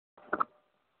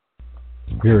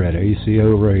here at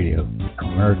ACO Radio,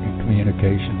 American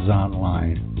Communications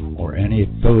Online, or any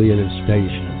affiliated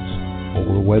stations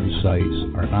or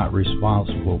websites are not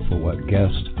responsible for what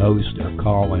guest hosts or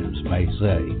call-ins may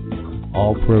say.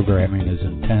 All programming is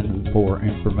intended for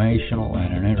informational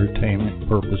and entertainment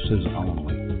purposes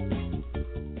only.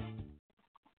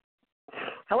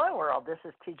 Hello, world. This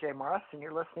is TJ Morris, and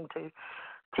you're listening to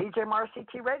TJ Morris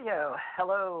ET Radio.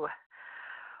 Hello,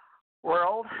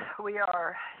 world. We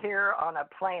are here on a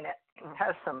planet that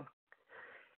has some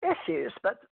issues,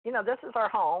 but, you know, this is our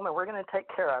home, and we're going to take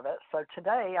care of it. So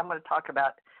today I'm going to talk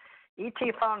about ET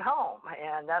Phone Home,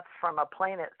 and that's from a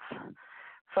planet,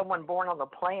 someone born on the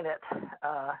planet,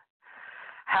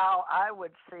 how I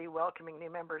would see welcoming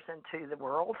new members into the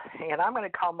world. And I'm going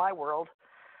to call my world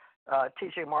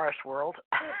TJ Morris World.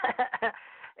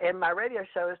 And my radio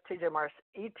show is TJ Morris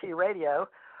ET Radio.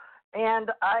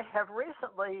 And I have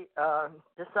recently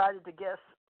decided to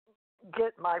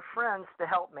get my friends to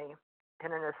help me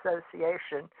in an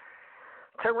association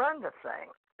to run the thing.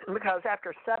 Because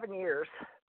after 7 years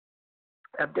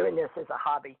of doing this as a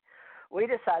hobby, we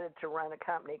decided to run a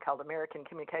company called American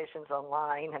Communications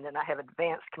Online, and then I have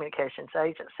Advanced Communications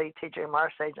Agency, TJ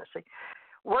Morris Agency.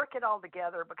 Work it all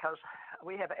together because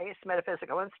we have ACE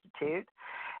Metaphysical Institute,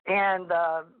 and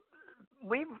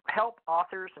we help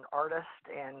authors and artists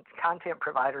and content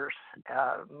providers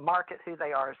market who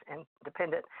they are as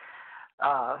independent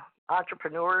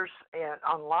entrepreneurs and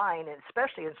online, and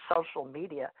especially in social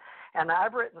media. And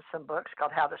I've written some books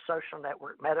called How to Social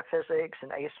Network Metaphysics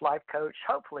and Ace Life Coach.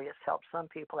 Hopefully it's helped some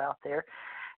people out there.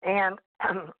 And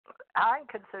I'm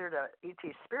considered a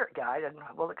ET spirit guide, and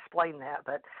we'll explain that.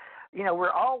 But, you know,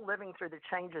 we're all living through the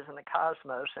changes in the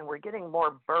cosmos, and we're getting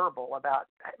more verbal about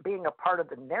being a part of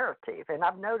the narrative. And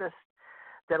I've noticed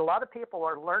that a lot of people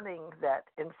are learning that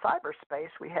in cyberspace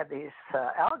we have these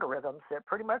algorithms that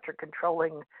pretty much are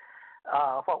controlling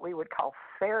what we would call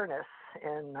fairness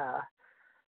in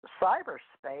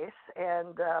cyberspace.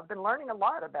 And I've been learning a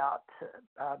lot about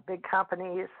big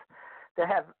companies that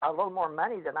have a little more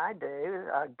money than I do,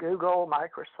 Google,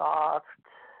 Microsoft,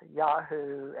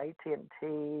 Yahoo, AT&T,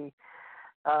 then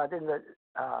the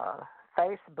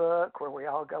Facebook, where we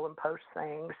all go and post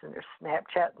things, and there's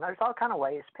Snapchat, and there's all kind of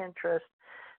ways, Pinterest,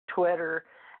 Twitter.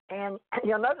 And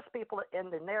you'll notice people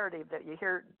in the narrative that you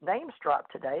hear names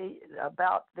drop today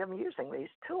about them using these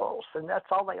tools, and that's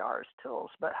all they are is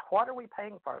tools. But what are we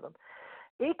paying for them?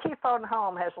 ET Phone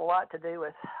Home has a lot to do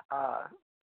with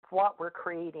what we're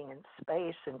creating in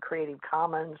space and Creative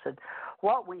Commons, and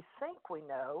what we think we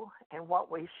know and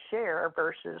what we share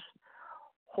versus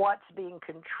what's being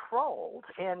controlled.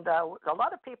 And a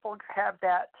lot of people have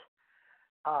that,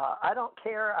 I don't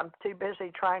care, I'm too busy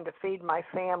trying to feed my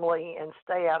family and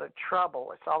stay out of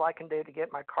trouble. It's all I can do to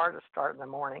get my car to start in the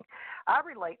morning. I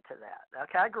relate to that.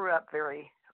 Okay, I grew up very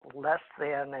less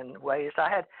than in ways. I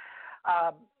had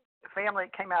family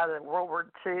that came out of World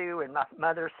War II, and my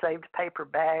mother saved paper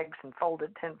bags and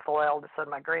folded tinfoil to send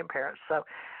my grandparents. So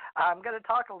I'm going to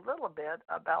talk a little bit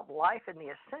about life in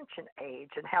the Ascension age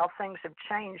and how things have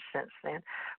changed since then.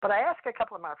 But I asked a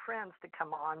couple of my friends to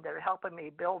come on that are helping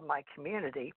me build my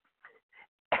community.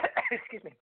 Excuse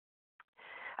me.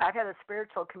 I've had a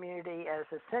spiritual community as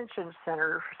Ascension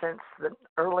Center since the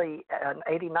early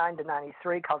 89 to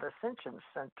 93 called Ascension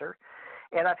Center.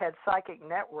 And I've had Psychic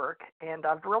Network, and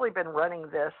I've really been running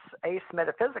this ACE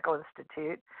Metaphysical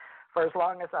Institute for as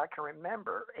long as I can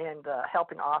remember, and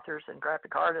helping authors and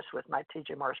graphic artists with my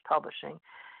TJ Morris Publishing.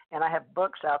 And I have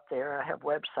books out there, I have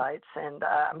websites, and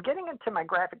I'm getting into my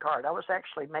graphic art. I was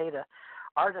actually made an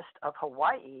artist of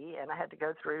Hawaii, and I had to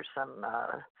go through some,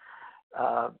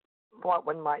 what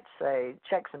one might say,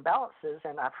 checks and balances,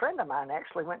 and a friend of mine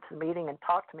actually went to the meeting and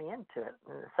talked me into it.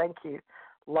 And thank you,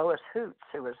 Lois Hoots,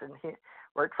 who was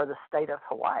worked for the state of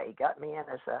Hawaii, got me in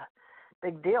as a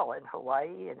big deal in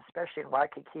Hawaii, and especially in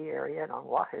Waikiki area and on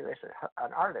Oahu as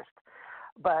an artist.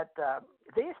 But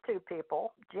these two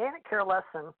people, Janet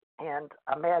Carolesson and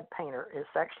a mad painter, is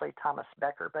actually Thomas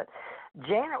Becker. But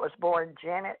Janet was born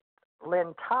Janet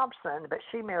Lynn Thompson, but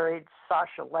she married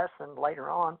Sasha Lesson later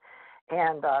on.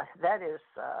 And that is,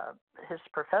 his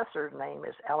professor's name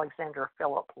is Alexander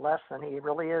Philip Lesson. He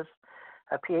really is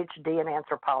a PhD in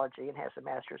anthropology and has a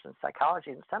master's in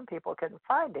psychology. And some people couldn't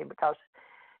find him because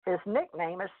his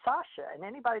nickname is Sasha. And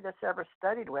anybody that's ever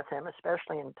studied with him,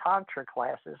 especially in Tantra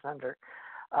classes under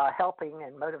helping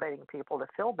and motivating people to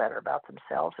feel better about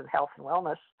themselves and health and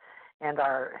wellness and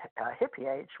our hippie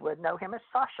age, would know him as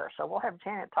Sasha. So we'll have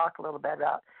Janet talk a little bit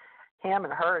about him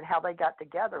and her and how they got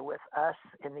together with us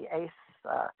in the ACE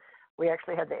we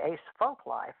actually had the Ace Folk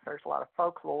Life. There's a lot of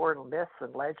folklore and myths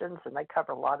and legends, and they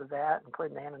cover a lot of that,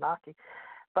 including the Anunnaki.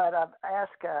 But I've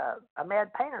asked a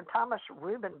mad painter, Thomas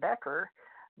Reuben Becker,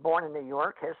 born in New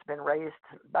York, has been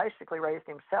basically raised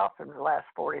himself in the last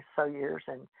 40 or so years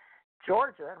in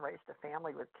Georgia and raised a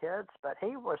family with kids. But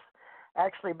he was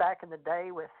actually back in the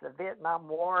day with the Vietnam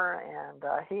War, and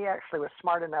he actually was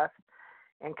smart enough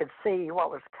and could see what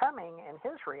was coming in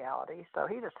his reality. So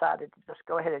he decided to just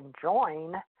go ahead and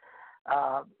join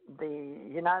the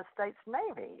United States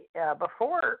Navy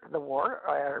before the war,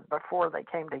 or before they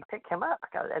came to pick him up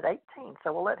at 18.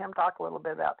 So we'll let him talk a little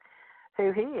bit about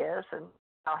who he is and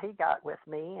how he got with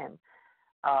me, and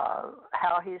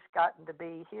how he's gotten to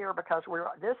be here, because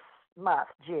this month,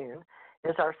 June,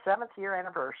 is our 7th year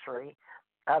anniversary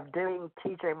of doing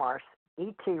TJ Morris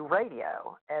ET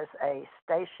Radio as a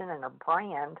station and a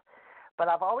brand. But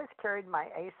I've always carried my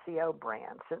ACO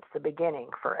brand since the beginning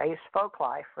for Ace Folk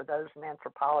Life, for those in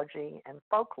anthropology and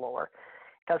folklore,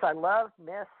 because I love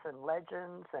myths and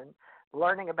legends and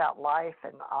learning about life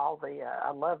and all the,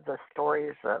 I love the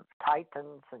stories of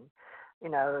Titans and,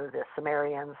 the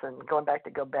Sumerians, and going back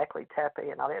to Göbekli Tepe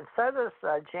and all that. And so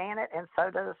does Janet, and so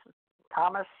does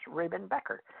Thomas Reuben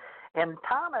Becker. And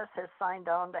Thomas has signed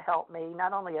on to help me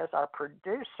not only as our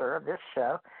producer of this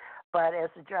show, but as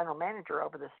the general manager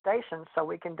over the station, so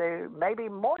we can do maybe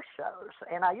more shows.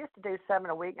 And I used to do 7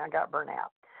 a week, and I got burnt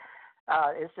out.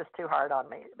 It's just too hard on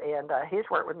me. And he's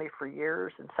worked with me for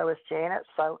years, and so has Janet.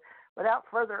 So without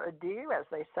further ado, as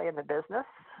they say in the business,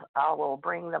 I will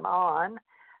bring them on.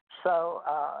 So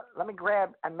let me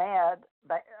grab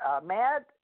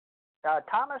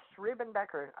Thomas Reuben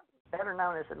Becker, better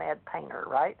known as the Mad Painter,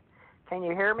 right? Can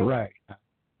you hear me? Right.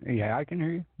 Yeah, I can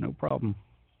hear you. No problem.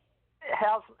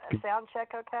 How's sound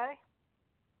check okay?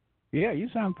 Yeah, you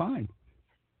sound fine.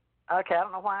 Okay, I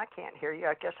don't know why I can't hear you.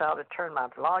 I guess I ought to turn my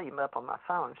volume up on my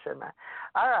phone, shouldn't I?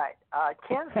 All right.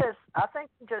 Ken says, I think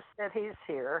he just said he's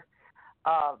here.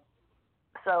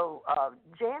 So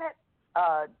Janet,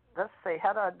 let's see,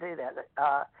 how do I do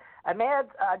that? Ahmed,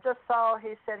 I just saw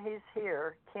he said he's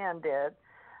here. Ken did.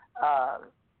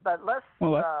 But let's...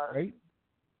 Well, that's great.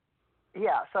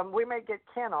 Yeah, so we may get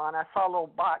Ken on. I saw a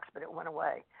little box, but it went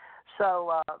away.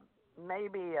 So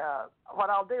maybe what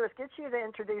I'll do is get you to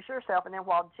introduce yourself, and then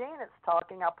while Janet's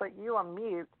talking, I'll put you on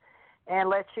mute and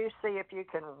let you see if you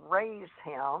can raise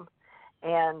him.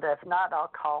 And if not,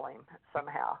 I'll call him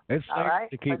somehow. It's all right?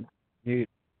 To keep mute.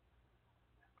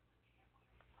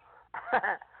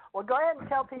 Well, go ahead and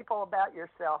tell people about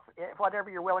yourself, whatever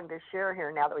you're willing to share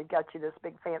here now that we've got you this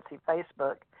big fancy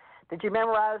Facebook. Did you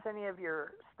memorize any of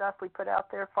your stuff we put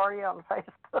out there for you on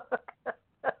Facebook?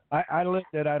 I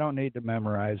looked at. I don't need to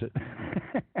memorize it.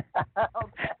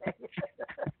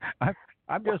 Okay.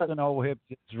 I'm just an old hip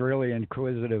that's really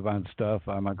inquisitive on stuff.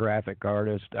 I'm a graphic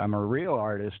artist. I'm a real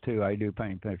artist too. I do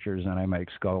paint pictures and I make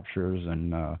sculptures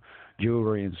and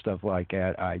jewelry and stuff like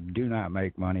that. I do not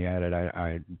make money at it.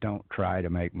 I don't try to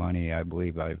make money. I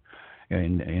believe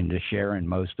into sharing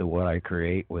most of what I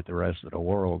create with the rest of the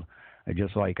world.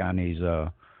 Just like on these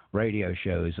radio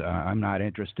shows, I'm not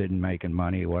interested in making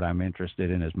money. What I'm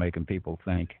interested in is making people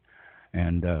think.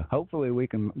 And hopefully we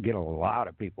can get a lot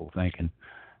of people thinking.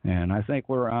 And I think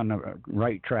we're on the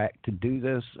right track to do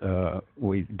this.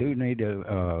 We do need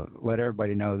to let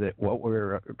everybody know that what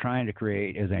we're trying to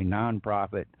create is a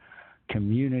nonprofit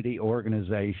community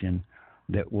organization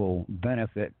that will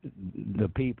benefit the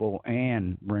people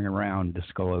and bring around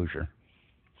disclosure.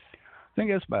 I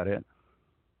think that's about it.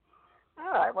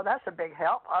 All right. Well, that's a big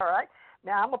help. All right.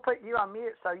 Now, I'm going to put you on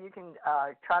mute so you can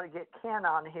try to get Ken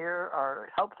on here, or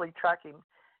hopefully track him.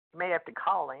 You may have to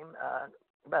call him,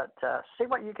 but see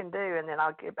what you can do, and then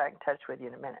I'll get back in touch with you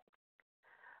in a minute.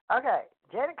 Okay.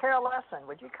 Janet Carol Lesson,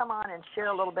 would you come on and share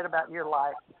a little bit about your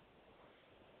life?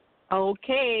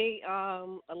 Okay.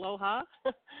 Aloha.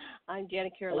 I'm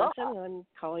Janet Carol Lesson. I'm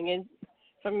calling in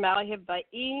from Maui,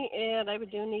 Hawaii, and I've been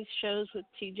doing these shows with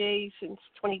TJ since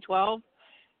 2012.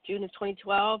 June of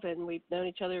 2012, and we've known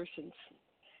each other since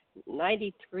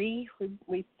 93.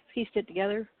 We pieced it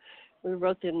together. We were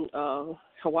both in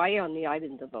Hawaii on the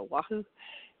island of Oahu,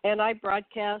 and I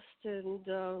broadcast. And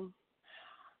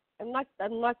I'm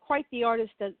not quite the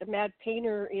artist that the Mad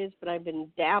Painter is, but I've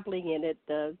been dabbling in it,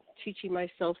 teaching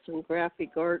myself some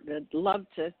graphic art. And I'd love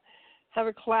to have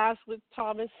a class with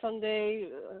Thomas someday.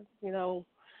 We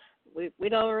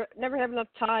don't never have enough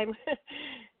time.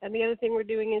 And the other thing we're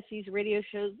doing is these radio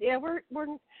shows. Yeah, we're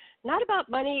not about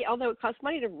money, although it costs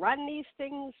money to run these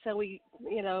things. So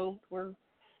we're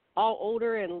all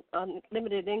older and on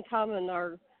limited income, and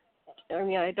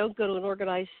I don't go to an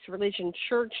organized religion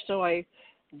church, so I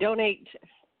donate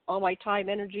all my time,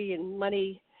 energy, and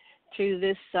money to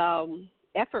this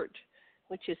effort,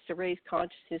 which is to raise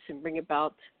consciousness and bring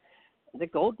about the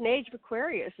golden age of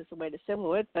Aquarius is the way to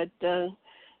symbol it, but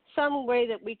some way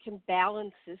that we can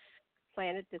balance this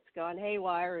planet that's gone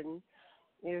haywire, and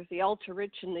there's the ultra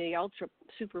rich and the ultra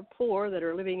super poor that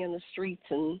are living in the streets,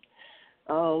 and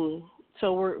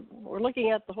so we're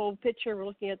looking at the whole picture. We're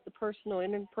looking at the personal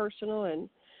and impersonal, and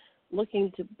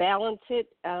looking to balance it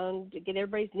and to get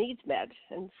everybody's needs met.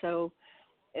 And so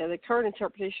the current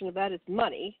interpretation of that is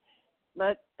money,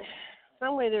 but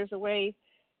some way there's a way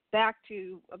back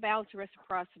to a balance of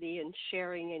reciprocity and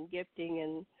sharing and gifting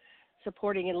and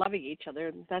supporting and loving each other.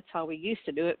 And that's how we used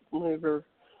to do it when we were,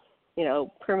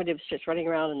 primitives just running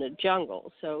around in the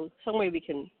jungle. So some way we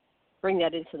can bring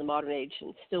that into the modern age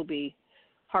and still be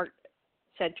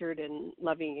heart-centered and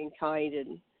loving and kind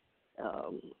and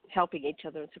helping each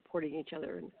other and supporting each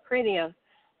other and creating a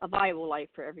viable life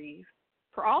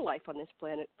for all life on this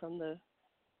planet, from the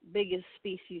biggest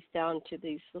species down to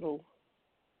these little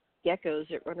geckos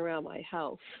that run around my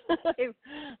house.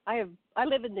 I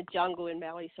live in the jungle in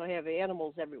Maui, so I have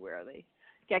animals everywhere. The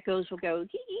geckos will go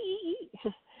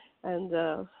and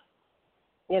the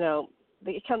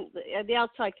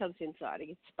outside comes inside. I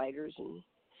get spiders and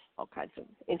all kinds of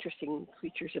interesting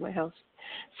creatures in my house.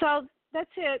 So that's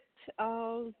it.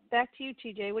 Back to you,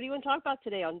 TJ. What do you want to talk about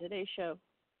today on today's show?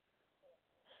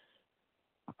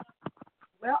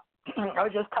 Well, I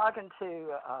was just talking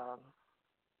to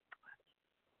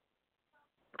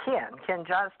Ken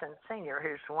Johnston Sr.,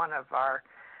 who's one of our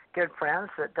good friends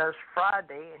that does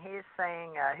Friday, and he's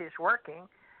saying he's working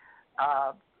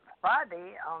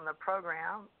Friday on the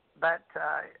program, but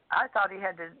I thought he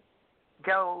had to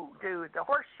go do the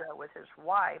horse show with his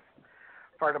wife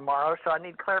for tomorrow, so I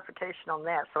need clarification on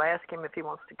that. So I asked him if he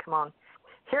wants to come on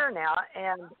here now.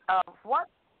 And what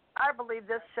I believe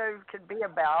this show could be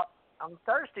about, on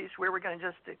Thursdays we were going to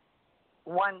just do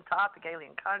one topic,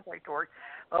 alien contact org.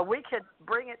 We could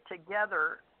bring it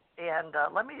together, and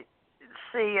let me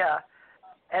see,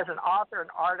 as an author, an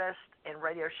artist, and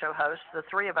radio show host, the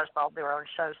three of us all do our own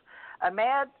shows.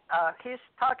 Ahmad, he's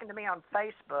talking to me on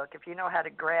Facebook, if you know how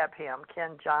to grab him,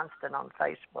 Ken Johnston on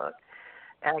Facebook,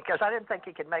 and because I didn't think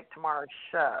he could make tomorrow's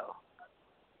show.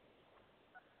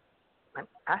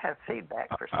 I have feedback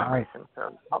for some reason,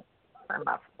 so I'll turn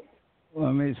my...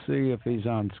 Let me see if he's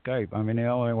on Skype. I mean, the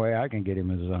only way I can get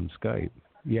him is on Skype.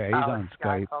 Yeah, he's on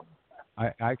Skype.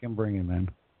 I can bring him in.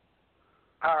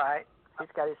 All right.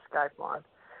 He's got his Skype on.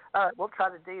 All right, we'll try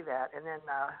to do that, and then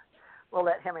we'll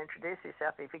let him introduce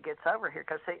himself if he gets over here,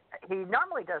 because he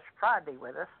normally does Friday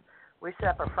with us. We set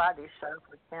up a Friday show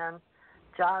for Ken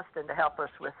Johnston to help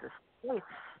us with the space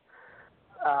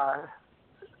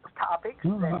topics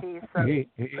that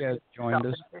he has joined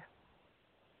us.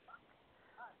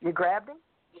 You grabbed him?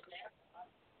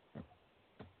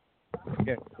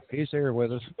 Yeah, he's here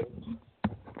with us.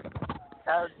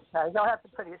 He'll have to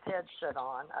put his headset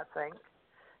on, I think.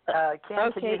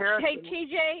 Ken, can you hear us? Hey,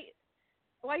 TJ,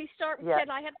 while you start with Ken,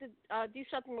 I have to do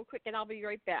something real quick, and I'll be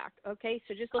right back, okay?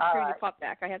 So just look through the pop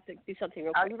back. I have to do something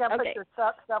real quick. Are you going to put your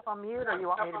stuff on mute, or you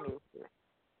want me to mute you?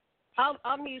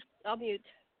 I'll mute.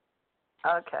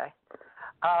 Okay.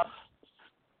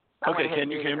 Okay, can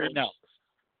you hear me now?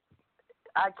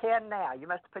 I can now. You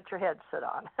must have put your headset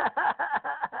on.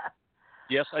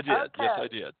 Yes, I did. Okay. Yes, I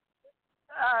did.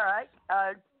 All right.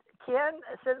 Ken,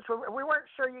 since we weren't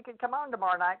sure you could come on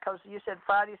tomorrow night because you said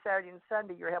Friday, Saturday, and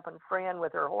Sunday you're helping Fran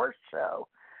with her horse show.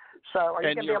 So are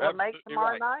you going to be able to make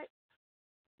tomorrow night?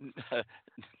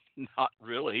 Not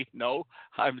really. No.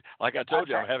 Like I told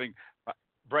you, I'm having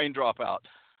brain dropout.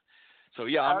 So,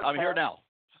 yeah, I'm here now.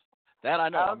 That I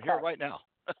know. I'm here right now.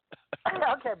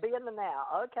 Okay, be in the now.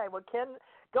 Okay, well, Ken,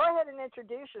 go ahead and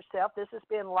introduce yourself. This is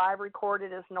being live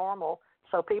recorded as normal,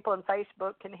 so people in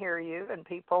Facebook can hear you, and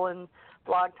people in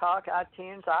Blog Talk,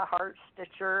 iTunes, iHeart,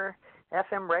 Stitcher,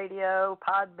 FM Radio,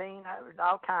 Podbean,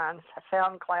 all kinds,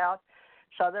 SoundCloud.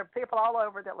 So there are people all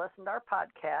over that listen to our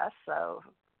podcast, so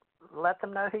let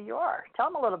them know who you are. Tell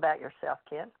them a little about yourself,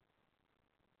 Ken.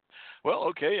 Well,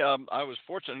 okay, I was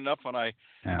fortunate enough when I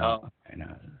know.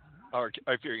 Or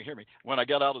if you can hear me, when I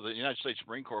got out of the United States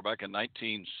Marine Corps back in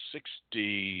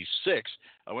 1966,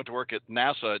 I went to work at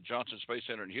NASA at Johnson Space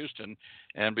Center in Houston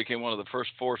and became one of the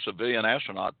first 4 civilian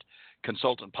astronaut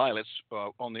consultant pilots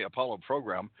on the Apollo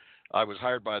program. I was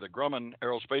hired by the Grumman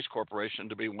Aerospace Corporation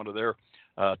to be one of their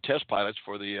test pilots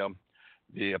for the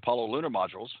Apollo lunar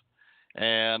modules,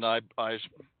 and I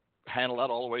handled that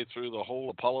all the way through the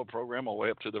whole Apollo program, all the way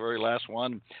up to the very last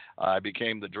one. I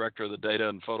became the director of the Data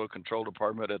and Photo Control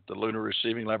Department at the Lunar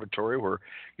Receiving Laboratory, where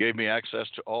gave me access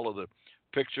to all of the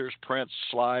pictures, prints,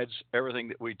 slides, everything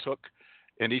that we took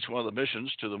in each one of the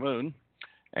missions to the moon.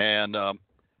 And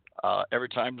every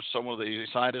time some of the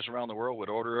scientists around the world would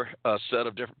order a set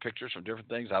of different pictures from different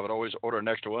things, I would always order an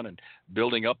extra one and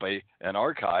building up an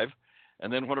archive.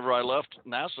 And then whenever I left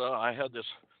NASA, I had this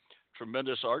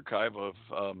tremendous archive of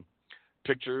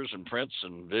pictures and prints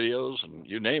and videos and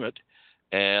you name it.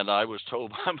 And I was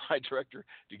told by my director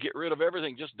to get rid of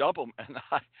everything, just dump them. And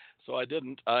so I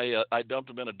didn't. I dumped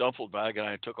them in a duffel bag and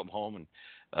I took them home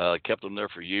and kept them there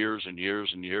for years and years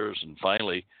and years. And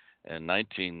finally, in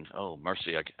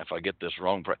if I get this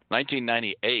wrong,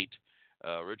 1998,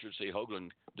 Richard C.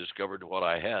 Hoagland discovered what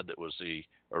I had that was the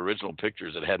original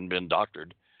pictures that hadn't been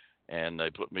doctored. And they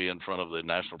put me in front of the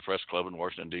National Press Club in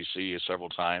Washington, D.C. several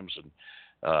times. And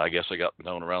I guess I got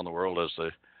known around the world as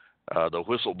the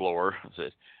whistleblower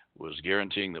that was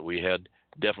guaranteeing that we had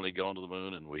definitely gone to the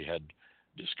moon and we had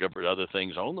discovered other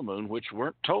things on the moon which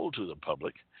weren't told to the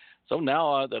public. So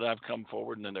now that I've come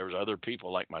forward, and then there's other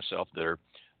people like myself that are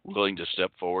willing to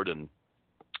step forward and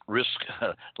risk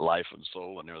life and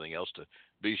soul and everything else to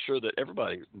be sure that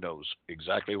everybody knows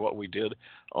exactly what we did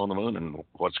on the moon and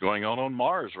what's going on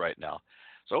Mars right now.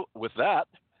 So with that,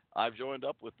 I've joined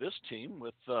up with this team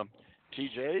with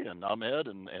TJ and Ahmed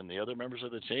and the other members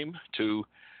of the team to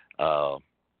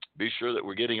be sure that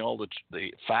we're getting all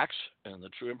the facts and the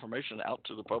true information out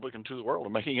to the public and to the world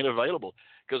and making it available.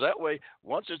 Because that way,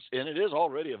 it is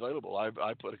already available.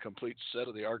 I put a complete set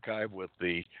of the archive with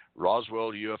the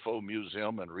Roswell UFO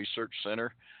Museum and Research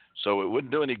Center. So it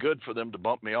wouldn't do any good for them to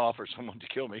bump me off or someone to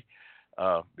kill me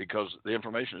because the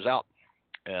information is out.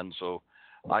 And so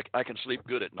I can sleep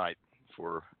good at night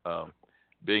for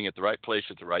being at the right place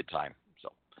at the right time. So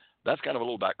that's kind of a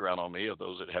little background on me of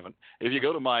those that haven't. If you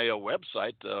go to my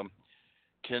website,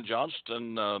 Ken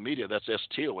Johnston Media, that's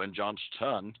STON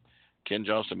Johnston,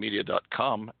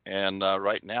 KenJohnstonMedia.com, and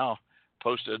right now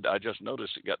posted, I just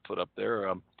noticed it got put up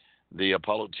there, the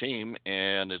Apollo team,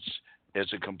 and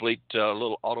it's a complete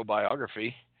little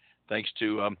autobiography, thanks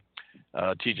to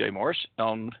TJ Morris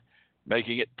on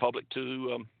making it public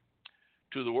to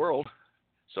the world.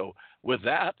 So with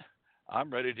that, I'm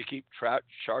ready to keep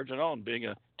charging on, being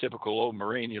a typical old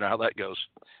Marine. You know how that goes.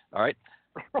 All right.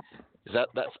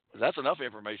 That's enough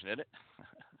information, isn't it?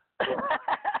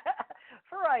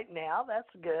 For right now, that's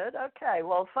good. Okay.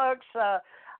 Well, folks,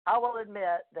 I will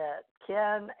admit that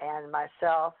Ken and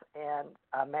myself and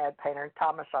Mad Painter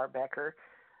Thomas Arbecker,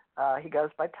 he goes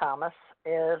by Thomas,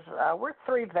 we're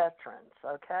three veterans.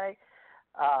 Okay.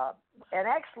 And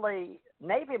actually,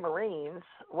 Navy Marines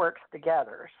works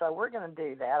together, so we're going to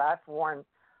do that. I've worn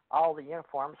all the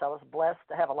uniforms. I was blessed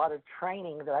to have a lot of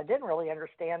training that I didn't really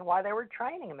understand why they were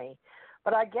training me.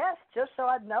 But I guess just so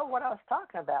I'd know what I was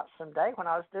talking about someday when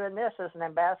I was doing this as an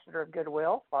ambassador of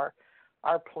goodwill for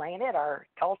our planet, our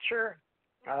culture.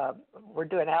 We're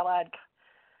doing Allied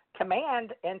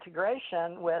command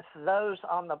integration with those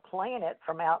on the planet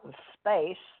from out in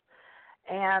space.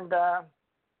 And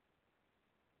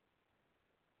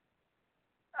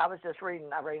I was just reading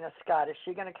Irina Scott. Is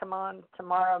she going to come on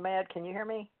tomorrow, Mad? Can you hear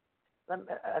me? I'm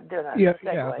doing a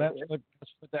segue. That's what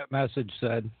that message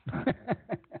said.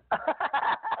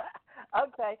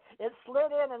 Okay, it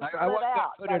slid in and slid I want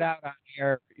out. to put it out on the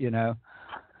air, you know.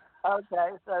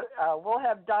 Okay, so we'll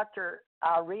have Dr.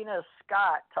 Irina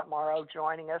Scott tomorrow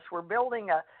joining us. We're building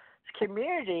a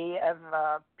community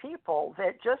of people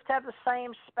that just have the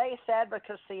same space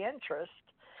advocacy interest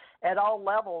at all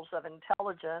levels of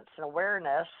intelligence and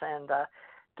awareness and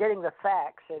getting the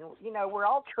facts. And, you know, we're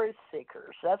all truth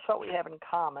seekers. That's what we have in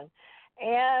common.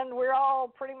 And we're all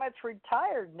pretty much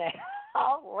retired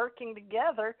now, working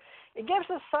together. It gives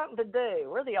us something to do.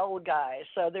 We're the old guys.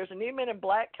 So there's a new Men in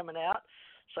Black coming out.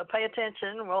 So pay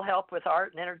attention. We'll help with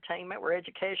art and entertainment. We're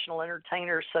educational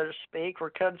entertainers, so to speak. We're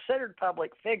considered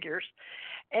public figures.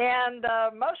 And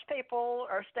most people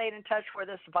are staying in touch with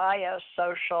us via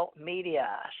social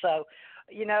media. So,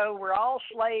 you know, we're all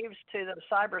slaves to the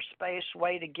cyberspace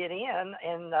way to get in.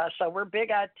 And so we're big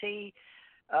IT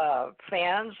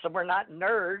fans. We're not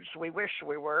nerds. We wish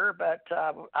we were, but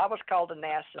I was called a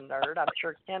NASA nerd. I'm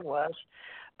sure Ken was.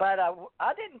 But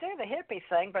I didn't do the hippie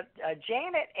thing. But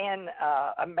Janet and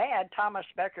Mad, Thomas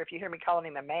Becker, if you hear me calling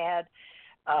him a Mad,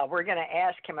 we're going to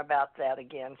ask him about that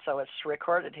again, so it's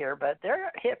recorded here. But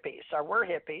they're hippies, or we're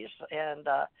hippies, and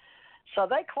so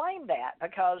they claim that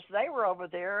because they were over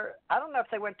there. I don't know if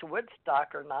they went to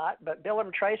Woodstock or not, but Bill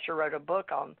and Tracer wrote a book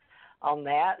on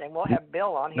that, and we'll have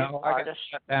Bill on. He's an artist. I got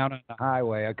shut down on the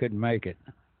highway. I couldn't make it.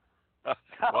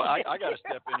 Well, I got to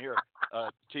step in here,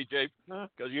 TJ,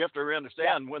 because you have to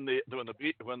understand when the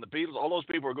Beatles, all those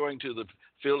people were going to the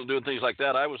field and doing things like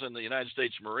that. I was in the United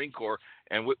States Marine Corps,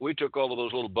 and we took all of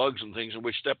those little bugs and things, and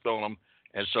we stepped on them.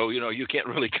 And so, you can't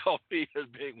really call me as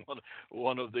being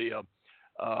one of the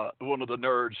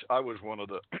nerds. I was one of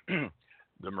the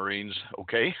the Marines.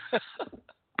 Okay.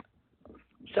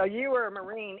 So you were a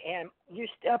Marine and you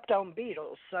stepped on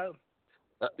Beatles. So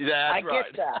that's I right.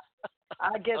 get that.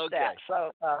 I get Okay. that.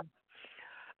 So,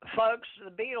 folks,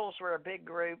 the Beatles were a big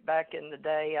group back in the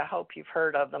day. I hope you've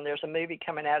heard of them. There's a movie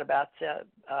coming out about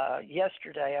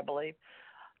yesterday, I believe,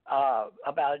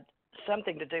 about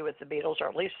something to do with the Beatles, or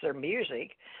at least their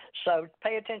music. So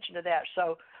pay attention to that.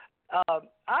 So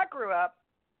I grew up,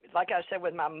 like I said,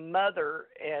 with my mother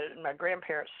and my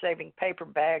grandparents saving paper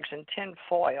bags and tin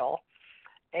foil.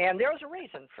 And there was a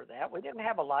reason for that. We didn't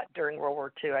have a lot during World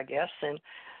War II, I guess, and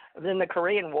then the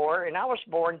Korean War. And I was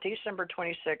born December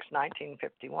 26,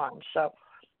 1951. So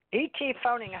E.T.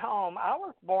 phoning home, I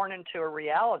was born into a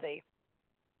reality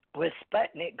with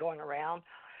Sputnik going around.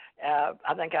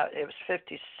 I think it was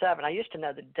 57. I used to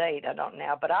know the date. I don't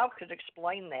now. But I could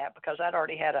explain that because I'd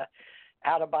already had a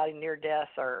out-of-body near-death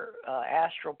or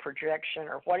astral projection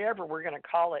or whatever we're going to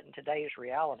call it in today's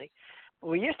reality.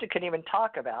 We used to couldn't even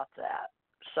talk about that.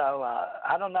 So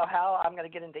I don't know how I'm going to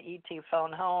get into E.T.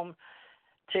 phone home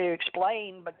to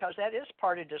explain, because that is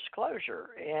part of disclosure.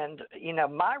 And,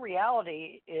 my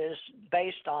reality is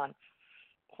based on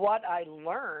what I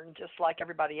learned, just like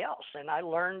everybody else. And I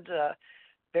learned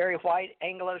very white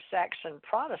Anglo-Saxon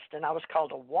Protestant. I was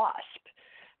called a WASP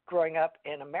growing up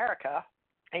in America.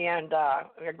 And I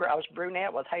was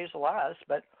brunette with hazel eyes,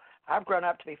 but I've grown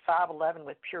up to be 5'11"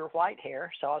 with pure white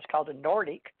hair, so I was called a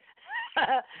Nordic.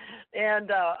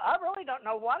 And I really don't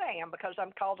know what I am, because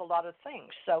I'm called a lot of things.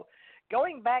 So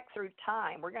going back through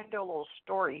time, we're going to do a little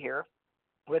story here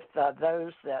with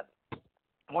those that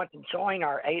want to join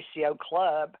our ACO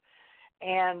Club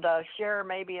and share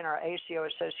maybe in our ACO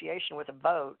association with a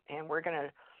vote. And we're going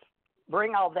to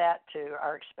bring all that to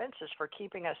our expenses for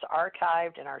keeping us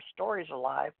archived and our stories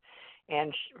alive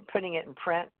and putting it in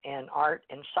print and art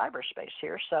and cyberspace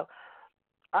here. So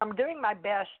I'm doing my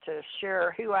best to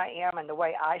share who I am and the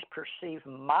way I perceive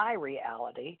my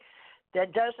reality.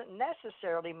 That doesn't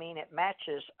necessarily mean it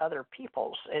matches other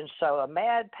people's. And so a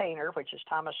mad painter, which is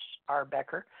Thomas R.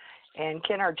 Becker, and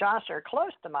Ken R. Johnson are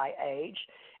close to my age,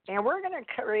 and we're going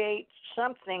to create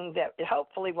something that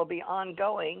hopefully will be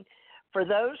ongoing for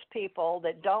those people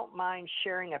that don't mind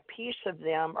sharing a piece of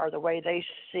them or the way they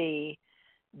see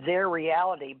their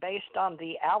reality based on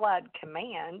the Allied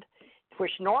Command,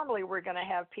 which normally we're going to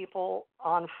have people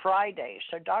on Fridays.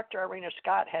 So Dr. Irena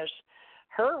Scott has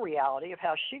her reality of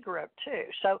how she grew up too.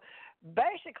 So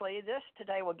basically this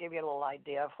today will give you a little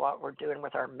idea of what we're doing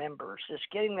with our members, is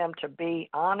getting them to be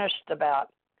honest about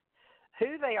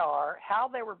who they are, how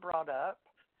they were brought up,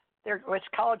 what's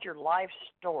called your life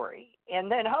story, and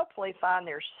then hopefully find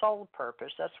their soul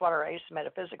purpose. That's what our ACE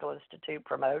Metaphysical Institute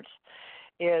promotes,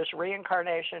 is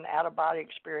reincarnation, out-of-body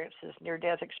experiences,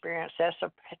 near-death experience,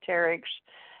 esoterics,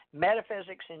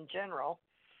 metaphysics in general,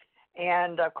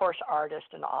 and, of course, artists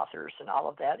and authors and all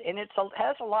of that. And it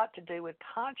has a lot to do with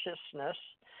consciousness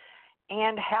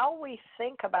and how we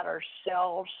think about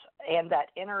ourselves and that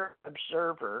inner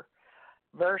observer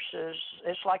versus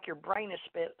it's like your brain is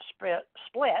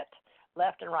split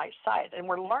left and right side. And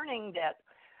we're learning that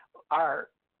our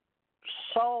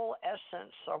soul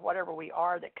essence or whatever we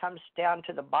are that comes down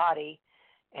to the body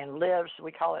and lives,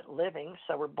 we call it living.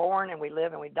 So we're born and we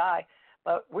live and we die.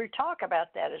 But we talk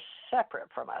about that as separate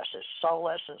from us, as soul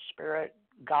essence, spirit,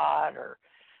 God, or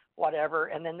whatever.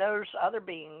 And then those other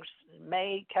beings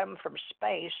may come from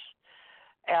space.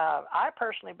 I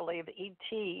personally believe the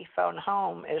ET phone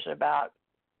home is about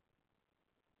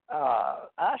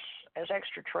us as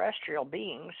extraterrestrial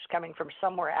beings coming from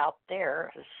somewhere out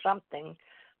there, as something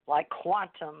like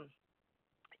quantum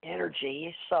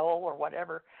energy, soul, or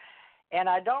whatever. And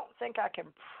I don't think I can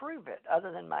prove it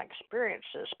other than my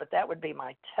experiences, but that would be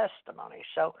my testimony.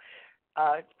 So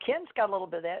Ken's got a little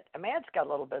bit of that. Amad's got a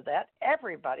little bit of that.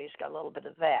 Everybody's got a little bit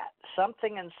of that,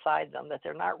 something inside them that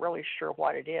they're not really sure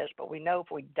what it is, but we know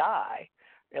if we die,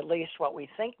 at least what we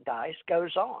think dies,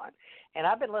 goes on. And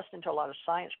I've been listening to a lot of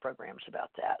science programs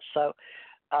about that. So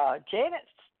Janet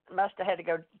must have had to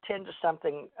go tend to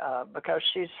something because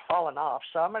she's fallen off.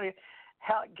 So I'm going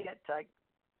to get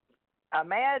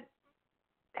Ahmad,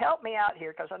 help me out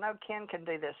here, because I know Ken can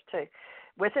do this too.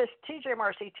 With this TJ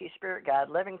Morris ET Spirit Guide,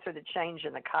 Living Through the Change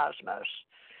in the Cosmos,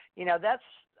 that's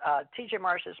TJ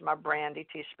Morris is my brand,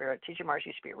 ET Spirit, TJ Morris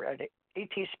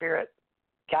ET Spirit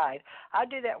guide. I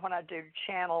do that when I do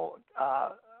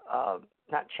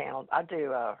I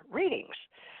do readings,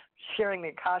 sharing the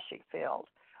Akashic field.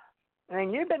 I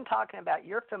mean, you've been talking about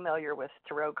you're familiar with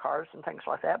tarot cards and things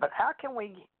like that, but how can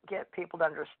we get people to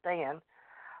understand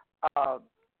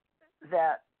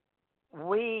that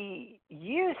we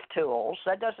use tools?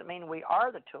 That doesn't mean we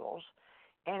are the tools,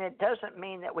 and it doesn't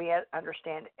mean that we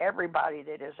understand everybody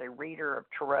that is a reader of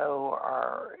tarot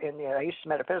or in the ACO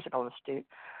Metaphysical Institute,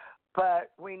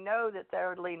 but we know that they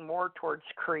would lean more towards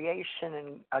creation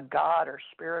and a God or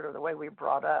spirit or the way we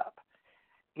brought up,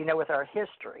 you know, with our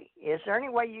history. Is there any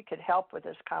way you could help with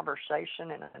this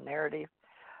conversation and a narrative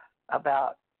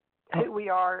about who we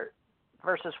are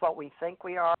versus what we think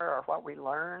we are or what we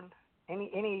learn?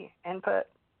 Any input?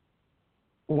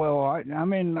 Well, I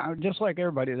mean, just like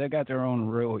everybody, they got their own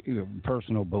real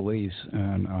personal beliefs,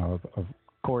 and of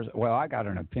course, well, I got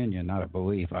an opinion, not a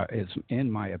belief. It's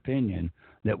in my opinion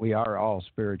that we are all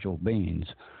spiritual beings,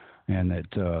 and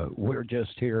that we're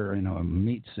just here in a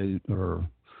meat suit or,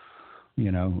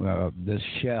 you know, this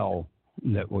shell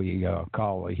that we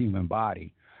call a human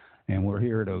body, and we're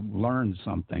here to learn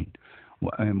something,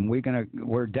 and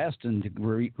we're destined to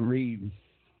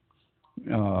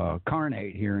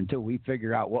reincarnate here until we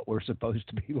figure out what we're supposed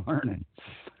to be learning,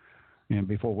 and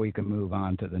before we can move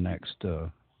on to the next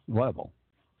level.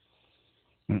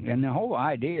 And the whole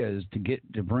idea is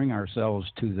to bring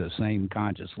ourselves to the same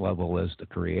conscious level as the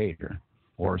Creator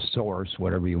or Source,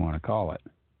 whatever you want to call it.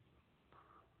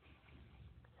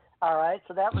 All right,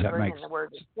 so that was bringing the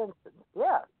word Ascension.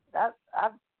 Yeah, that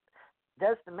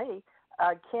does to me.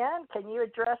 Ken, can you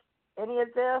address any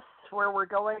of this, where we're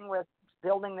going with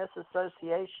building this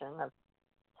association of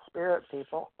spirit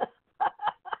people?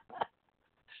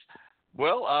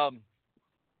 Well,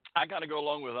 I kind of go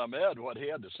along with Ahmed, what he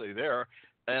had to say there.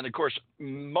 And, of course,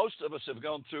 most of us have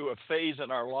gone through a phase in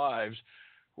our lives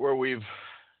where we've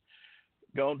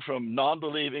gone from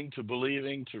non-believing to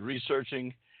believing to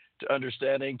researching to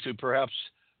understanding to perhaps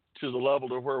to the level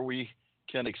to where we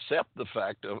can accept the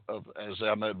fact of as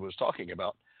Ahmed was talking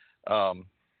about.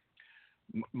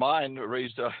 Mine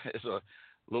raised as a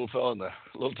little fellow in the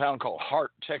little town called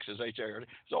Hart, Texas, H-A-R-T.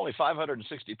 There's only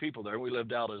 560 people there. We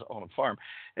lived out on a farm.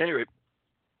 Anyway,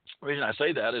 the reason I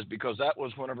say that is because that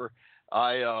was whenever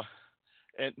I,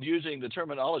 and using the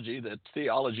terminology that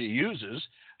theology uses,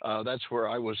 that's where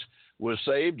I was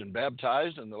saved and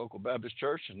baptized in the local Baptist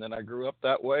church, and then I grew up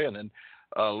that way, and then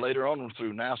later on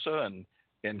through NASA and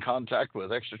in contact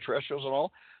with extraterrestrials and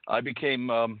all, I became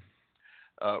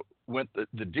went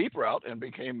the deep route and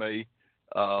became a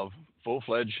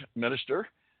full-fledged minister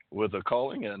with a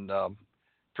calling and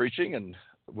preaching, and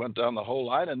went down the whole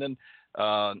line, and then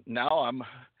now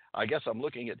I guess I'm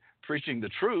looking at preaching the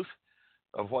truth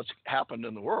of what's happened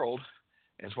in the world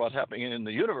and what's happening in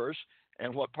the universe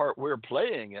and what part we're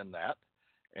playing in that.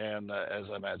 And as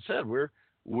Ahmad said,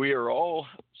 we are all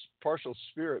partial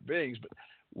spirit beings, but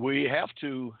we have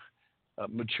to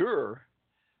mature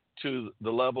to the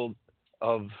level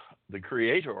of the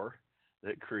Creator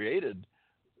that created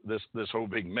this whole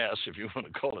big mess, if you want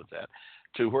to call it that,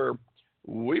 to where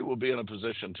we will be in a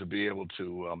position to be able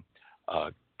to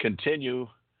continue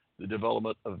the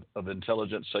development of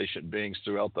intelligent sentient beings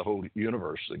throughout the whole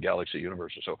universe, the galaxy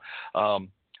universe. So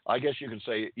I guess you can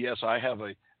say, yes, I have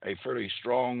a fairly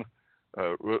strong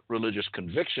religious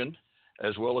conviction,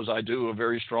 as well as I do a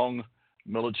very strong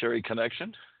military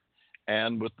connection,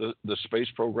 and with the space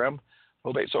program.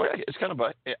 So it's kind of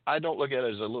I don't look at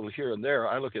it as a little here and there.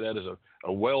 I look at that as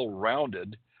a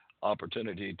well-rounded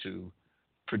opportunity to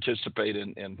participate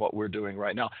in what we're doing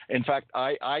right now. In fact,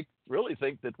 I really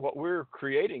think that what we're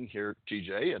creating here,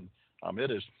 TJ and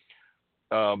Ahmed, is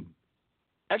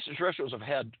extraterrestrials have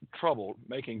had trouble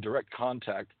making direct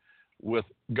contact with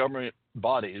government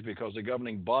bodies because the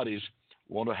governing bodies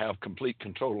want to have complete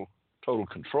total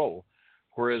control,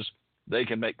 whereas they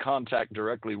can make contact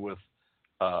directly with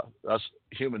us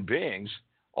human beings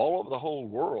all over the whole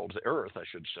world, the Earth, I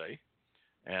should say.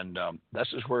 And this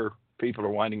is where people are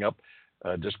winding up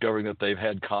discovering that they've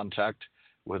had contact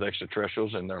with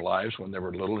extraterrestrials in their lives when they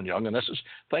were little and young. And this is,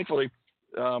 thankfully,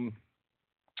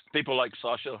 people like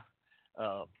Sasha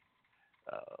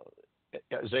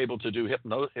is able to do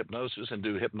hypnosis and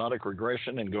do hypnotic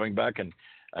regression and going back and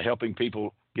helping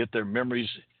people get their memories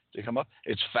to come up.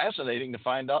 It's fascinating to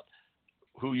find out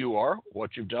who you are,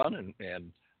 what you've done,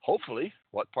 and hopefully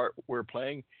what part we're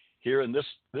playing here in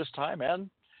this time and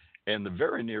in the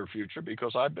very near future,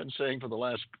 because I've been saying for the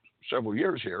last several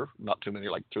years here, not too many,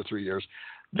 like 2 or 3 years,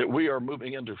 that we are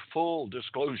moving into full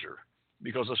disclosure,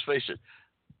 because let's face it,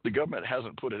 the government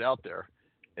hasn't put it out there.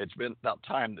 It's been about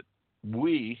time that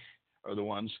we are the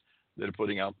ones that are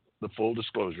putting out the full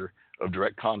disclosure of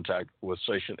direct contact with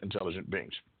sentient intelligent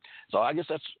beings. So I guess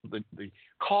that's the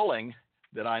calling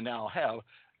that I now have,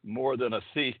 more than a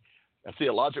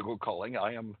theological calling.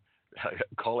 I am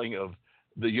a calling of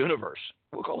the universe.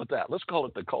 We'll call it that. Let's call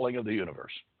it the calling of the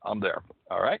universe. I'm there.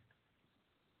 All right?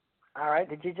 All right.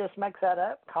 Did you just make that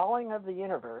up? Calling of the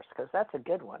universe, because that's a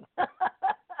good one.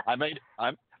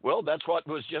 Well, that's what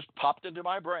was just popped into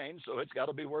my brain, so it's got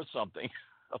to be worth something.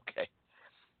 Okay.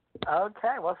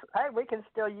 Okay. Well, hey, we can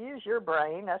still use your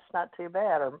brain. That's not too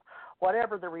bad. Or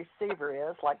whatever the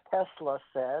receiver is, like Tesla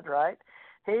said, right?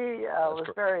 He was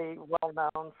very well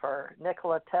known for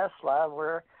Nikola Tesla.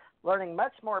 We're learning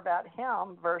much more about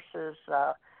him versus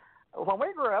when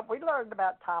we grew up, we learned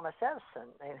about Thomas Edison,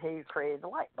 and he created the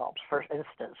light bulbs, for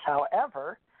instance.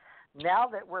 However, now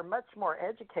that we're much more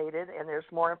educated and there's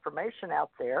more information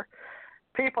out there,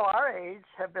 people our age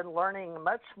have been learning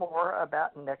much more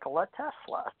about Nikola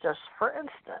Tesla, just for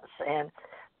instance. And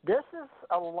this is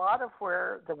a lot of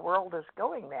where the world is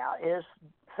going now, is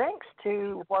thanks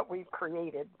to what we've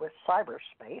created with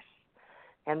cyberspace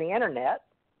and the internet.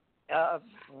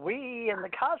 We in the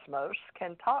cosmos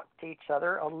can talk to each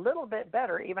other a little bit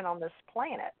better, even on this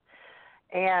planet.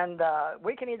 And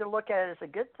we can either look at it as a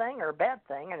good thing or a bad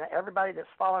thing. And everybody that's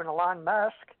following Elon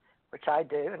Musk, which I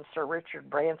do, and Sir Richard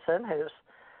Branson,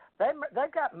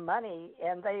 they've got money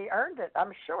and they earned it,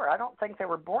 I'm sure. I don't think they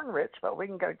were born rich, but we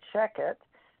can go check it.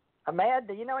 Ahmad,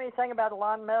 do you know anything about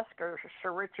Elon Musk or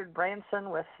Sir Richard Branson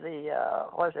with the,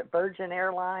 Virgin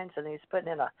Airlines? And he's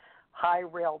putting in a high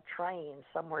rail train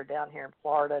somewhere down here in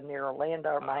Florida near Orlando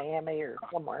or Miami or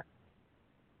somewhere.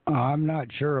 I'm not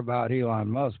sure about Elon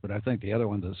Musk, but I think the other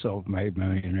one's a self-made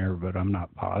millionaire, but I'm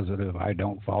not positive. I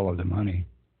don't follow the money.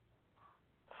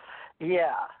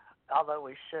 Yeah, although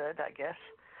we should, I guess.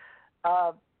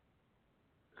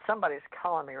 Somebody's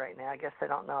calling me right now. I guess they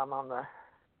don't know I'm on the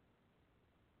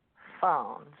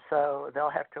phone, so they'll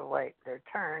have to wait their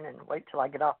turn and wait till I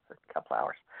get off for a couple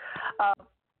hours.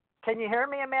 Can you hear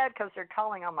me, Ahmed? Because they're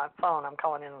calling on my phone. I'm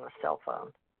calling in on a cell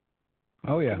phone.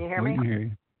 Oh, yeah. Can you hear me? We can hear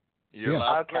you. You're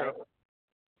loud. Okay.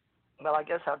 Well, I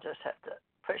guess I'll just have to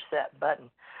push that button.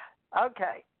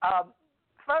 Okay.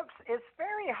 Folks, it's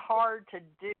very hard to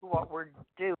do what we're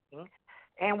doing,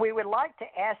 and we would like to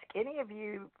ask any of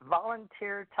you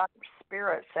volunteer-type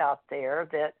spirits out there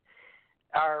that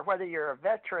are, whether you're a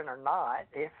veteran or not,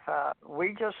 if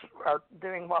we just are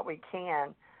doing what we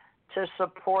can to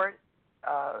support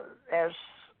as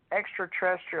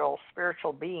extraterrestrial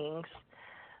spiritual beings,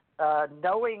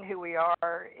 knowing who we are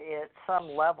at some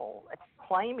level,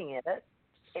 claiming it,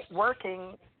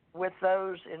 working with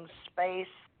those in space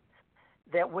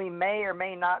that we may or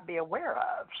may not be aware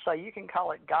of. So you can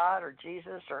call it God or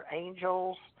Jesus or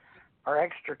angels or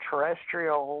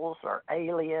extraterrestrials or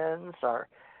aliens or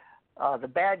the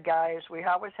bad guys. We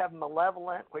always have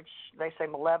malevolent, which they say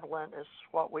malevolent is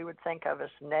what we would think of as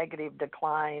negative,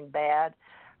 decline, bad,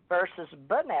 versus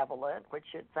benevolent, which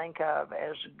you'd think of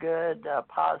as good,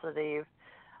 positive,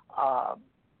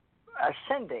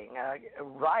 ascending,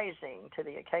 rising to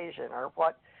the occasion, or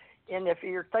what. And if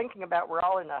you're thinking about we're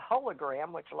all in a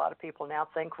hologram, which a lot of people now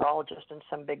think we're all just in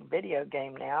some big video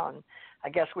game now, and I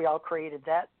guess we all created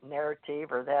that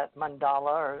narrative or that mandala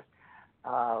or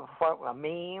a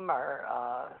meme or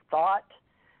thought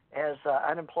as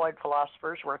unemployed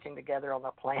philosophers working together on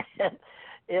the planet,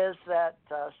 is that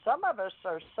some of us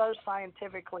are so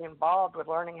scientifically involved with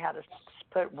learning how to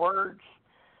put words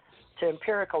to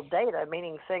empirical data,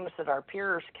 meaning things that our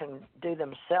peers can do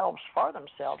themselves for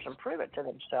themselves and prove it to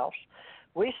themselves.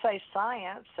 We say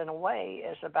science, in a way,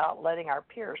 is about letting our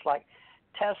peers, like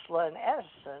Tesla and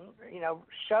Edison,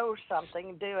 show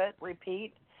something, do it,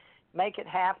 repeat, make it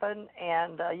happen,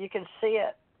 and you can see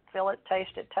it, feel it,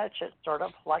 taste it, touch it, sort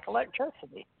of like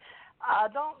electricity. I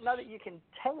don't know that you can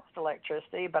taste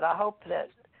electricity, but I hope that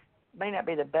may not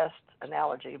be the best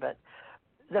analogy, but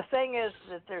the thing is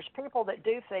that there's people that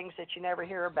do things that you never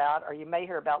hear about, or you may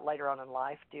hear about later on in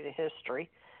life due to history,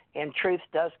 and truth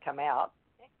does come out.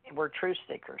 We're truth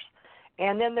seekers.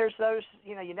 And then there's those,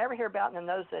 you never hear about, and then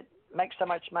those that make so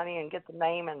much money and get the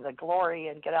name and the glory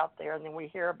and get out there, and then we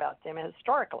hear about them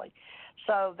historically.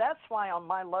 So that's why on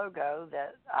my logo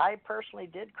that I personally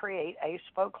did create Ace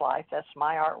Folklife, that's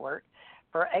my artwork,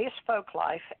 for Ace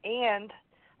Folklife, and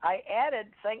I added,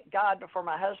 thank God, before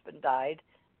my husband died,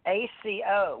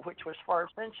 ACO, which was for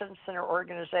Ascension Center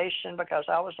Organization, because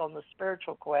I was on the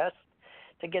spiritual quest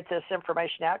to get this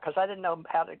information out, because I didn't know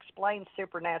how to explain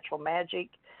supernatural magic,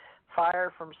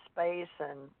 fire from space,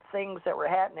 and things that were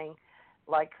happening.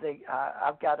 Like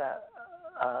I've got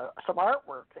some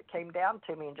artwork that came down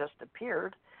to me and just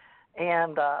appeared,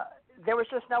 and there was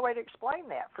just no way to explain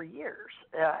that for years.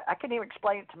 I couldn't even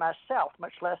explain it to myself,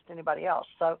 much less to anybody else.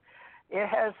 So it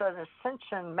has an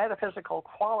Ascension metaphysical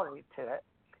quality to it.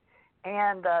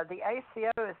 And the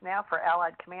ACO is now for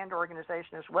Allied Command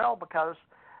Organization as well, because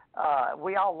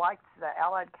we all like the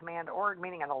Allied Command Org,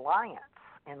 meaning an alliance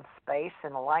in space,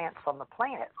 an alliance on the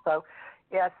planet. So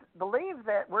yes, believe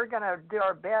that we're going to do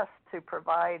our best to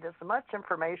provide as much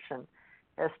information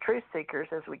as truth seekers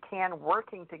as we can,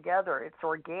 working together. It's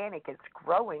organic. It's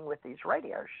growing with these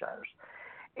radio shows.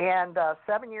 And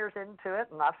 7 years into it,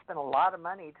 and I've spent a lot of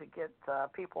money to get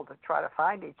people to try to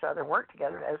find each other and work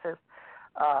together, as is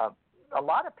a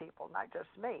lot of people, not just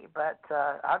me. But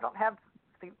I don't have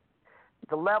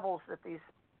the levels that these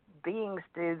beings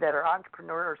do that are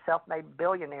entrepreneurs or self-made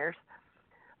billionaires.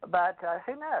 But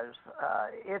who knows?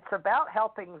 It's about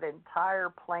helping the entire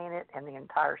planet and the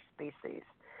entire species.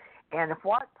 And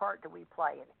what part do we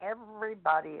play? And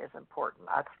everybody is important.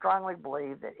 I strongly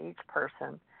believe that each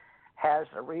person has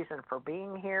a reason for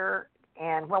being here.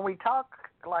 And when we talk,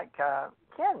 like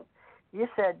Ken, you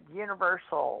said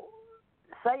universal.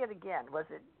 Say it again. Was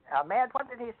it Mad? What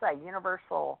did he say?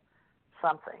 Universal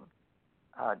something.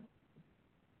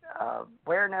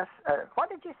 Awareness. What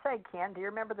did you say, Ken? Do you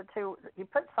remember the two? You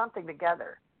put something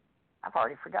together. I've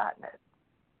already forgotten it.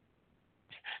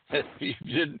 We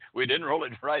didn't roll it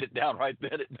and write it down right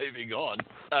then. It may be gone.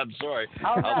 I'm sorry.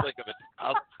 Oh, no. I'll think of it.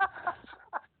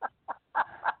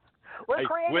 We're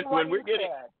creating what you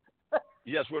said.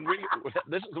 Yes,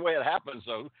 this is the way it happens,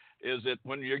 though, is that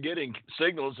when you're getting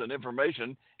signals and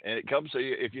information and it comes to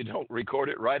you, if you don't record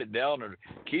it, write it down, or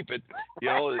keep it,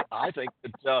 I think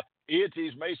that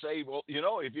ETs may say, well,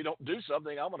 if you don't do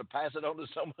something, I'm going to pass it on to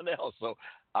someone else. So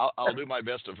I'll do my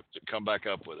best to come back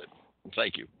up with it.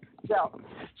 Thank you. So,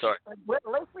 sorry. At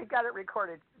least we've got it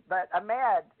recorded. But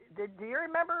Ahmad, do you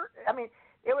remember? I mean,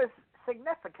 it was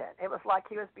significant. It was like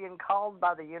he was being called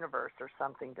by the universe or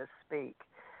something to speak.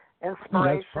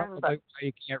 Inspiration. That's probably why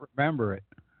you can't remember it.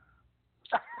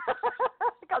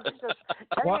 Because it just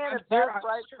Well, came in I'm and passed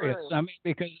right serious.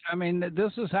 through.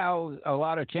 This is how a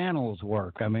lot of channels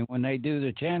work. I mean, when they do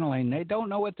the channeling, they don't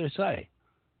know what to say.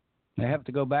 They have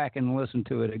to go back and listen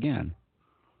to it again.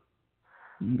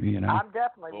 I'm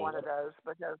definitely one of those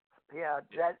because,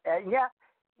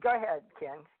 Go ahead,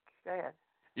 Ken. Go ahead.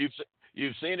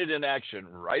 You've seen it in action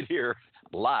right here,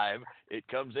 live. It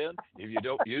comes in. If you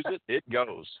don't use it, it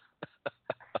goes.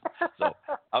 So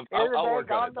I'll work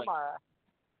on it. Tomorrow.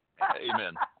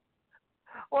 Amen.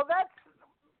 Well, that's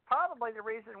probably the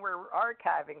reason we're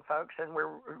archiving, folks, and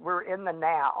we're in the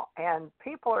now. And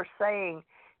people are saying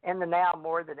in the now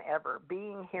more than ever,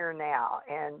 being here now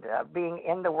and being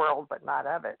in the world but not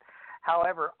of it.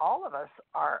 However, all of us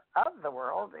are of the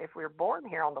world if we're born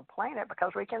here on the planet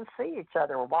because we can see each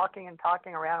other. We're walking and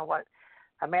talking around in what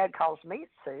Ahmad calls meat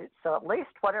suits. So at least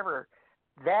whatever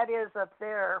that is up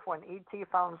there when E.T.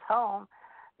 phones home,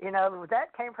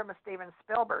 that came from a Steven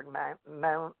Spielberg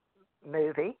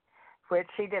movie, which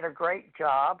he did a great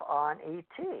job on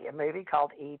E.T., a movie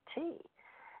called E.T.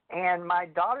 And my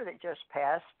daughter that just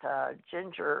passed,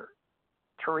 Ginger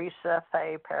Theresa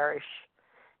J Parrish,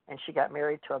 and she got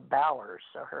married to a Bowers.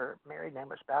 So her married name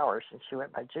was Bowers, and she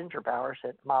went by Ginger Bowers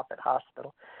at Moffett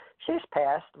Hospital. She's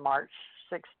passed March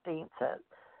 16th at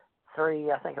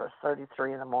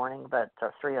 33 in the morning, but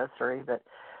 3:03. But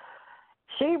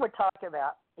she would talk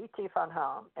about E.T. Phone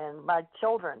Home, and my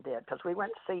children did because we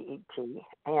went to see E.T.,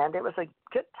 and it was a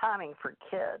good timing for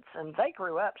kids. And they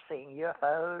grew up seeing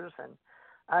UFOs and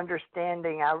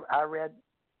understanding. I read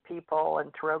people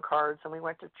and tarot cards, and we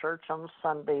went to church on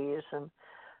Sundays, and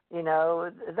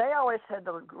they always had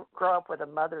to grow up with a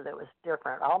mother that was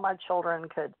different. All my children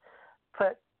could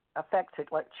put effects of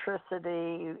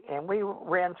electricity, and we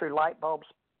ran through light bulbs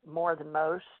more than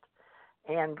most.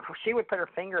 And she would put her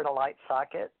finger in a light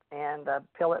socket and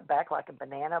peel it back like a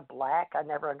banana black. I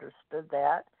never understood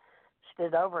that. She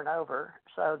did it over and over,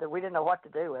 so that we didn't know what to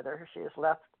do with her. She was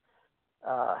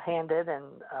left-handed and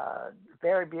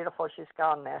very beautiful. She's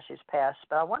gone now. She's passed,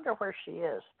 but I wonder where she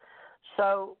is.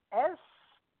 So as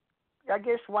I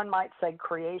guess one might say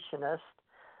creationist,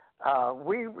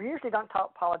 we usually don't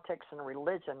talk politics and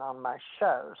religion on my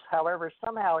shows. However,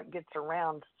 somehow it gets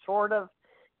around sort of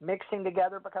mixing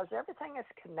together because everything is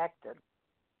connected.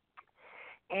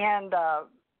 And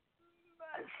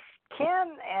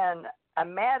Ken and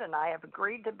Ahmad and I have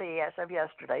agreed to be, as of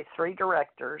yesterday, 3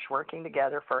 directors working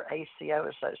together for ACO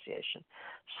Association.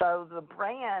 So the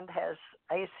brand has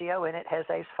ACO in it, has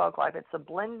Ace Folk Life. It's a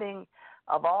blending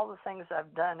of all the things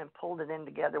I've done and pulled it in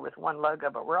together with one logo.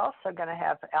 But we're also going to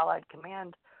have Allied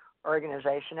Command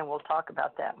Organization, and we'll talk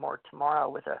about that more tomorrow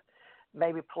with a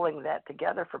maybe pulling that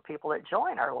together for people that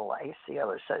join our little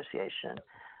ACO association.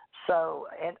 So,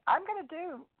 and I'm going to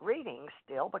do readings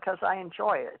still because I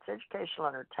enjoy it. It's educational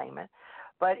entertainment,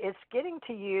 but it's getting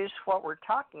to use what we're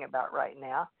talking about right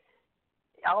now.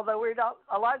 Although we don't,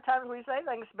 a lot of times we say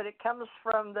things, but it comes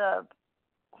from the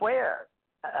where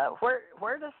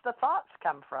does the thoughts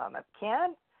come from?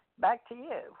 Ken, back to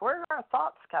you. Where do our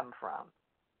thoughts come from?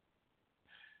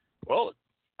 Well,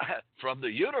 from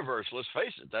the universe, let's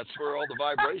face it. That's where all the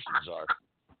vibrations are.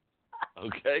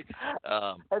 Okay?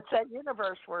 It's that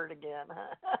universe word again.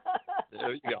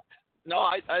 There you go. No,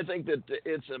 I think that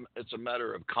it's a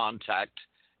matter of contact,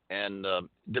 and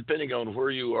depending on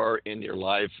where you are in your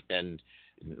life, and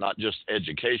not just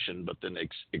education, but then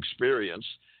experience.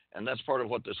 And that's part of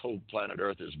what this whole planet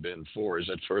Earth has been for, is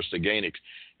at first to gain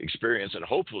experience, and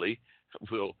hopefully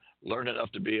we'll learn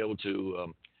enough to be able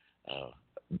to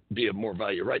be of more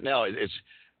value. Right now, it's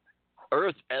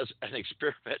Earth as an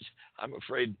experiment, I'm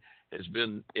afraid,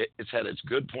 it's had its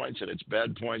good points and its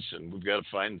bad points, and we've got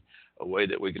to find a way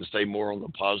that we can stay more on the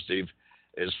positive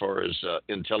as far as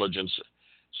intelligence,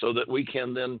 so that we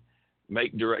can then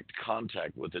make direct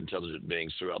contact with intelligent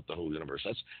beings throughout the whole universe.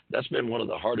 That's been one of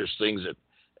the hardest things that,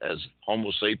 as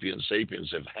Homo sapiens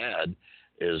have had,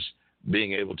 is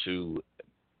being able to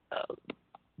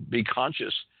be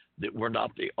conscious that we're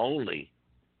not the only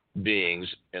beings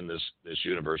in this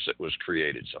universe that was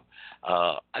created. So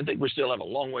I think we still have a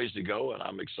long ways to go, and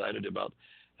I'm excited about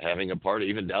having a part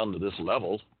even down to this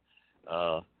level.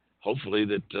 Hopefully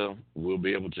that we'll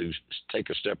be able to take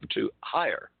a step or two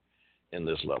higher in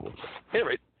this level.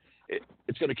 Anyway,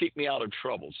 it's going to keep me out of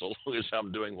trouble so long as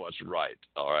I'm doing what's right.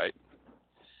 All right.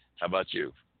 How about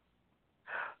you?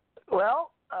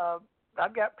 Well,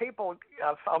 I've got people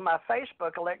on my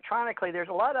Facebook electronically. There's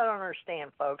a lot I don't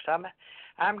understand, folks. I'm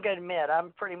going to admit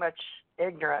I'm pretty much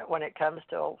ignorant when it comes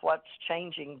to what's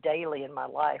changing daily in my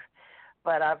life.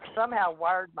 But I've somehow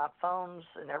wired my phones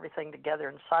and everything together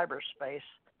in cyberspace.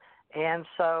 And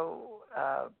so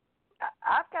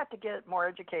I've got to get more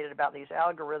educated about these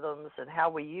algorithms and how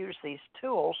we use these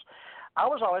tools. I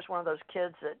was always one of those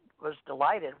kids that was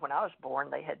delighted when I was born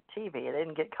they had TV. They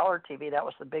didn't get color TV. That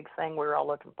was the big thing we were all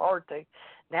looking forward to.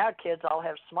 Now kids all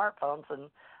have smartphones, and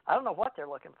I don't know what they're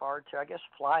looking forward to. I guess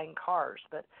flying cars.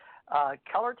 But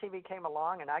color TV came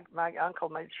along, and my uncle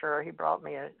made sure he brought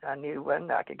me a new one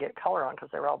that I could get color on because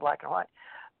they were all black and white.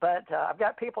 But I've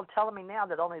got people telling me now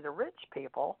that only the rich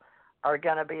people are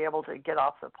going to be able to get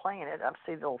off the planet. I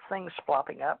see little things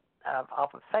flopping up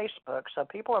off of Facebook. So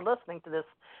people are listening to this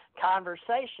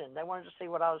conversation. They wanted to see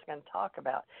what I was going to talk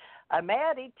about. A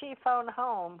mad ET phone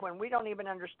home when we don't even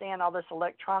understand all this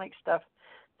electronic stuff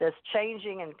that's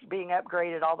changing and being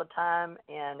upgraded all the time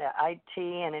in IT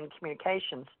and in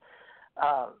communications.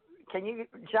 Can you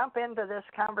jump into this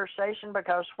conversation?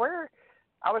 Because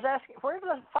I was asking, where do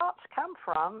the thoughts come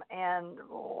from, and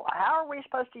how are we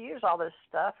supposed to use all this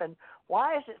stuff, and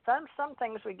why is it some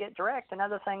things we get direct and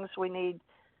other things we need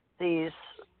these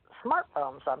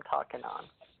smartphones I'm talking on?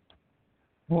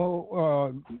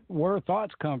 Well, where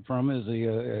thoughts come from is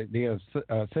the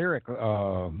etheric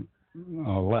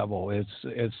level.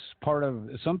 It's part of,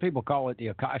 some people call it the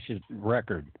Akashic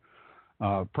record.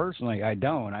 Personally, I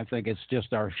don't. I think it's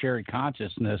just our shared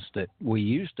consciousness that we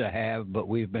used to have, but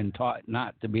we've been taught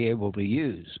not to be able to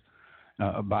use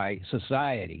by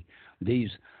society. These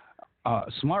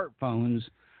smartphones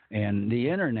and the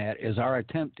internet is our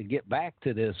attempt to get back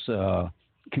to this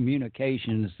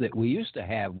communications that we used to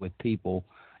have with people,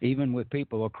 even with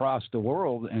people across the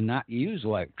world, and not use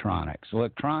electronics.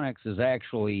 Electronics is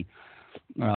actually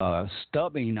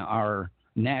stubbing our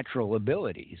natural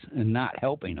abilities and not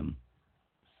helping them.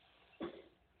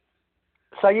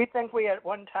 So you think we at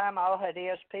one time all had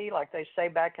ESP, like they say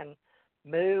back in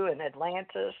Mu and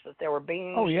Atlantis, that there were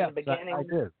beings in the beginning? I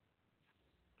do.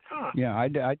 Huh. Yeah,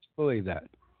 I believe that.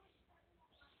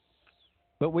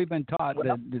 But we've been taught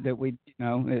that we,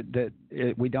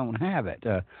 we don't have it.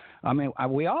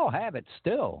 We all have it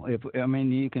still.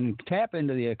 You can tap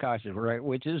into the Akashic, right,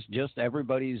 which is just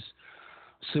everybody's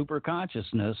super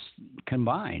consciousness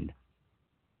combined.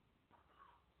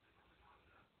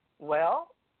 Well,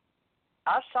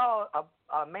 I saw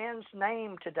a man's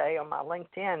name today on my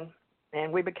LinkedIn,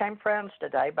 and we became friends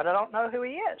today, but I don't know who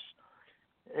he is.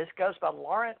 This goes by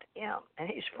Laurent M., and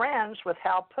he's friends with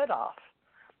Hal Puthoff,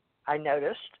 I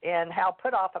noticed, and Hal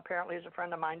Puthoff apparently is a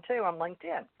friend of mine too on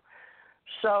LinkedIn.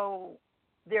 So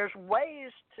there's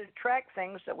ways to track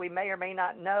things that we may or may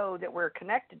not know that we're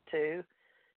connected to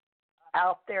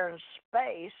out there in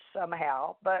space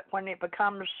somehow, but when it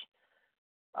becomes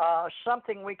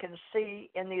something we can see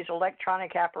in these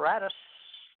electronic apparatuses,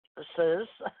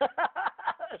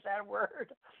 Is that a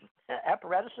word?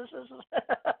 Apparatuses?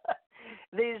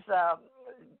 These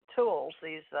tools,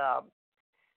 these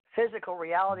physical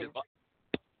reality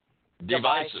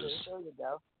devices. There you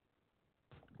go.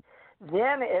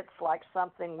 Then it's like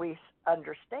something we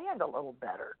understand a little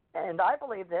better. And I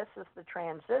believe this is the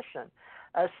transition.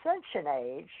 Ascension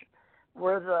age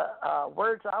were the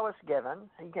words I was given,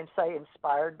 you can say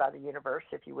inspired by the universe,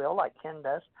 if you will, like Ken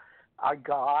does,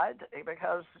 God,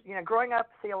 because, growing up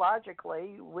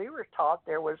theologically, we were taught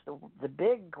there was the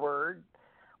big word,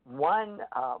 one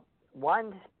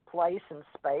place in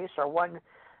space, or one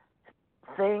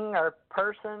thing or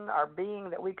person or being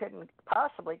that we couldn't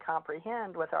possibly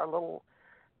comprehend with our little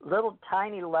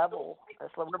tiny level.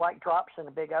 We're like drops in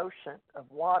a big ocean of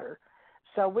water.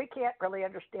 So we can't really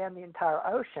understand the entire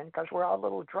ocean because we're all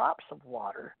little drops of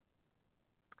water.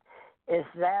 Is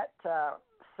that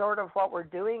sort of what we're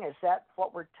doing? Is that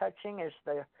what we're touching? Is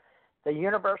the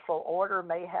universal order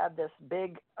may have this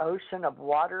big ocean of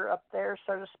water up there,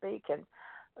 so to speak, and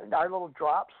our little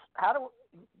drops? How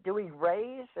do we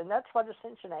raise? And that's what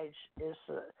Ascension Age is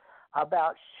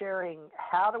about, sharing.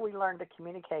 How do we learn to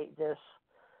communicate this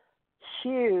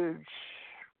huge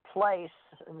place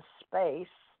in space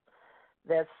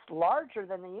that's larger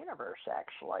than the universe,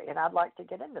 actually? And I'd like to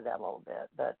get into that a little bit.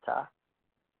 But,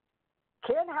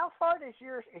 Ken, how far does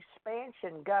your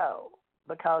expansion go?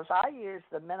 Because I use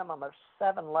the minimum of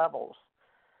 7 levels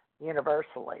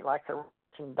universally, like the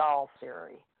Russian doll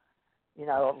theory,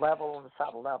 a level on the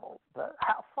side of level. But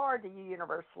how far do you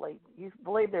universally, you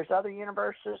believe there's other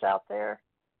universes out there?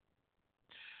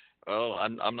 Well,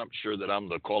 I'm not sure that I'm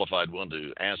the qualified one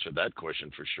to answer that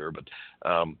question for sure, but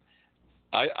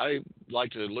I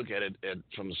like to look at it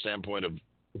from the standpoint of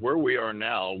where we are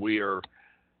now. We are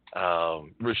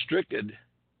restricted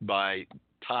by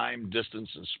time, distance,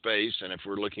 and space, and if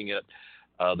we're looking at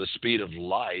the speed of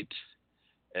light,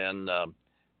 and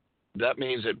that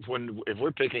means that if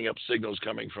we're picking up signals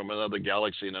coming from another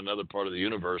galaxy in another part of the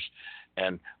universe,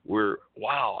 and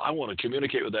I want to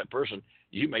communicate with that person,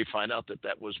 you may find out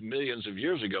that was millions of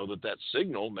years ago that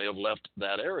signal may have left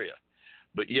that area.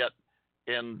 But yet,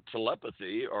 in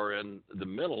telepathy or in the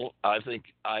mental, I think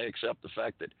I accept the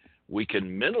fact that we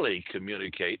can mentally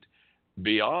communicate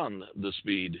beyond the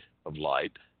speed of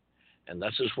light. And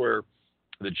that's just where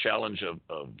the challenge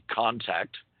of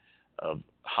contact, of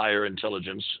higher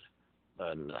intelligence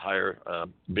and higher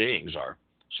beings are.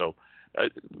 So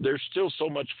there's still so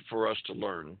much for us to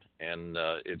learn, and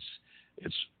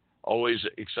it's always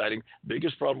exciting.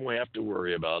 Biggest problem we have to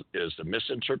worry about is the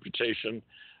misinterpretation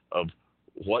of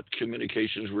what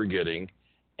communications we're getting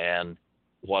and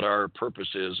what our purpose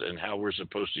is and how we're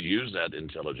supposed to use that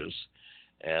intelligence.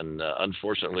 And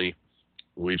unfortunately,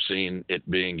 we've seen it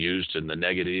being used in the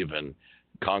negative and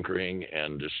conquering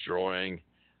and destroying.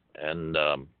 And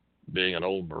being an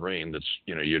old Marine, that's,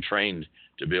 you're trained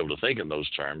to be able to think in those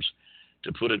terms,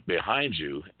 to put it behind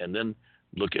you and then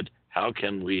look at how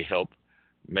can we help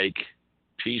make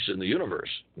peace in the universe,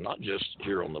 not just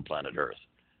here on the planet Earth,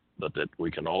 but that we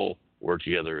can all work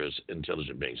together as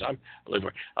intelligent beings.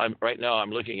 I'm right now, I'm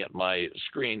looking at my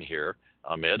screen here,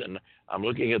 Ahmed, and I'm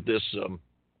looking at this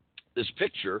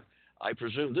picture. I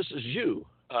presume this is you.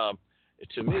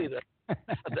 To me,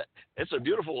 that it's a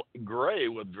beautiful gray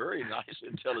with very nice,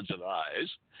 intelligent eyes.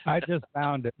 I just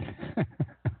found it.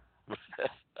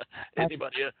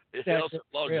 Anybody else?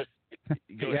 Go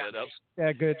ahead.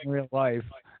 Yeah, good in real life.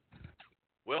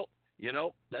 Well,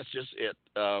 that's just it.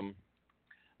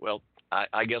 Well,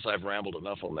 I guess I've rambled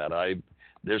enough on that.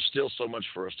 There's still so much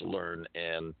for us to learn,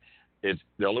 and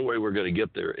the only way we're going to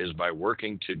get there is by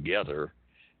working together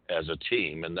as a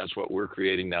team, and that's what we're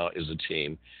creating now, is a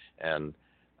team. And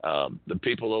the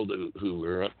people who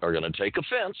are going to take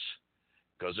offense,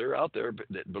 because they're out there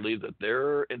that believe that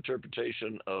their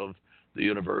interpretation of the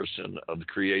universe and of the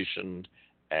creation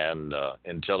and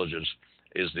intelligence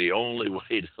is the only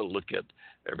way to look at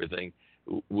everything.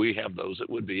 We have those that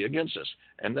would be against us.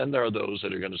 And then there are those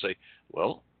that are going to say,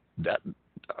 well,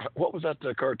 what was that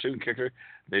cartoon kicker?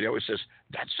 They always says,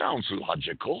 that sounds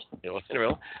logical.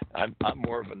 I'm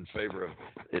more of in favor of,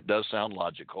 it does sound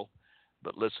logical,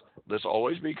 but let's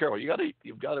always be careful.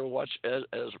 You've got to watch as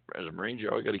a Marine. You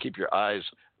always got to keep your eyes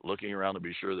looking around to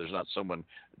be sure there's not someone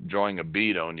drawing a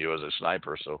bead on you as a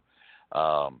sniper. So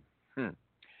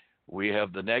we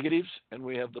have the negatives and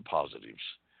we have the positives.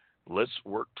 Let's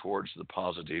work towards the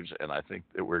positives, and I think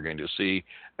that we're going to see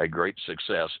a great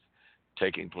success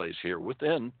taking place here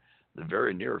within the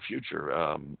very near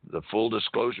future. The full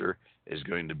disclosure is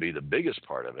going to be the biggest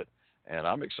part of it, and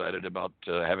I'm excited about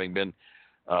having been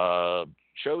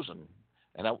chosen.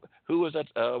 And who was that?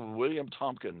 William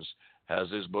Tompkins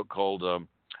has his book called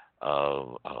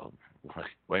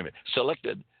wait a minute,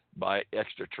 selected by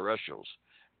extraterrestrials,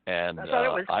 and I thought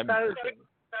it was I'm chosen.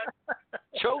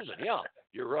 chosen. Yeah,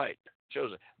 you're right.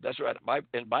 Chosen. That's right.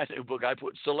 In my new book, I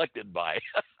put selected by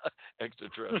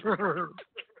extraterrestrials.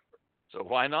 So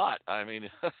why not? I mean,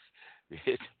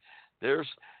 there are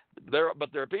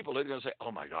people that are going to say,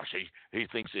 "Oh my gosh, he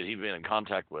thinks that he's been in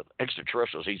contact with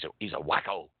extraterrestrials. He's a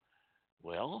wacko."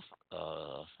 Well,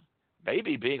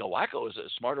 maybe being a wacko is a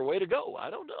smarter way to go. I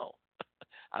don't know.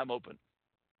 I'm open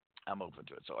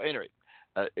to it. So anyway,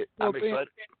 I'm excited.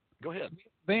 Go ahead.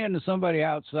 Being somebody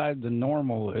outside the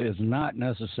normal is not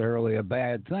necessarily a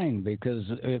bad thing, because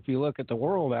if you look at the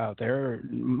world out there,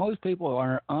 most people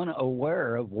are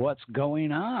unaware of what's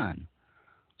going on.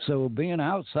 So being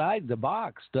outside the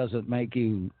box doesn't make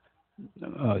you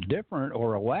different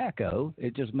or a wacko.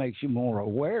 It just makes you more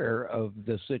aware of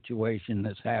the situation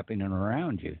that's happening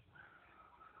around you.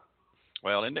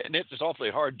 Well, and it's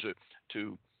awfully hard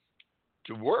to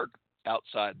work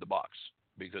outside the box,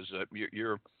 because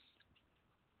you're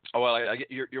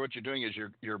what you're doing is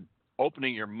you're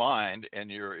opening your mind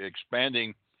and you're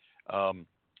expanding the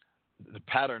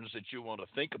patterns that you want to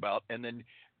think about, and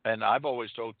I've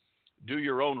always told, do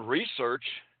your own research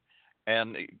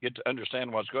and get to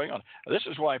understand what's going on. This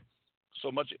is why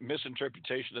so much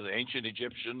misinterpretation of the ancient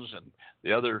Egyptians and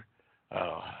the other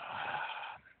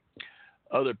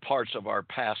parts of our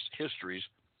past histories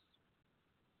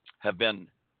have been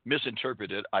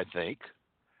misinterpreted, I think,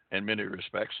 in many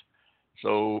respects.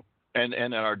 So, and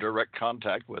in our direct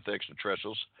contact with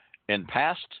extraterrestrials in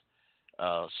past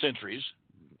centuries,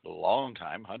 a long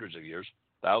time, hundreds of years,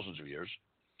 thousands of years.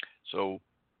 So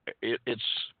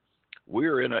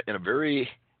we're in a very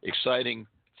exciting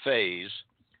phase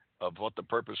of what the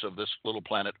purpose of this little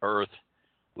planet Earth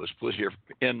was put here,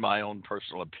 in my own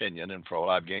personal opinion, and for what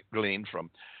I've gleaned from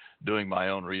doing my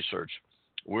own research.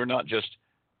 We're not just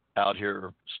out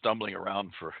here stumbling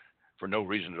around for no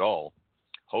reason at all.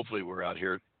 Hopefully we're out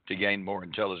here to gain more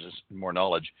intelligence and more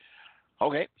knowledge.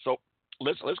 Okay, so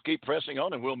let's keep pressing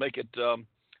on, and we'll make it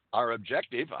our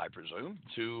objective, I presume,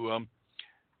 to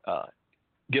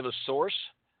give a source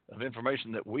of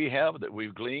information that we have, that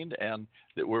we've gleaned, and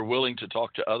that we're willing to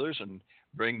talk to others and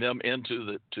bring them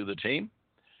into the team,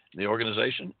 the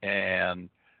organization, and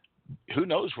who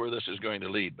knows where this is going to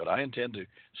lead. But I intend to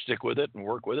stick with it and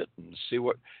work with it and see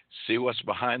what's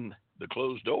behind the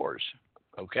closed doors.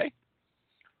 Okay,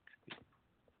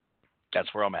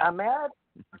 that's where I'm at.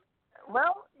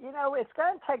 Well, it's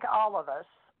going to take all of us,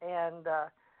 and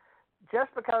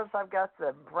just because I've got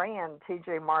the brand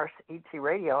TJ Morris ET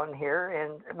Radio in here,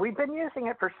 and we've been using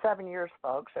it for 7 years,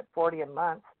 folks, at $40 a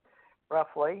month,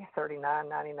 roughly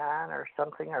 $39.99 or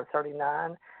something, or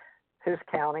 $39. Who's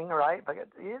counting, right? But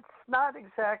it's not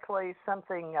exactly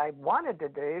something I wanted to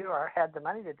do or had the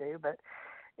money to do, but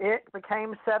it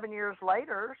became 7 years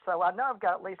later, so I know I've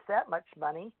got at least that much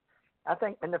money. I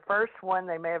think in the first one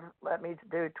they may have let me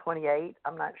do 28.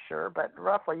 I'm not sure, but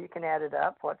roughly you can add it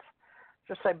up. Let's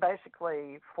just say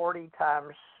basically 40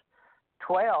 times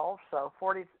 12, so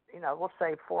 40. We'll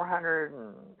say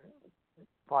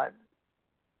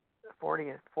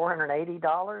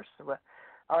 $480.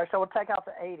 All right, so we'll take out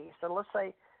the 80. So let's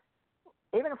say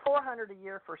even $400 a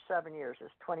year for 7 years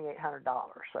is $2,800.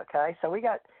 Okay, so we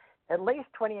got at least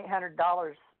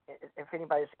 $2,800, if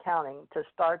anybody's counting, to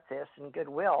start this in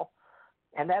goodwill,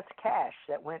 and that's cash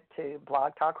that went to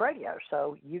Blog Talk Radio,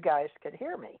 so you guys could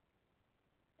hear me.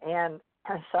 And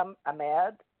I'm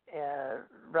mad,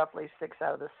 roughly 6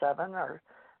 out of the 7, or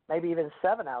maybe even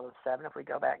 7 out of the 7 if we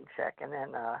go back and check. And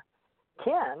then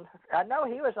Ken, I know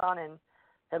he was on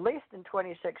at least in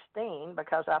 2016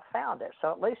 because I found it.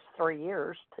 So at least 3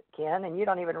 years, Ken, and you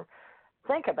don't even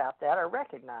think about that or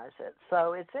recognize it.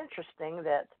 So it's interesting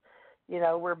that,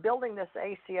 we're building this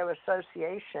ACO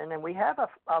association, and we have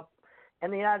in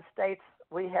the United States,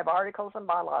 we have articles and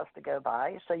bylaws to go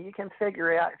by, so you can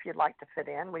figure out if you'd like to fit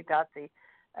in. We've got the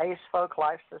ACE Folk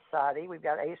Life Society. We've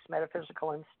got ACE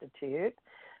Metaphysical Institute.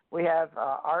 We have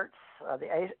arts,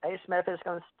 the ACE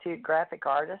Metaphysical Institute graphic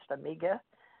artist, Amiga,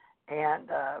 and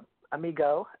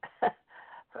Amigo.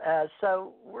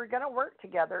 So we're going to work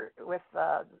together with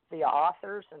the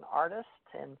authors and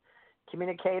artists and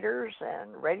communicators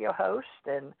and radio hosts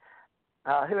and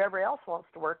whoever else wants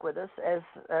to work with us as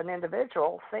an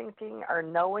individual, thinking or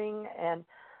knowing and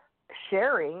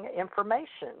sharing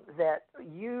information that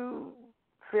you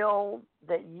feel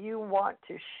that you want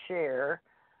to share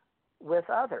with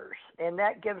others. And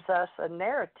that gives us a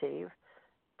narrative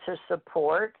to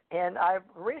support. And I've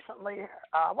recently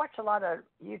watched a lot of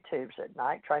YouTubes at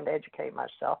night trying to educate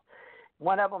myself.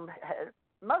 One of them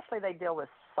mostly they deal with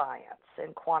science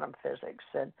and quantum physics,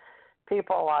 and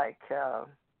people like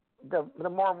the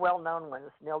more well-known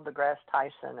ones, Neil deGrasse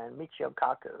Tyson and Michio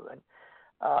Kaku, and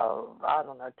I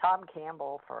don't know, Tom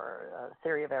Campbell for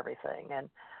Theory of Everything, and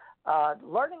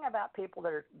learning about people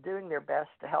that are doing their best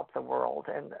to help the world.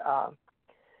 And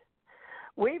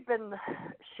we've been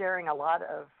sharing a lot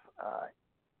of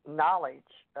knowledge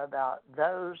about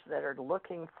those that are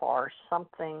looking for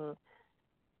something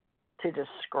to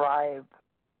describe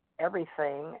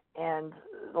everything, and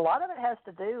a lot of it has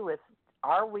to do with,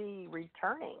 are we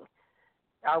returning?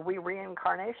 Are we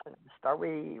reincarnationists? Are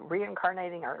we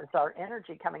reincarnating? Or is our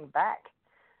energy coming back?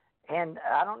 And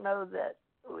I don't know that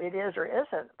it is or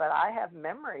isn't, but I have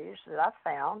memories that I've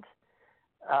found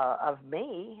of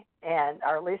me, and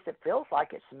or at least it feels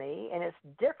like it's me, and it's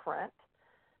different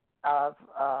of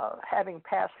having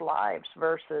past lives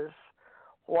versus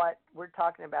what we're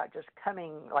talking about, just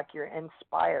coming like you're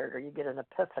inspired or you get an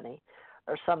epiphany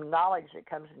or some knowledge that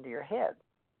comes into your head.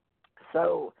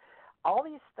 So all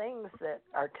these things that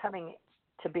are coming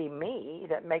to be me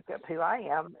that make up who I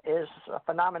am is a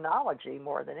phenomenology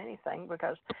more than anything,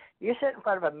 because you sit in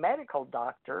front of a medical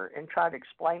doctor and try to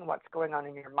explain what's going on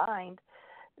in your mind.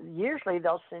 Usually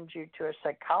they'll send you to a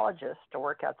psychologist to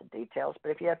work out the details, but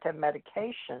if you have to have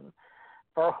medication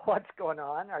for what's going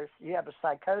on, or you have a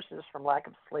psychosis from lack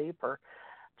of sleep or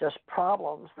just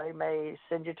problems, they may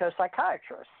send you to a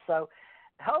psychiatrist. So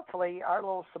hopefully our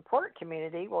little support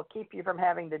community will keep you from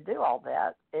having to do all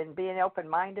that and being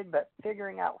open-minded, but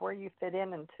figuring out where you fit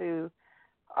in into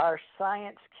our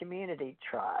science community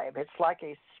tribe. It's like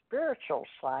a spiritual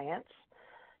science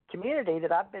community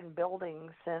that I've been building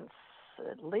since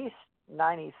at least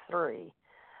 93.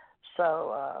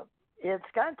 So it's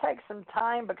going to take some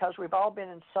time because we've all been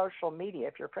in social media.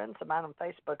 If you're friends of mine on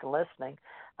Facebook and listening,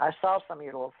 I saw some of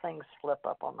your little things flip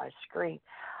up on my screen.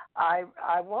 I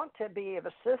want to be of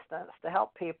assistance to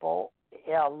help people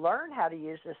learn how to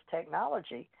use this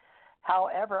technology.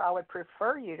 However, I would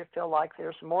prefer you to feel like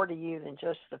there's more to you than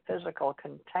just the physical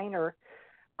container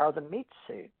or the meat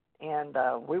suit. And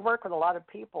we work with a lot of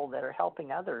people that are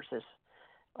helping others as,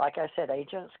 like I said,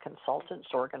 agents, consultants,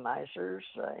 organizers,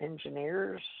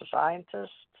 engineers, scientists,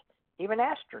 even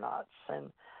astronauts.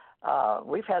 And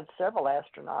we've had several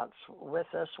astronauts with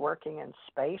us working in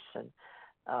space and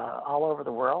all over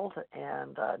the world.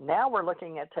 And now we're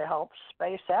looking at to help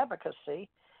space advocacy,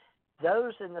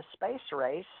 those in the space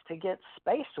race, to get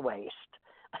space waste.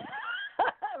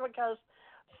 Because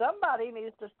somebody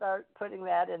needs to start putting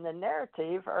that in the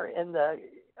narrative or in the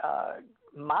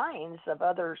minds of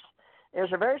others.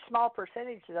 There's a very small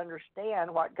percentage that understand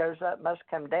what goes up must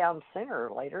come down sooner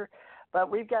or later,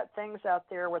 but we've got things out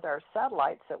there with our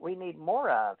satellites that we need more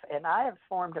of. And I have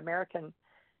formed American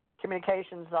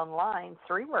Communications Online,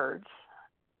 3 words,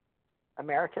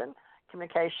 American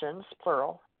Communications,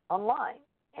 plural, Online.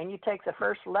 And you take the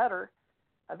first letter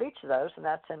of each of those, and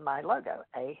that's in my logo,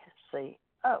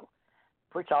 ACO,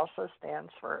 which also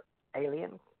stands for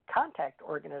Alien Contact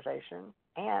Organization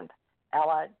and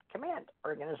Allied Command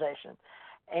Organization.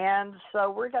 And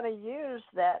so we're going to use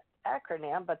that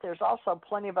acronym, but there's also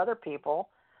plenty of other people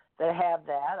that have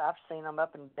that. I've seen them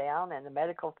up and down in the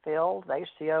medical field. The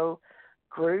ACO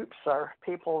groups are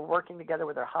people working together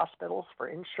with their hospitals for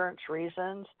insurance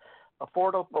reasons.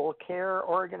 Affordable care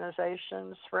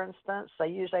organizations, for instance, they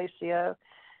use ACO.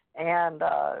 And,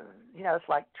 it's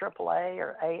like AAA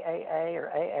or AAA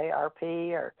or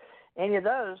AARP or any of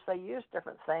those. They use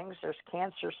different things. There's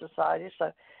cancer societies.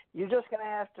 So you're just going to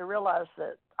have to realize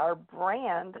that our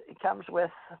brand comes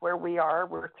with where we are.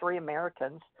 We're 3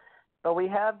 Americans, but we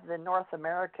have the North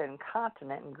American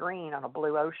continent in green on a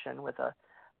blue ocean with a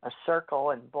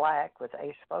circle in black with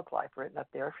Ace Folklife written up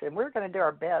there. And we're going to do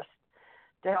our best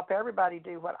to help everybody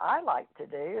do what I like to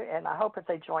do. And I hope if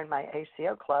they join my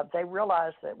ACO Club, they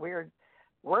realize that we're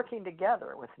working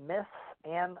together with myths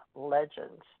and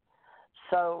legends.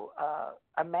 So,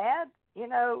 Ahmad,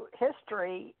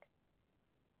 history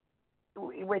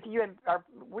with you, and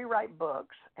we write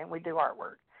books and we do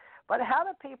artwork. But how do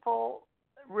people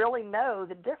really know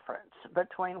the difference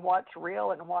between what's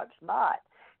real and what's not?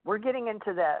 We're getting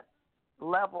into that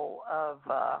level of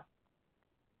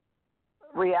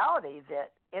reality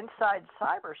that inside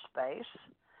cyberspace,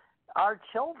 our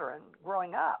children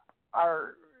growing up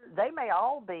they may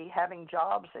all be having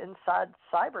jobs inside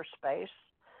cyberspace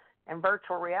and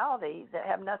virtual reality that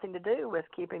have nothing to do with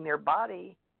keeping their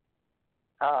body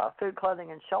food,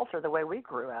 clothing, and shelter the way we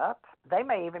grew up. They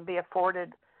may even be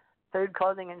afforded food,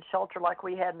 clothing, and shelter like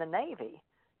we had in the Navy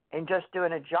and just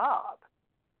doing a job.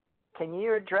 Can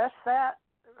you address that?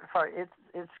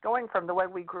 It's going from the way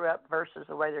we grew up versus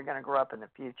the way they're going to grow up in the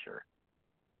future.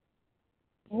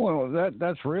 Well,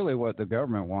 that's really what the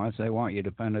government wants. They want you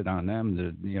dependent on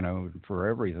them for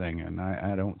everything, and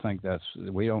I don't think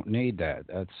we don't need that.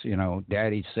 That's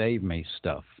daddy save me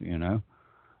stuff.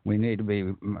 We need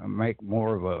to make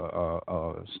more of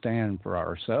a stand for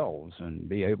ourselves and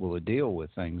be able to deal with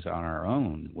things on our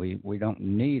own. We don't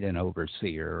need an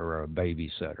overseer or a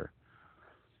babysitter.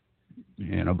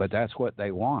 But that's what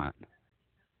they want,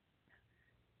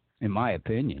 in my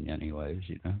opinion, anyways.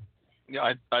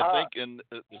 Yeah, I think,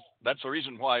 that's the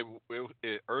reason why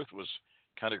Earth was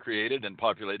kind of created and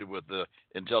populated with the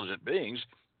intelligent beings,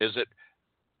 is it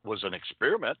was an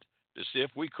experiment to see if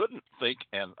we couldn't think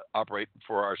and operate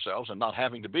for ourselves and not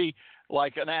having to be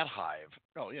like an ant hive.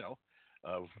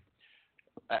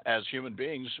 As human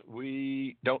beings,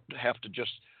 we don't have to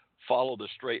just follow the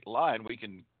straight line. We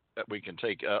can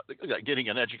take getting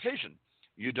an education.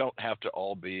 You don't have to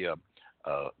all be a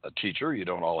teacher. You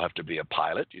don't all have to be a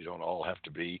pilot. You don't all have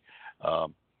to be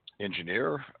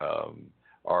engineer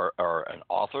or an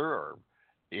author or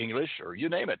English or you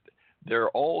name it. They're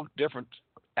all different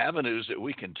avenues that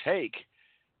we can take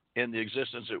in the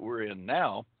existence that we're in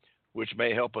now, which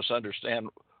may help us understand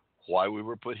why we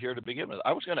were put here to begin with.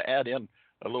 I was going to add in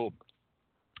a little.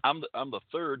 I'm the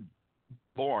third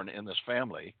born in this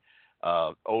family.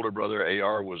 Older brother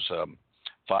AR was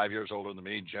 5 years older than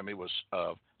me. Jimmy was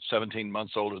 17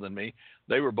 months older than me.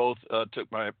 They were both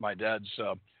took my dad's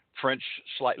French,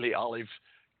 slightly olive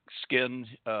skin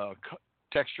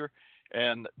texture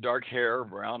and dark hair,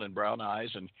 brown eyes.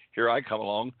 And here I come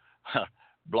along,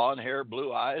 blonde hair,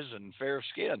 blue eyes, and fair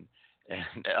skin.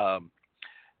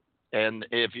 And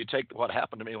if you take what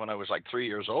happened to me when I was like 3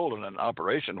 years old in an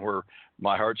operation where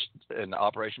my heart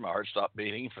stopped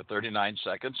beating for 39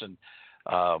 seconds. And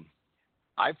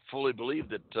I fully believe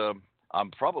that I'm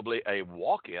probably a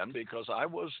walk-in because I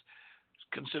was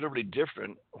considerably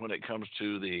different when it comes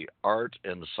to the art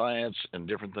and the science and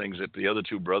different things that the other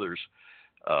two brothers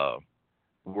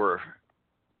were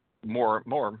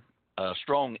more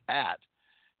strong at.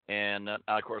 And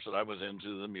of course, that I was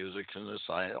into the music and the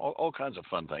science, all kinds of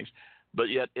fun things. But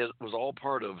yet, it was all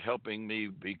part of helping me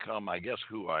become, I guess,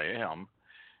 who I am.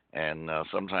 And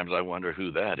sometimes I wonder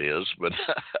who that is. But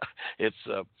it's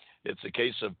a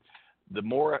case of the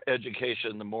more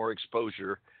education, the more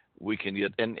exposure we can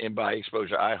get. And by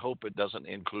exposure, I hope it doesn't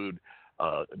include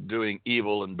doing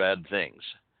evil and bad things.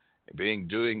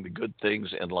 Doing the good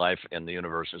things in life and the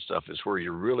universe and stuff is where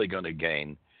you're really going to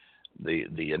gain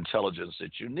the intelligence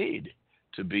that you need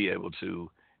to be able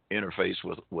to interface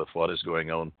with what is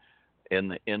going on in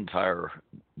the entire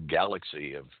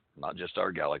galaxy of not just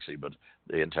our galaxy, but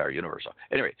the entire universe.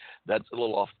 Anyway, that's a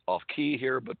little off key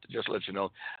here, but just to let you know,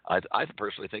 I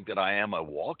personally think that I am a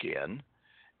walk-in,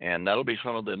 and that'll be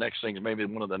some of the next things, maybe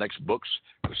one of the next books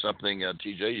or something.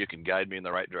 TJ, you can guide me in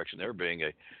the right direction there, being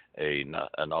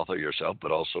an author yourself,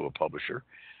 but also a publisher,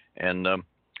 and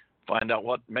find out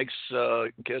what makes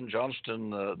Ken Johnston,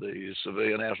 the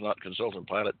civilian astronaut consultant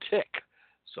pilot, tick.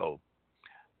 So,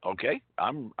 okay,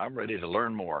 I'm ready to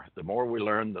learn more. The more we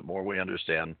learn, the more we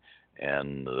understand,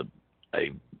 and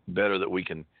a better that we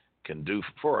can do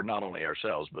for not only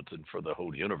ourselves, but for the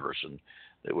whole universe and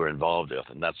that we're involved with.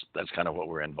 And that's kind of what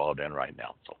we're involved in right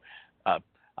now. So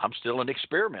I'm still an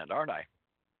experiment, aren't I?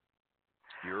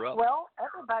 You're up. Well,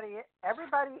 everybody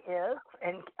is,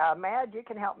 and Mad, you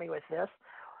can help me with this.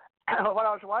 What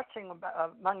I was watching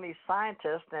among these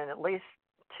scientists, and at least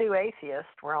two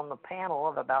atheists were on the panel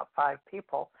of about 5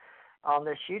 people on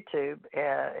this YouTube.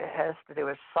 It has to do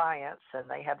with science, and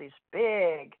they have these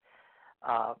big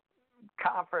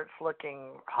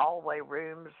conference-looking hallway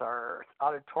rooms or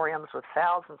auditoriums with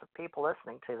thousands of people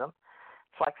listening to them.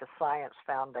 It's like the Science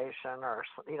Foundation, or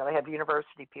they have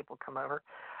university people come over.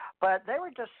 But they were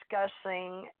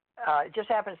discussing. It just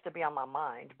happens to be on my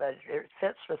mind, but it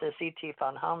fits with this E.T.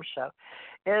 Fun Home show,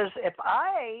 is if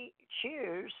I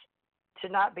choose to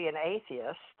not be an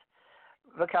atheist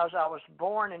because I was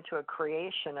born into a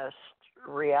creationist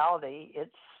reality,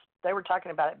 they were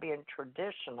talking about it being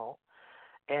traditional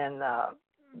and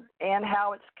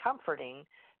how it's comforting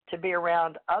to be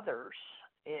around others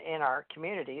in our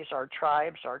communities, our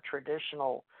tribes, our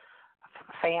traditional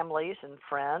families and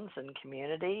friends and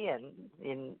community and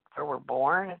in where we're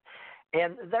born.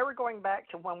 And they were going back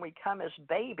to when we come as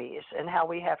babies and how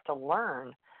we have to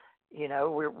learn.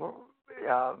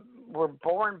 We're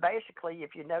born basically,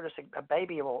 if you notice, a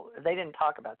baby they didn't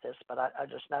talk about this, but I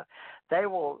just know they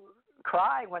will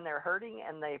cry when they're hurting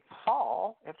and they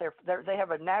fall. If they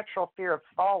have a natural fear of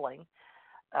falling.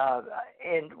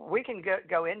 And we can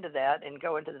go into that and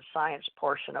go into the science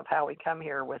portion of how we come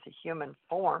here with a human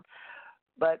form.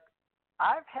 But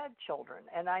I've had children,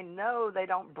 and I know they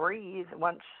don't breathe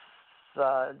once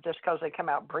just because they come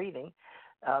out breathing.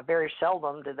 Very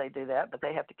seldom do they do that, but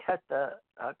they have to cut the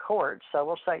cord. So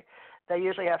we'll say they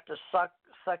usually have to suck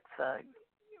the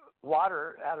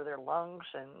water out of their lungs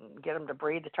and get them to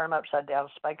breathe, to turn them upside down,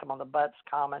 spank them on the butt's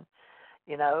common,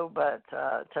 but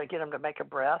to get them to make a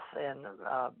breath. And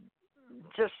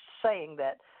just saying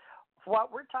that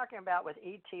what we're talking about with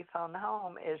ET Phone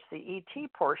Home is the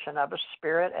ET portion of a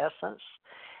spirit essence,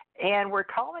 and we're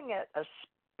calling it a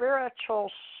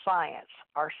spiritual science,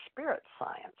 our spirit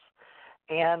science.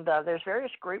 And there's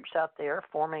various groups out there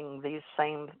forming these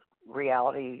same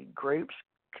reality groups,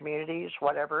 communities,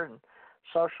 whatever, and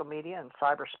social media and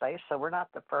cyberspace. So we're not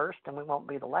the first, and we won't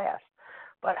be the last.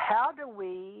 But how do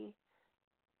we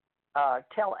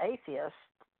tell atheists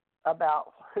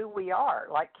about who we are?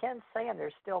 Like Ken's saying,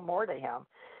 there's still more to him.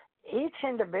 Each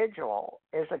individual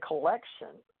is a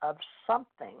collection of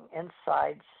something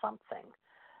inside something.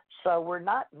 So we're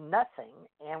not nothing,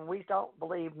 and we don't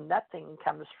believe nothing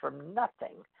comes from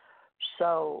nothing.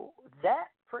 So that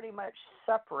pretty much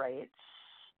separates.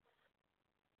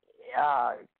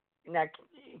 Now,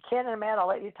 Ken and Matt, I'll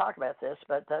let you talk about this,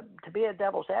 but to be a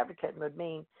devil's advocate would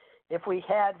mean if we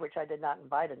had, which I did not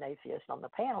invite an atheist on the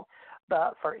panel,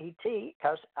 but for ET,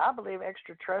 because I believe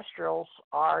extraterrestrials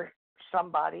are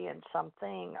somebody and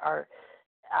something.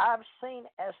 I've seen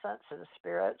essence and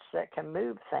spirits that can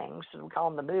move things, and we call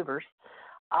them the movers.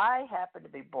 I happen to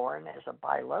be born as a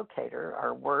bilocator,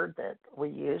 our word that we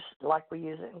use, like we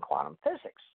use it in quantum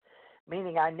physics,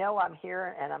 meaning I know I'm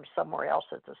here and I'm somewhere else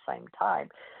at the same time.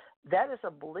 That is a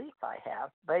belief I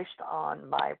have based on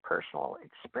my personal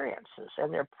experiences,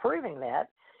 and they're proving that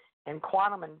in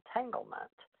quantum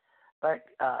entanglement. But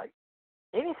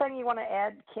anything you want to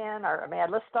add, Ken or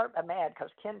Ahmad? Let's start Ahmad, because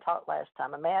Ken talked last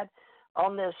time. Ahmad,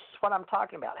 on this, what I'm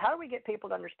talking about. How do we get people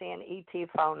to understand ET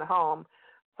Phone Home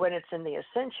when it's in the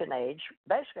Ascension age?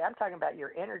 Basically, I'm talking about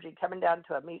your energy coming down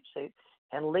to a meat suit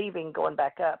and leaving, going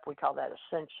back up. We call that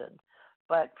Ascension.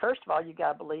 But first of all, you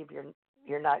got to believe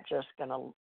you're not just going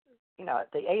to,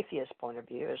 the atheist point of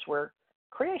view is we're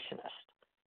creationists.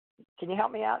 Can you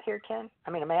help me out here, Ken?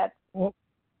 Ahmad? Well,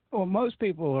 most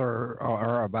people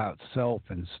are about self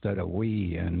instead of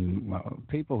we, and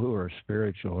people who are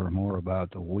spiritual are more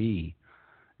about the we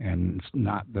and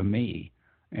not the me.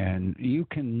 And you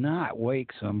cannot wake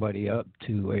somebody up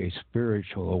to a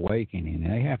spiritual awakening.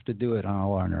 They have to do it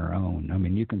all on their own.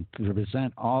 You can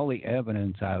present all the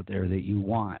evidence out there that you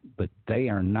want, but they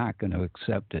are not going to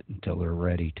accept it until they're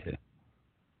ready to.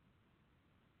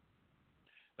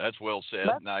 That's well said,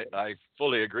 and I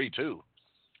fully agree, too,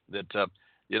 that,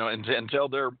 until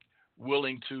they're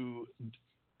willing to,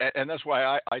 and that's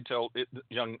why I tell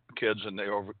young kids and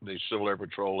the Civil Air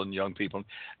Patrol and young people,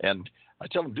 and I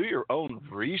tell them, do your own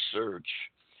research,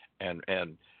 and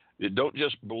don't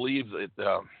just believe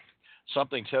that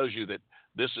something tells you that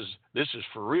this is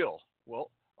for real. Well,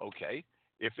 okay,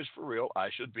 if it's for real, I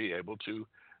should be able to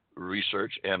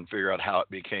research and figure out how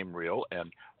it became real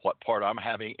and what part I'm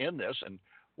having in this and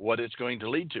what it's going to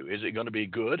lead to. Is it going to be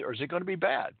good or is it going to be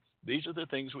bad? These are the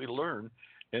things we learn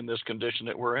in this condition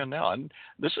that we're in now. And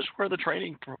this is where the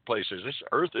training place is. This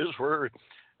Earth is where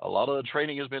a lot of the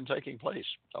training has been taking place.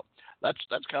 So that's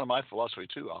kind of my philosophy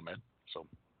too, Ahmed. So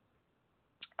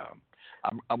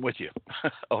I'm with you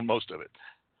on most of it.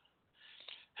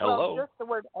 Hello. Well,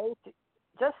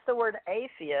 just the word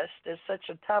atheist is such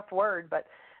a tough word, but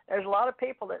there's a lot of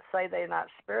people that say they're not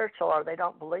spiritual, or they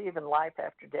don't believe in life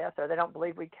after death, or they don't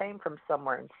believe we came from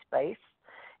somewhere in space.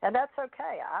 And that's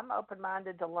okay. I'm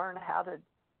open-minded to learn how to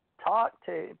talk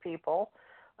to people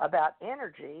about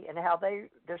energy and how they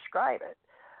describe it.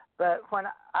 But when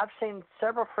I've seen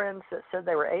several friends that said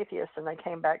they were atheists and they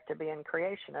came back to being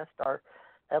creationists, or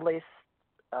at least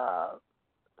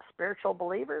spiritual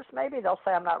believers, maybe they'll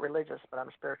say I'm not religious, but I'm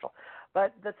spiritual.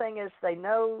 But the thing is, they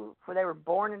know when they were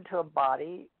born into a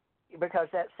body, because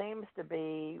that seems to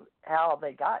be how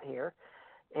they got here.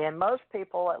 And most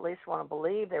people at least want to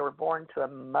believe they were born to a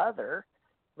mother,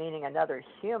 meaning another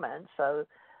human. So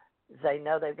they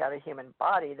know they've got a human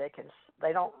body.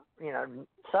 They don't,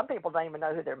 some people don't even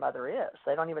know who their mother is.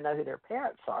 They don't even know who their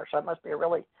parents are. So it must be a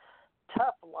really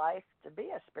tough life to be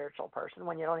a spiritual person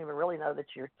when you don't even really know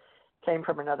that you came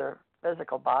from another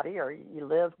physical body, or you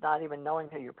lived not even knowing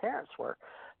who your parents were.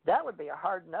 That would be a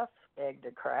hard enough egg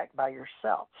to crack by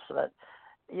yourself. So that,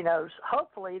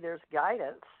 hopefully there's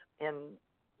guidance in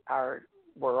our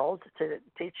world to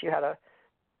teach you how to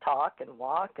talk and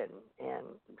walk and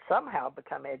somehow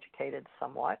become educated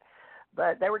somewhat.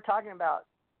 But they were talking about,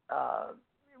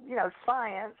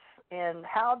 science and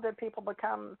how do people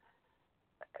become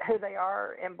who they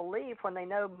are and believe when they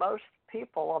know most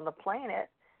people on the planet,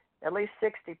 at least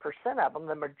 60% of them,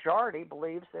 the majority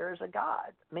believes there is a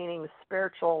God, meaning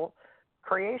spiritual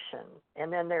creation.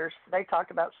 And then they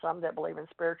talked about some that believe in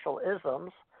spiritual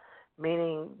isms,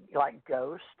 meaning like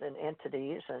ghosts and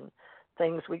entities and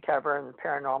things we cover in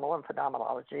paranormal and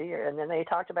phenomenology. And then they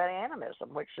talked about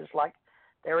animism, which is like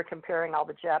they were comparing all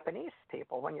the Japanese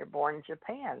people when you're born in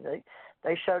Japan.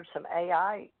 They showed some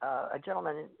AI, a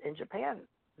gentleman in Japan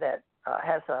that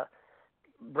has a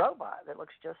robot that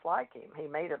looks just like him. He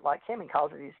made it like him. He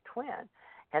calls it his twin.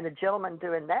 And the gentleman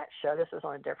doing that show, this is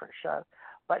on a different show,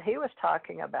 but he was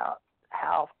talking about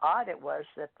how odd it was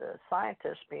that the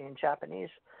scientists, being Japanese,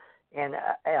 and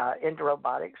into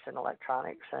robotics and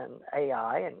electronics and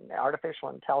AI and artificial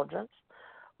intelligence,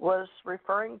 was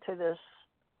referring to this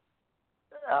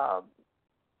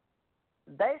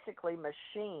basically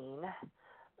machine,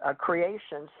 a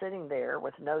creation sitting there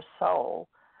with no soul,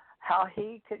 how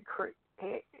he could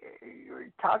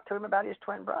talk to him about his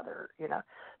twin brother, you know.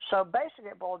 So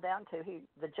basically it boiled down to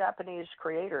the Japanese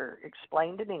creator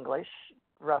explained in English,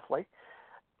 roughly,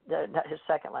 his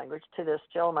second language, to this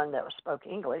gentleman that spoke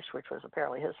English, which was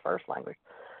apparently his first language,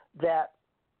 that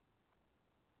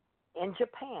in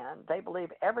Japan they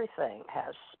believe everything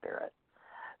has spirit.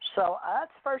 So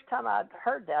that's the first time I'd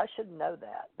heard that. I should know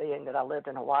that, being that I lived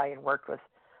in Hawaii and worked with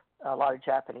a lot of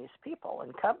Japanese people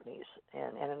and companies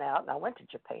and in and out, and I went to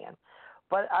Japan.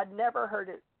 But I'd never heard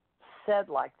it said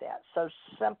like that, so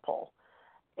simple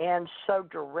and so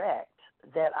direct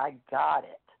that I got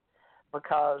it,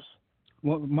 because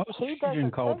well, most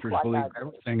Asian cultures believe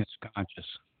everything is conscious.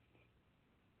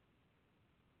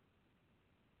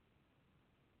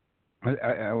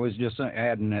 I was just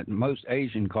adding that most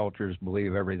Asian cultures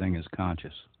believe everything is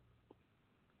conscious.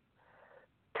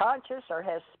 Conscious or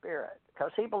has spirit,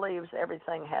 because he believes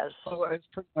everything has. Well, it's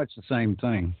pretty much the same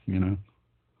thing, you know.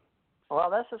 Well,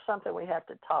 this is something we have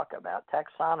to talk about,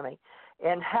 taxonomy.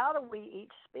 And how do we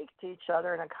each speak to each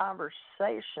other in a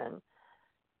conversation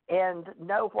and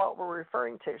know what we're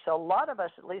referring to? So a lot of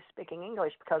us, at least speaking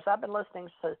English, because I've been listening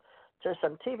to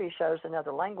some TV shows in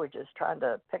other languages trying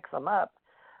to pick them up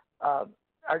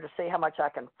or to see how much I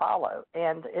can follow.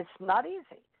 And it's not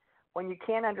easy when you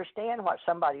can't understand what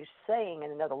somebody's saying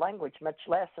in another language, much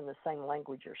less in the same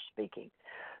language you're speaking.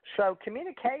 So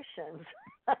communications,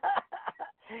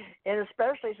 and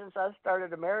especially since I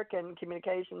started American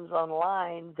Communications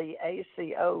Online, the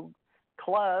ACO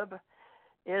Club,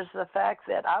 is the fact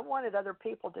that I wanted other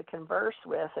people to converse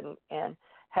with and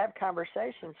have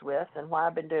conversations with. And why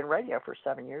I've been doing radio for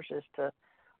 7 years is to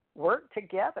work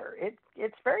together.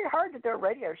 It's very hard to do a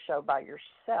radio show by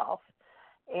yourself.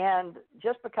 And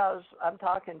just because I'm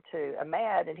talking to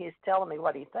Ahmad and he's telling me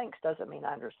what he thinks doesn't mean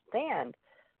I understand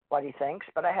what he thinks,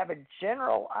 but I have a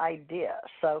general idea.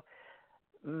 So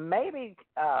maybe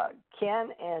Ken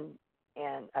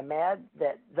and Ahmad,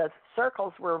 that the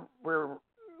circles we're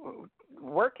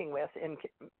working with in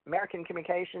American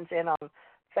Communications and on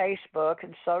Facebook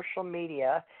and social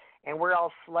media, and we're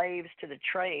all slaves to the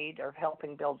trade of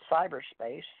helping build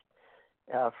cyberspace,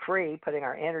 free, putting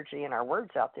our energy and our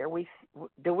words out there. We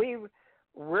do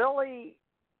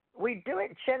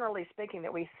it generally speaking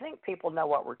that we think people know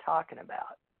what we're talking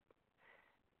about.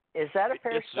 Is that a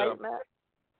fair statement?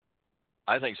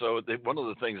 I think so. One of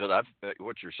the things that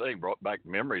what you're saying brought back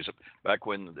memories back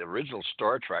when the original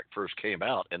Star Trek first came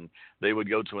out, and they would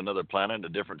go to another planet, a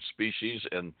different species,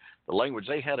 and the language,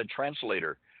 they had a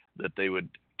translator that they would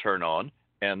turn on,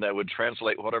 and that would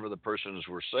translate whatever the persons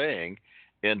were saying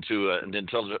into an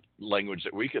intelligent language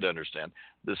that we could understand.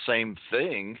 The same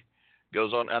thing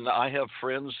goes on, and I have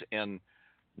friends in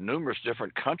numerous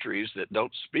different countries that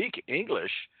don't speak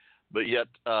English, but yet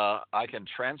I can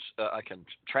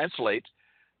translate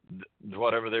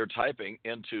whatever they're typing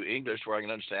into English where I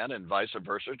can understand, and vice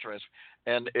versa.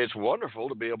 And it's wonderful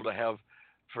to be able to have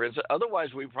friends.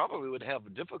 Otherwise, we probably would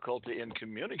have difficulty in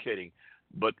communicating.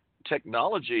 But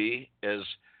technology has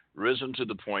risen to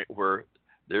the point where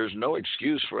there's no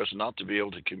excuse for us not to be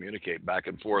able to communicate back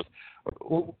and forth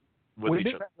with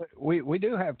each other. We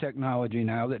do have technology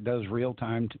now that does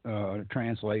real-time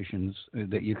translations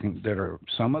that you can.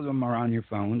 Some of them are on your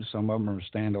phone, some of them are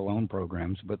standalone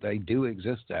programs, but they do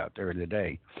exist out there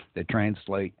today that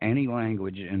translate any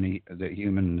language that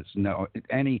humans know,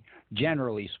 any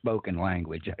generally spoken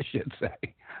language, I should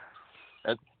say.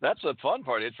 That's the fun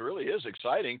part. It really is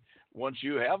exciting once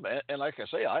you have, and like I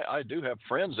say, I do have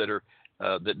friends that are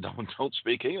that don't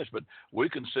speak English, but we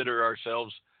consider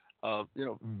ourselves,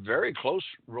 very close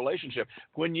relationship.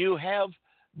 When you have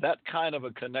that kind of a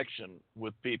connection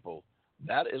with people,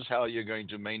 that is how you're going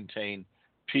to maintain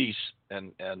peace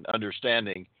and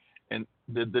understanding, and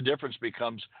the difference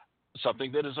becomes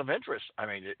something that is of interest. I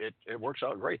mean, it works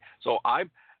out great. So I'm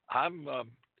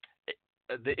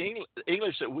the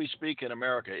English that we speak in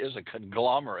America is a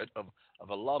conglomerate of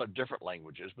a lot of different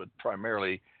languages, but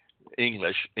primarily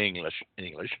English.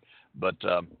 But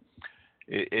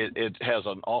it has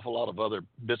an awful lot of other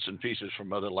bits and pieces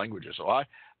from other languages. So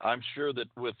I'm sure that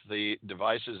with the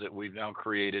devices that we've now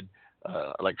created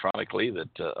electronically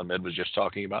that Ahmed was just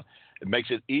talking about, it makes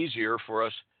it easier for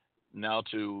us now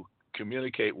to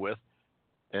communicate with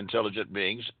intelligent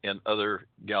beings in other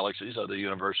galaxies, other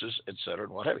universes, et cetera,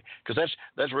 and what have you. Because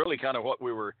that's really kind of what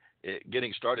we were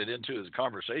getting started into as a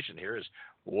conversation here is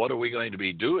what are we going to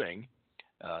be doing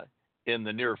in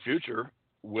the near future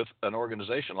with an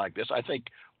organization like this. I think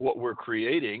what we're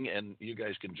creating, and you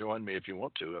guys can join me if you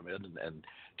want to, Ahmed and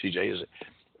TJ, is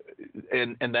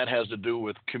and that has to do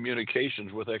with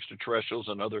communications with extraterrestrials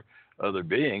and other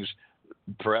beings.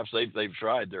 Perhaps they've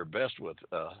tried their best with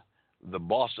the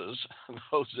bosses,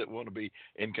 those that want to be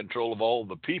in control of all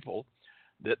the people,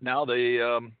 that now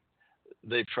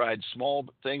they've tried small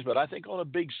things, but I think on a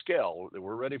big scale that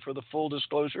we're ready for the full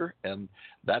disclosure, and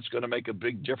that's going to make a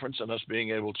big difference in us being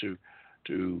able to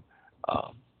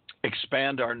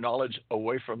expand our knowledge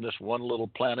away from this one little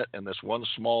planet and this one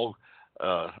small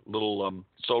little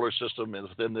solar system and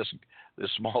within this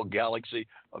small galaxy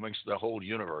amongst the whole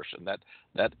universe. And that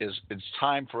is, it's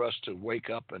time for us to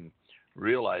wake up and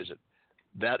realize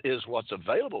that is what's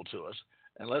available to us,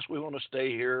 unless we want to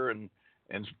stay here and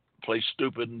play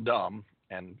stupid and dumb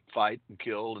and fight and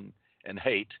kill and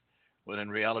hate, when in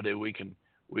reality we can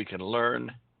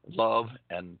learn, love,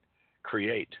 and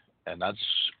create. And that's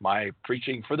my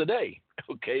preaching for the day.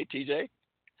 Okay, TJ?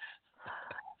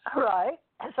 All right.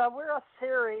 So we're a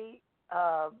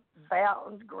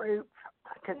theory-bound group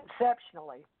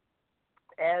conceptually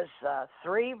as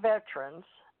three veterans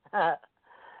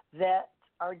that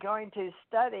are going to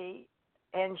study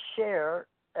and share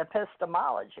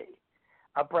epistemology,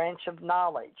 a branch of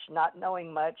knowledge. Not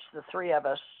knowing much, the three of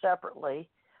us separately,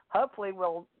 hopefully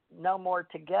we'll know more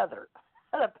together.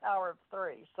 The power of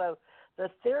three. So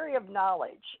the theory of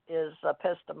knowledge is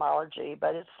epistemology,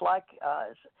 but it's like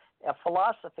a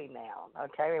philosophy noun,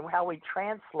 okay, and how we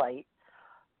translate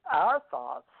our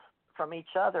thoughts from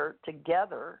each other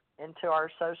together into our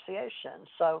association.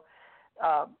 So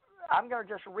I'm going to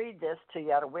just read this to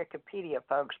you out of Wikipedia,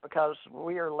 folks, because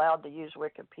we are allowed to use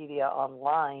Wikipedia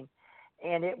online.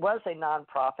 And it was a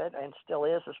nonprofit and still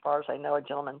is, as far as I know. A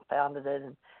gentleman founded it,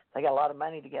 and they got a lot of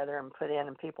money together and put in,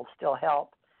 and people still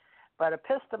help. But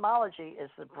epistemology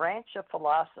is the branch of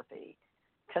philosophy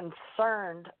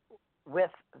concerned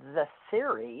with the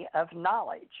theory of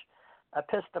knowledge.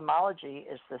 Epistemology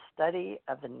is the study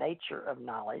of the nature of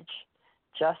knowledge,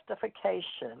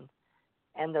 justification,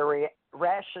 and the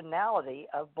rationality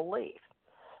of belief.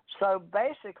 So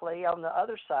basically, on the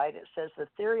other side, it says the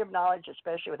theory of knowledge,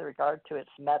 especially with regard to its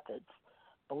methods,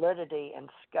 validity, and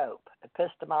scope.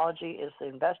 Epistemology is the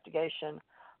investigation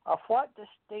of what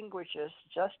distinguishes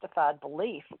justified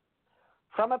belief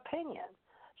from opinion.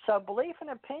 So belief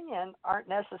and opinion aren't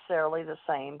necessarily the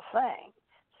same thing.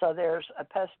 So there's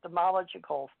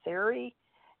epistemological theory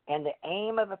and the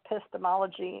aim of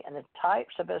epistemology and the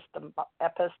types of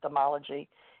epistemology.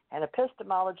 And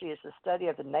epistemology is the study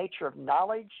of the nature of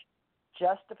knowledge,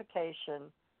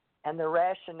 justification, and the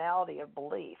rationality of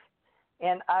belief.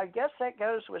 And I guess that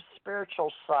goes with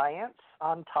spiritual science,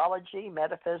 ontology,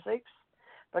 metaphysics,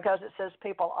 because it says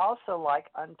people also like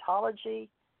ontology,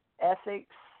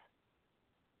 ethics,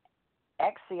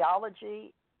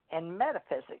 axiology, and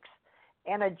metaphysics.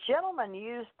 And a gentleman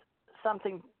used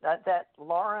something that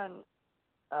Lauren,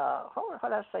 what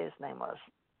did I say his name was?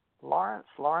 Lauren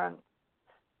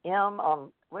M.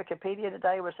 on Wikipedia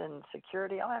today was in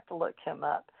security. I'll have to look him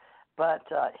up. But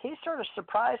he sort of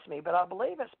surprised me, but I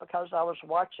believe it's because I was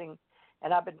watching,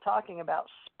 and I've been talking about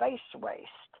space waste.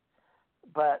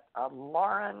 But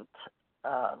Lauren,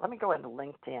 let me go into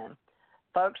LinkedIn.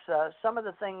 Folks, some of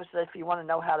the things that if you want to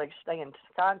know how to stay in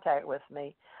contact with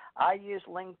me, I use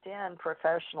LinkedIn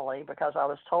professionally because I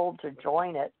was told to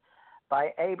join it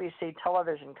by ABC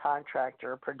television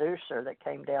contractor, a producer that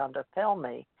came down to film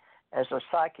me as a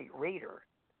psychic reader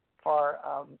for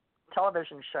a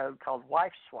television show called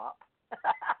Wife Swap.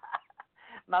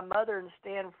 My mother and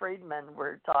Stan Friedman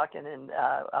were talking, and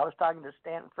I was talking to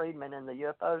Stan Friedman in the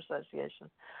UFO Association.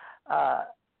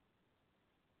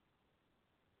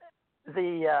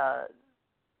 The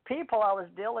people I was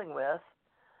dealing with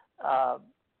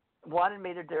wanted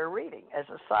me to do a reading as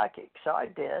a psychic, so I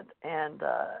did. And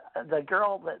the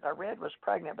girl that I read was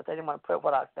pregnant, but they didn't want to put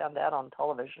what I found out on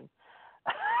television.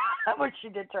 which she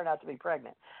did turn out to be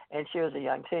pregnant, and she was a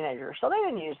young teenager. So they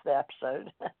didn't use the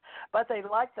episode, but they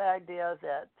liked the idea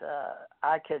that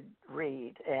I could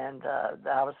read and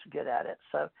that I was good at it.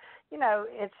 So,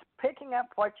 it's picking up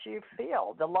what you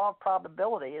feel. The law of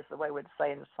probability is the way we'd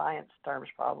say in science terms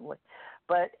probably.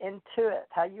 But intuit,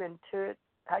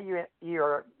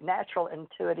 you're a natural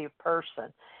intuitive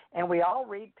person. And we all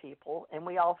read people, and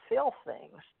we all feel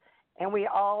things. And we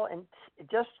all,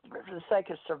 just for the sake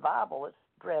of survival, it's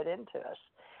bred into us.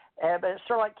 But it's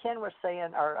sort of like Ken was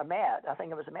saying, or Ahmad, I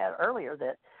think it was Ahmad earlier,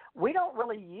 that we don't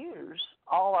really use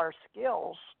all our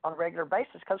skills on a regular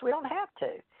basis because we don't have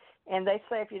to. And they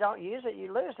say if you don't use it,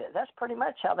 you lose it. That's pretty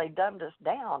much how they dumbed us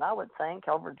down, I would think,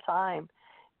 over time,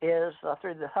 is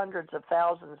through the hundreds of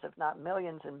thousands, if not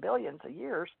millions and billions of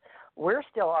years. We're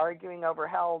still arguing over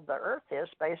how old the Earth is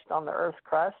based on the Earth's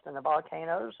crust and the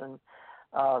volcanoes and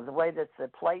the way that the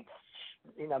plates,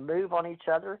 move on each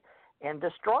other and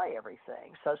destroy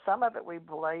everything. So some of it we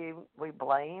blame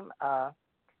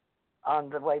on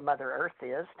the way Mother Earth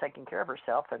is, taking care of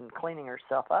herself and cleaning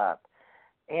herself up.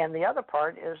 And the other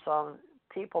part is on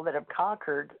people that have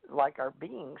conquered, like our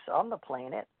beings on the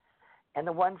planet, and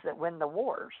the ones that win the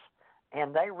wars.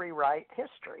 And they rewrite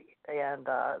history. And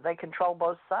they control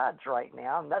both sides right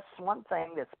now. And that's one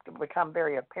thing that's become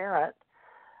very apparent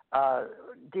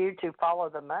due to follow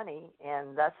the money.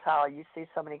 And that's how you see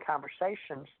so many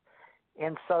conversations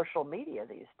in social media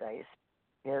these days,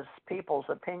 is people's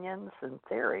opinions and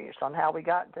theories on how we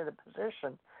got into the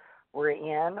position we're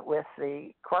in with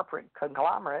the corporate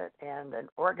conglomerate and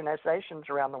organizations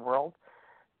around the world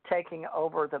taking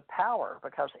over the power,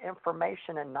 because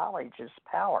information and knowledge is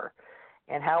power,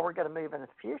 and how we're going to move in the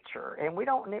future. And we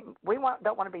don't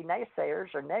want to be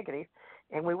naysayers or negative,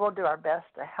 and we will do our best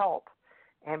to help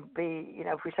and be,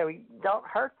 if we say we don't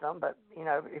hurt them, but,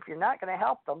 if you're not going to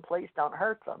help them, please don't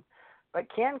hurt them. But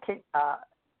Ken,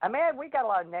 we got a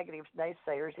lot of negative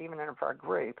naysayers even in our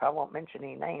group. I won't mention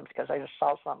any names because I just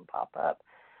saw something pop up,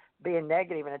 being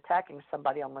negative and attacking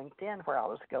somebody on LinkedIn where I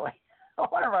was going.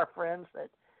 One of our friends that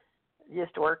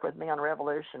used to work with me on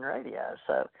Revolution Radio.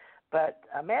 So, but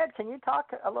Ahmad, can you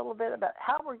talk a little bit about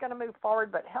how we're going to move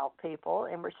forward but help people?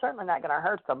 And we're certainly not going to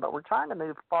hurt them, but we're trying to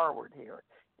move forward here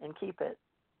and keep it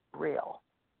real.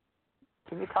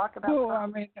 Can you talk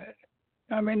about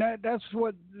that? That's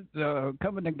what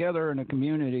coming together in a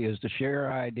community is, to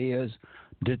share ideas,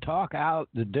 to talk out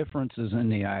the differences in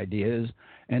the ideas,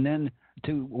 and then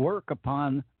to work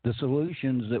upon the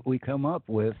solutions that we come up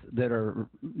with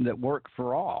that work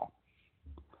for all.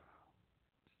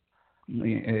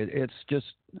 It's just,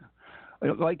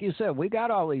 like you said, we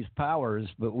got all these powers,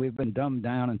 but we've been dumbed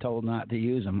down and told not to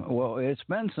use them. Well, it's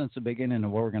been since the beginning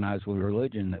of organized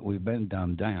religion that we've been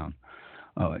dumbed down.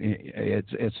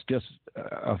 It's just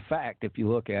a fact if you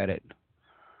look at it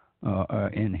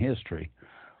in history.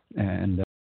 And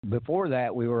before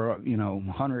that, we were,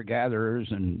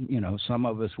 hunter-gatherers, and, some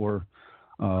of us were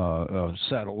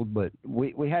settled, but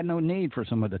we had no need for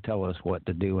someone to tell us what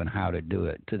to do and how to do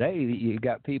it. Today, you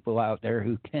got people out there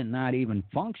who cannot even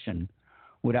function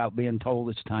without being told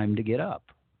it's time to get up.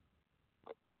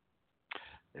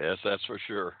 Yes, that's for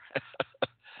sure.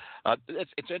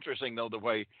 It's interesting, though, the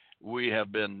way we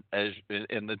have been, as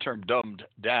in the term dumbed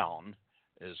down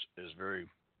is very,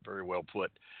 very well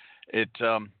put. It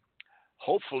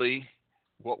hopefully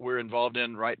what we're involved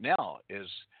in right now is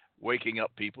waking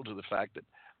up people to the fact that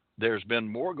there's been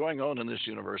more going on in this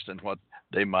universe than what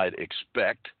they might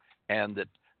expect, and that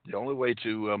the only way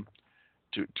to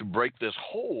break this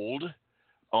hold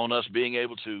on us being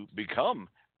able to become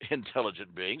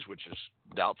intelligent beings, which is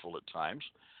doubtful at times,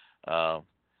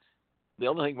 the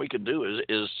only thing we can do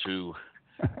is to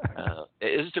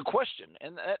question,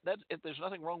 and that there's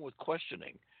nothing wrong with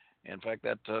questioning. In fact,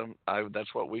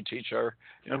 that's what we teach our.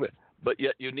 But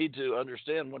yet you need to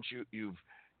understand, once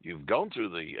you've gone through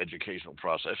the educational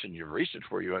process and you've reached it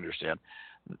where you understand,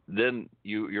 then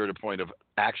you're at a point of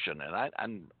action,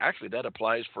 and actually that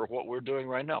applies for what we're doing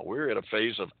right now. We're at a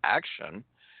phase of action,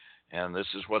 and this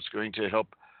is what's going to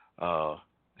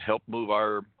help move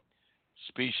our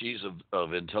species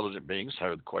of intelligent beings,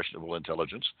 have questionable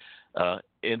intelligence,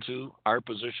 into our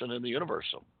position in the universe.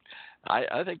 So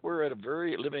I think we're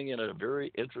living in a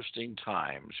very interesting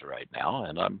times right now,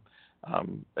 and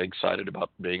I'm excited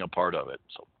about being a part of it.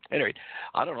 So anyway,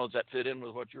 I don't know, does that fit in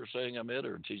with what you were saying, Ahmed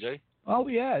or TJ? Oh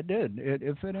yeah, it did.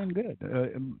 It fit in good.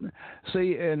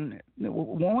 See, and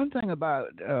one thing about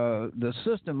the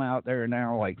system out there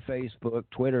now, like Facebook,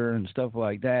 Twitter, and stuff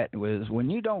like that, was when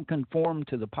you don't conform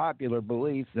to the popular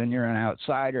belief, then you're an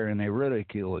outsider and they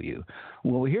ridicule you.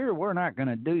 Well, here we're not going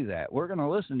to do that. We're going to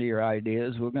listen to your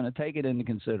ideas. We're going to take it into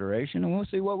consideration, and we'll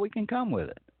see what we can come with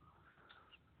it.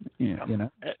 You know.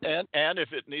 And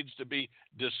if it needs to be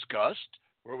discussed,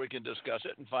 where we can discuss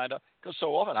it and find out, because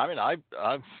so often, I mean, I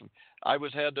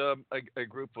had a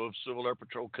group of Civil Air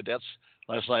Patrol cadets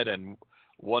last night, and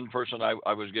one person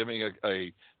I was giving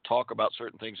a talk about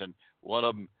certain things, and one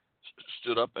of them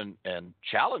stood up and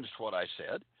challenged what I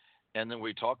said, and then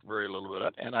we talked very little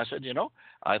bit, and I said,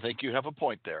 I think you have a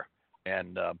point there,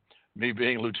 and me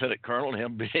being Lieutenant Colonel and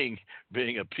him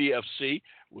being a PFC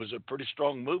was a pretty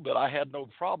strong move, but I had no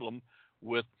problem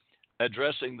with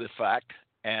addressing the fact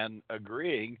and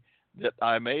agreeing that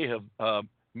I may have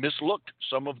mislooked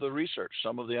some of the research,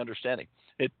 some of the understanding.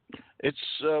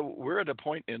 We're at a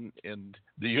point in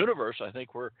the universe, I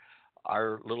think, where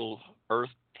our little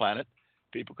Earth planet,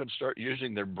 people can start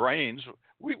using their brains.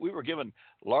 We were given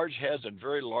large heads and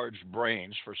very large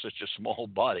brains for such a small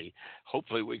body.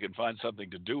 Hopefully we can find something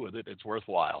to do with it. It's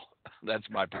worthwhile. That's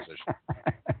my position.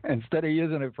 Instead of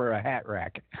using it for a hat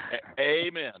rack.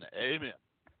 Amen.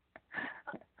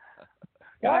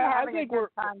 Well, I think Go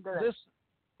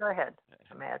ahead,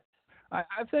 Matt. I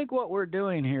think what we're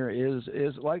doing here is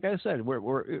like I said,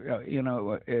 we're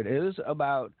it is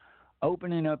about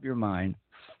opening up your mind.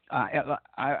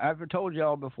 I've told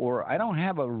y'all before, I don't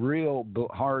have a real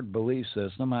hard belief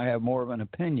system. I have more of an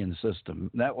opinion system.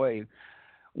 That way,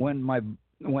 when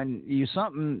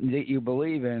something that you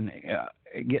believe in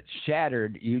gets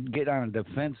shattered, you get on a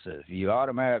defensive. You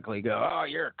automatically go, "Oh,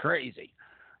 you're crazy."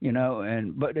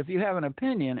 But if you have an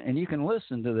opinion and you can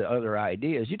listen to the other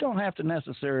ideas, you don't have to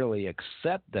necessarily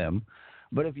accept them.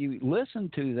 But if you listen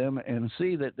to them and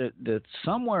see that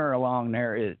somewhere along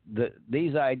there that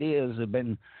these ideas have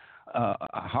been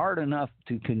hard enough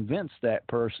to convince that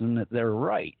person that they're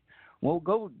right, well,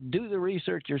 go do the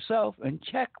research yourself and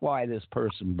check why this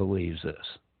person believes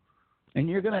this. And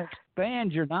you're going to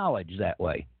expand your knowledge that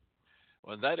way.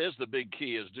 Well, that is the big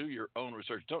key, is do your own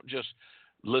research. Don't just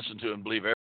listen to and believe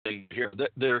everything here.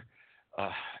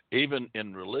 Even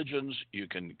in religions, you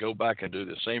can go back and do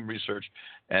the same research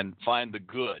and find the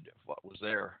good of what was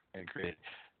there and create it.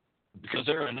 Because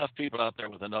there are enough people out there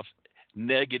with enough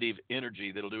negative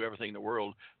energy that'll do everything in the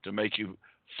world to make you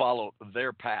follow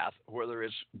their path, whether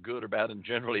it's good or bad, and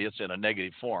generally it's in a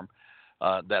negative form.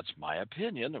 That's my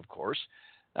opinion, of course.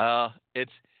 It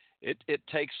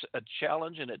takes a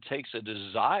challenge and it takes a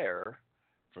desire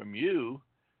from you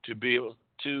to be able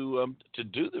to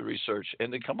do the research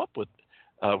and to come up with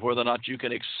whether or not you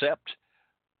can accept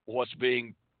what's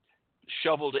being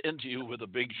shoveled into you with a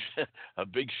big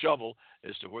shovel,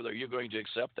 as to whether you're going to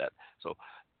accept that. So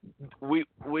we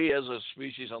as a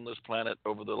species on this planet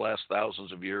over the last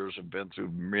thousands of years have been through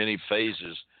many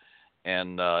phases,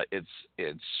 and I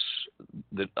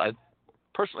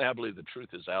believe the truth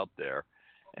is out there,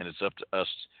 and it's up to us.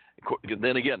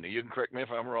 Then again, you can correct me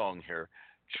if I'm wrong here.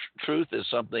 Truth is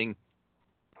something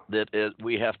that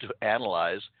we have to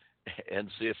analyze and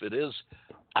see if it is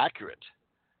accurate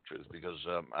truth, because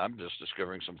I'm just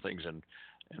discovering some things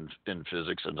in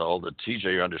physics and all that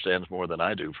TJ understands more than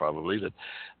I do, probably, that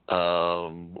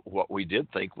what we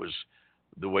did think was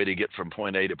the way to get from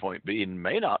point A to point B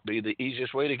may not be the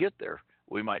easiest way to get there.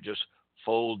 We might just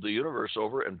fold the universe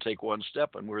over and take one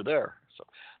step and we're there. So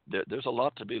there's a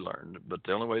lot to be learned, but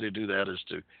the only way to do that is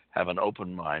to have an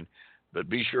open mind. But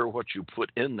be sure what you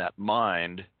put in that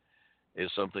mind is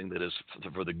something that is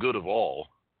for the good of all.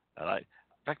 And in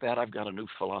fact, I've got a new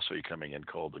philosophy coming in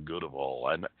called the good of all.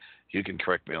 And you can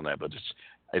correct me on that, but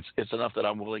it's enough that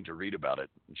I'm willing to read about it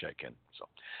and check in. So,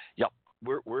 yeah,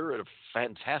 we're at a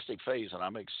fantastic phase, and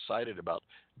I'm excited about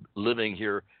living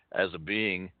here as a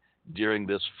being during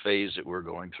this phase that we're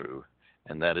going through,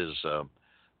 and that is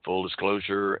full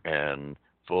disclosure and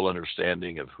full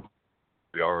understanding of who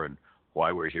we are and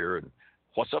why we're here and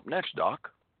what's up next, Doc.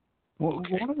 Well,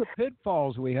 okay. One of the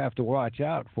pitfalls we have to watch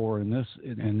out for in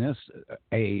this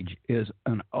age is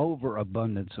an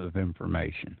overabundance of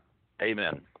information.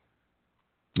 Amen.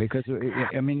 Because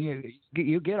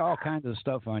you get all kinds of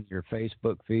stuff on your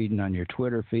Facebook feed and on your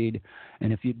Twitter feed,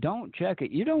 and if you don't check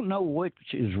it, you don't know which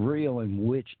is real and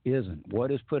which isn't. What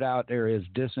is put out there is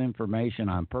disinformation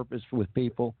on purpose with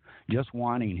people just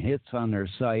wanting hits on their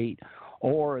site,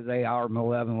 or they are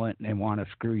malevolent and want to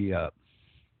screw you up.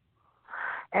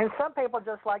 And some people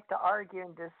just like to argue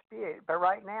and dispute. But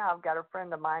right now I've got a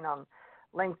friend of mine on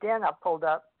LinkedIn I pulled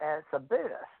up as a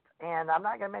Buddhist. and I'm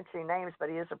not going to mention any names, but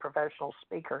he is a professional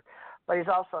speaker, but he's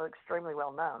also extremely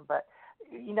well known. But,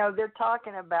 they're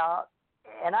talking about,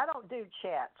 and I don't do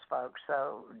chats, folks,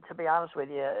 so to be honest with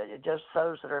you, just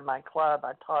those that are in my club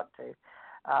I talk to.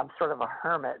 I'm sort of a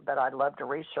hermit, but I love to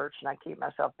research, and I keep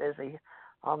myself busy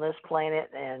on this planet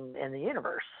and in the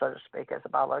universe, so to speak, as a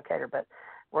biolocator, but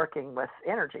working with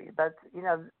energy. But,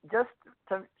 just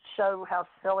to show how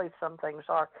silly some things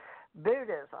are,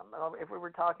 Buddhism, if we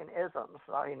were talking isms,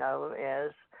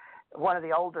 is one of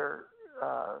the older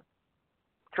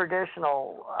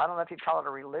traditional, I don't know if you call it a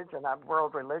religion,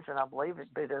 world religion. I believe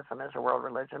Buddhism is a world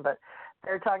religion, but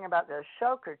they're talking about the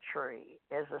Ashoka tree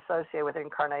is associated with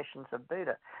incarnations of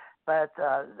Buddha. But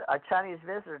a Chinese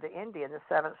visitor to India in the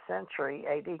 7th century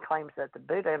AD claims that the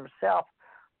Buddha himself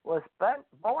was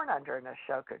born under an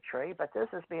Ashoka tree, but this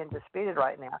is being disputed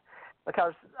right now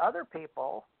because other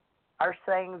people are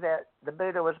saying that the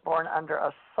Buddha was born under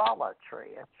a Sala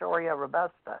tree, a Shoria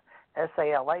robusta,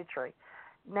 S-A-L-A tree.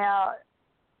 Now,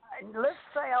 let's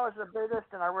say I was a Buddhist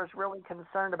and I was really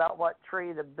concerned about what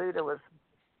tree the Buddha was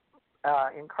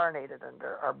incarnated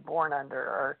under or born under,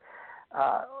 or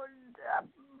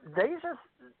these are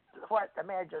what the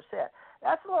man just said.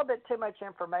 That's a little bit too much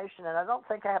information, and I don't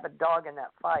think I have a dog in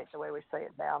that fight the way we say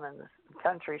it down in the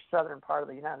country, southern part of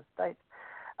the United States.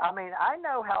 I mean, I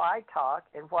know how I talk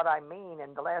and what I mean.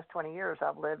 In the last 20 years,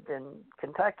 I've lived in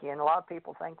Kentucky, and a lot of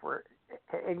people think we're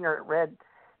ignorant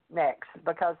rednecks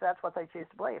because that's what they choose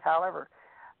to believe. However,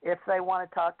 if they want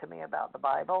to talk to me about the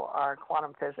Bible or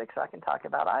quantum physics, I can talk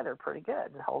about either pretty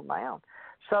good and hold my own.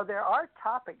 So there are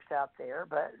topics out there,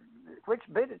 but which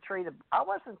Buddha tree? I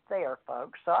wasn't there,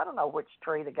 folks, so I don't know which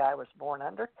tree the guy was born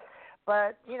under.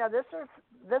 But this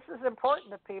is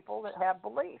important to people that have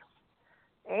beliefs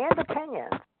and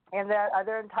opinions, and that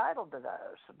they're entitled to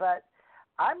those. But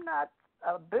I'm not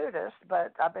a Buddhist,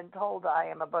 but I've been told I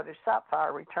am a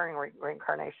Bodhisattva, returning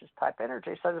reincarnations type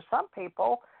energy. So to some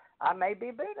people, I may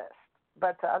be Buddhist,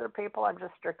 but to other people, I'm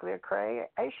just strictly a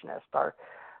creationist, or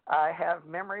I have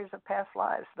memories of past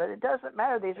lives. But it doesn't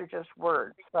matter. These are just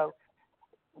words. So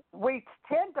we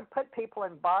tend to put people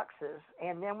in boxes,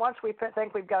 and then once we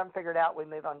think we've got them figured out, we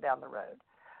move on down the road.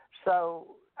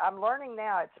 So I'm learning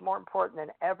now it's more important than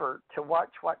ever to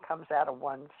watch what comes out of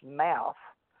one's mouth,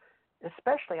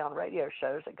 especially on radio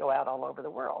shows that go out all over the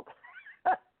world.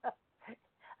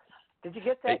 Did you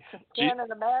get that, Ken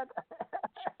and Ahmed?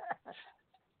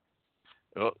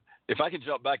 Well, if I can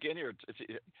jump back in here,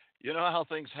 you know how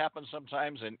things happen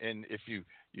sometimes, and if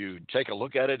you take a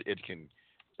look at it,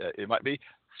 it might be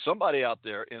somebody out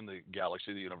there in the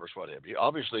galaxy, the universe, whatever.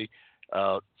 Obviously,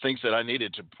 thinks that I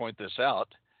needed to point this out,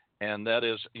 and that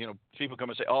is, people come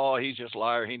and say, "Oh, he's just a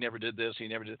liar. He never did this. He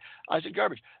never did." I said,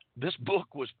 "Garbage." This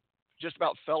book was just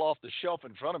about fell off the shelf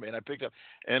in front of me, and I picked up,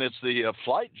 and it's the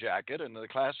flight jacket and the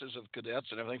classes of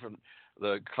cadets and everything from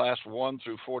the class 1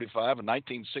 through 45 in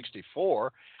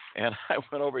 1964, and I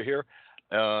went over here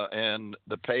and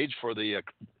the page for the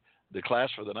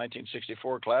class for the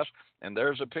 1964 class, and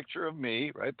there's a picture of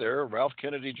me right there, Ralph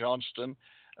Kennedy Johnston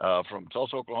from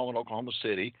Tulsa, Oklahoma, and Oklahoma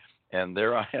City, and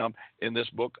there I am in this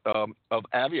book of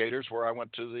aviators where I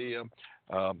went to the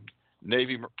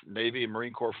Navy and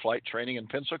Marine Corps flight training in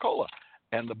Pensacola,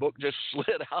 and the book just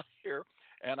slid out here,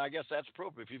 and I guess that's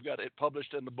proof. If you've got it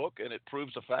published in the book, and it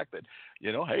proves the fact that,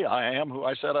 hey, I am who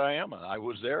I said I am, and I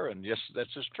was there, and yes,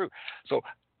 that's just true. So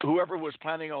whoever was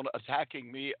planning on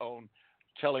attacking me on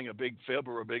telling a big fib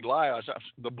or a big lie,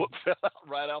 the book fell out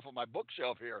right off of my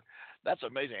bookshelf here. That's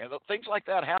amazing, and things like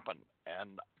that happen,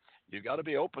 and you got to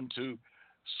be open to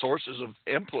sources of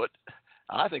input.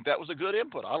 I think that was a good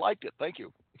input. I liked it. Thank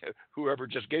you, whoever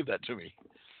just gave that to me.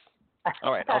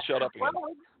 All right, I'll shut up again.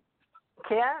 Well,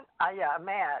 Ken,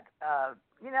 Matt,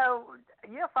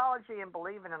 ufology and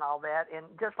believing in all that, and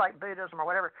just like Buddhism or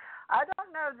whatever, I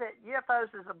don't know that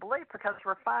UFOs is a belief because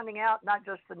we're finding out not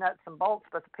just the nuts and bolts,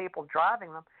 but the people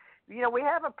driving them. We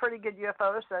have a pretty good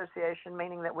UFO association,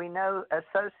 meaning that we know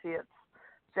associates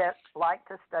that like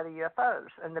to study UFOs.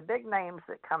 And the big names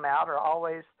that come out are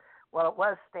always, well, it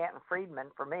was Stanton Friedman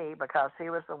for me because he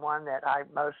was the one that I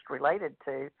most related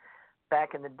to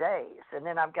back in the days. And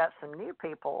then I've got some new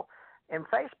people in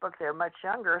Facebook, they're much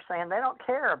younger, saying they don't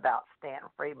care about Stanton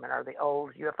Friedman or the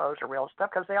old UFOs or real stuff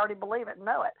because they already believe it and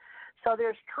know it. So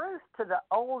there's truth to the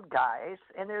old guys,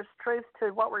 and there's truth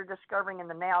to what we're discovering in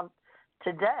the now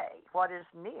today, what is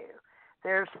new.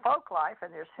 There's folk life,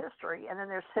 and there's history, and then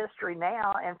there's history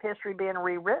now and history being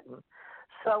rewritten.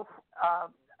 So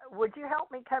would you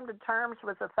help me come to terms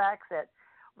with the fact that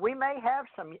we may have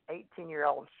some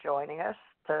 18-year-olds joining us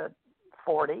to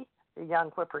 40, the young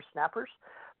whippersnappers,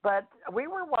 But we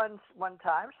were one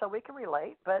time, so we can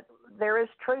relate. But there is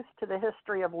truth to the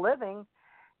history of living,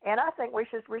 and I think we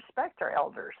should respect our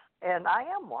elders. And I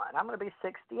am one. I'm going to be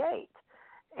 68.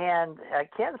 And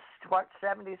Ken's,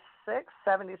 76,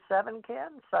 77,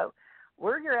 Ken? So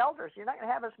we're your elders. You're not going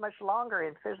to have us much longer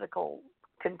in physical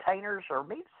containers or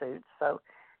meat suits. So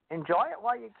enjoy it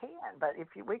while you can. But if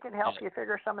we can help you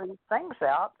figure some of these things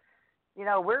out,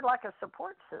 we're like a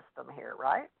support system here,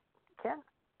 right, Ken?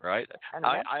 Right.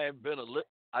 I've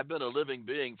been a living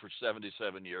being for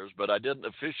 77 years, but I didn't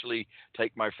officially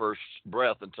take my first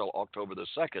breath until October the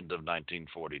 2nd of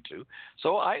 1942.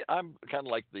 So I'm kind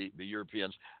of like the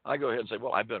Europeans. I go ahead and say,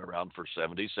 well, I've been around for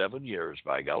 77 years,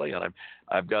 by golly, and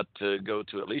I've got to go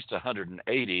to at least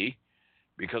 180,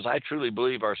 because I truly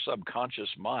believe our subconscious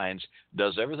minds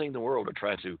does everything in the world to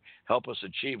try to help us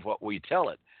achieve what we tell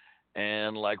it.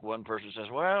 And like one person says,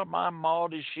 well, my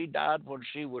Maudie, she died when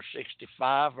she was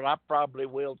 65, and I probably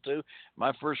will too.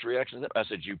 My first reaction, I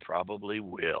said, you probably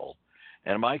will.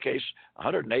 And in my case,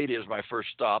 180 is my first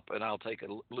stop, and I'll take a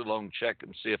little long check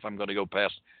and see if I'm going to go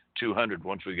past 200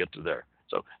 once we get to there.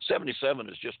 So 77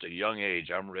 is just a young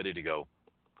age. I'm ready to go.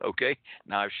 Okay,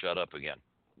 now I've shut up again.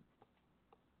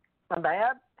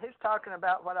 Bad. He's talking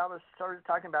about what I was sort of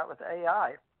talking about with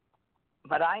AI.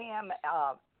 But I am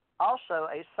also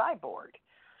a cyborg,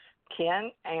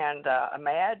 Ken and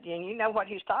Ahmad, and you know what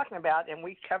he's talking about, and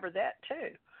we covered that too.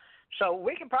 So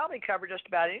we can probably cover just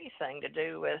about anything to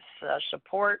do with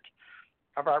support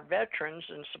of our veterans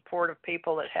and support of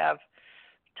people that have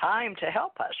time to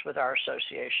help us with our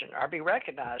association or be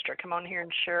recognized or come on here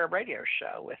and share a radio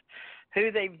show with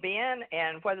who they've been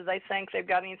and whether they think they've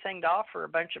got anything to offer a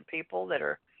bunch of people that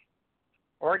are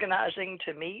organizing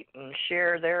to meet and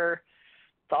share their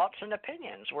thoughts and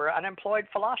opinions. We're unemployed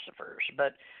philosophers.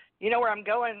 But you know where I'm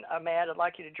going, Matt? I'd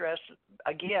like you to address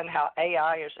again how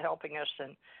AI is helping us.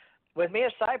 And with me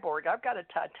as cyborg, I've got a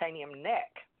titanium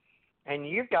neck, and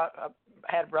you've got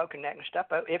had a broken neck and stuff.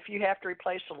 But if you have to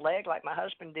replace a leg like my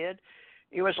husband did,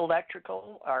 it was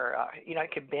electrical or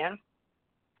it could bend.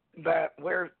 But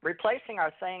we're replacing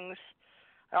our things.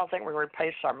 I don't think we're going to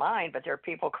replace our mind, but there are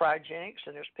people cryogenics,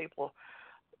 and there's people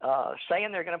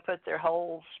saying they're going to put their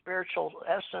whole spiritual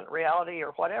essence, reality,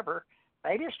 or whatever.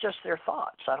 Maybe it's just their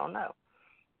thoughts. I don't know.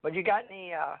 But you got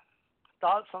any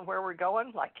thoughts on where we're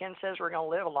going? Like Ken says, we're going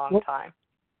to live a long time.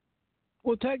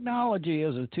 Well, technology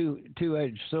is a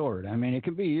two-edged sword. I mean, it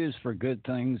can be used for good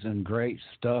things and great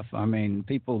stuff. I mean,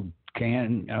 people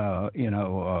can,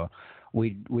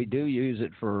 we do use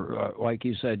it for, like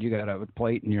you said, you got a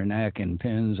plate in your neck and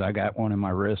pins. I got one in my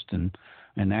wrist, and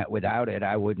that without it,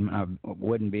 I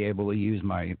wouldn't be able to use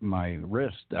my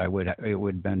wrist. It would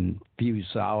have been fused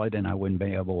solid, and I wouldn't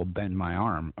be able to bend my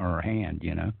arm or hand,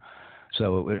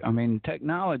 So,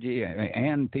 technology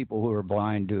and people who are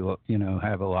blind do,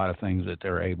 have a lot of things that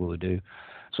they're able to do.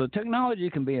 So technology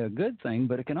can be a good thing,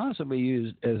 but it can also be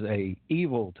used as a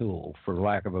evil tool, for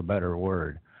lack of a better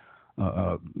word.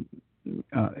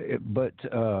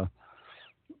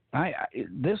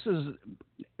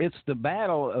 It's the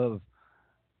battle of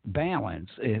balance.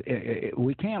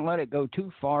 We can't let it go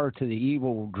too far to the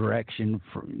evil direction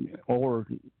or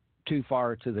too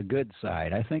far to the good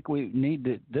side. I think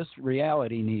this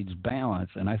reality needs balance,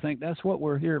 and I think that's what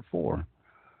we're here for,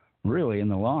 really, in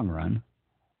the long run.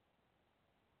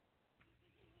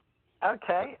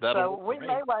 Okay, so we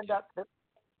may wind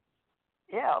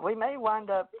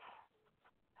up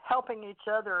helping each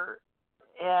other,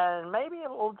 and maybe it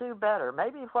will do better.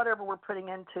 Maybe whatever we're putting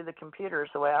into the computers,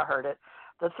 the way I heard it,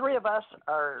 the three of us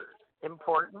are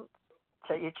important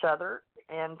to each other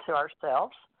and to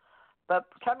ourselves. But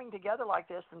coming together like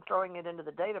this and throwing it into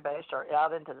the database or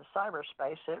out into the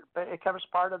cyberspace, it becomes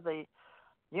part of the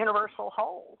universal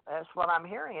whole. That's what I'm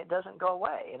hearing. It doesn't go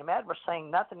away. And Matt was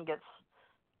saying nothing gets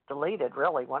deleted,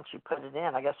 really, once you put it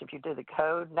in. I guess if you do the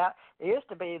code. Now, it used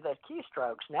to be the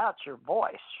keystrokes. Now it's your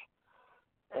voice.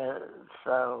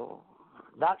 So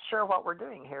not sure what we're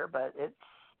doing here, but it's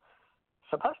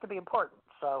supposed to be important.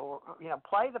 So,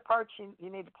 play the parts you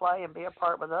need to play and be a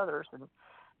part with others and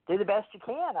do the best you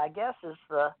can, I guess,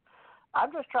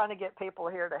 I'm just trying to get people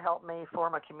here to help me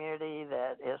form a community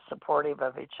that is supportive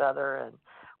of each other, and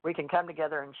we can come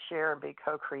together and share and be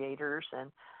co-creators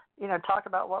and, talk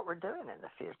about what we're doing in the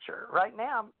future. Right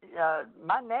now,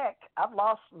 my neck, I've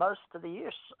lost most of the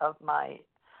use of my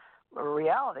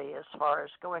reality as far as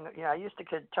going, I used to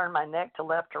could turn my neck to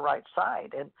left or right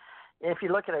side. And if you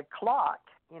look at a clock,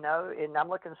 and I'm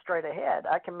looking straight ahead,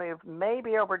 I can move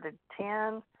maybe over to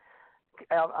 10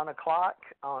 on a clock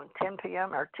on 10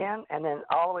 p.m. or 10, and then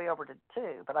all the way over to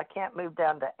 2. But I can't move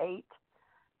down to 8,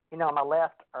 on my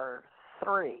left, or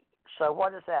 3. So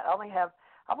what is that?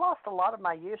 I've lost a lot of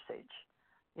my usage.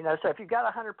 So if you've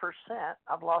got 100%,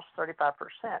 I've lost 35%,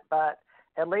 but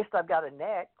at least I've got a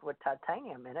neck with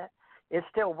titanium in it. It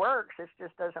still works. It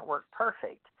just doesn't work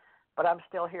perfect, but I'm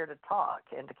still here to talk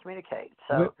and to communicate.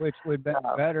 So, which would be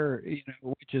better,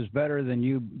 which is better than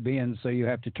you being so you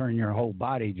have to turn your whole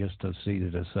body just to see to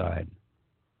the side.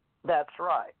 That's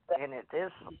right, and it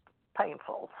is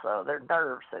painful. So their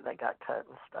nerves that they got cut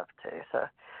and stuff too. So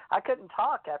I couldn't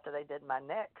talk after they did my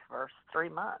neck for 3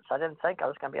 months. I didn't think I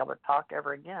was going to be able to talk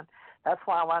ever again. That's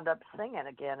why I wound up singing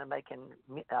again and making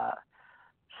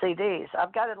CDs.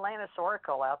 I've got Atlantis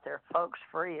Oracle out there, folks,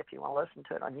 free if you want to listen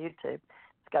to it on YouTube.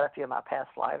 It's got a few of my past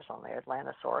lives on there.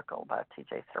 Atlantis Oracle by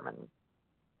T.J. Thurman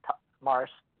Morris,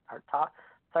 or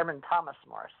Thurman Thomas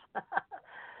Morris.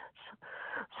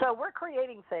 So we're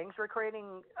creating things. We're creating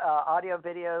audio,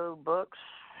 video, books,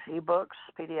 ebooks,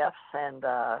 PDFs, and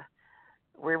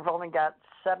we've only got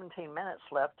 17 minutes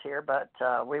left here, but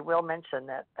we will mention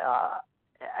that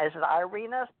as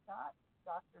Irina Scott,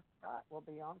 Dr. Scott will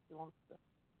be on. She wants to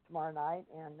tomorrow night,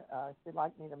 and she'd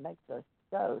like me to make the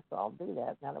show, so I'll do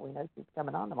that now that we know she's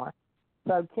coming on tomorrow.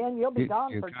 So, Ken, you'll be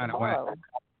gone for tomorrow.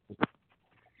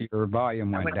 Your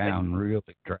volume went down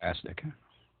really drastic.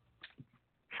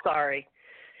 Sorry.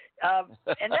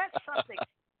 And that's something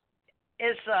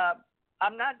is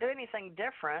I'm not doing anything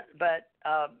different, but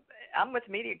I'm with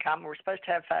MediaCom. We're supposed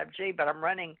to have 5G, but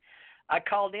I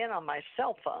called in on my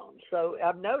cell phone. So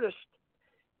I've noticed,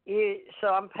 so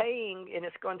I'm paying, and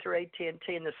it's going through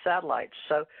AT&T and the satellites.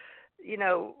 So,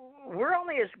 we're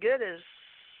only as good as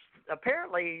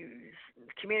apparently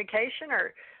communication.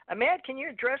 Or, Ahmed, can you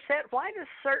address that? Why do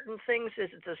certain things,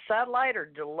 is it the satellite or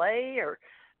delay or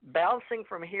bouncing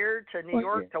from here to New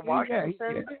York to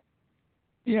Washington?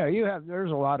 Yeah, there's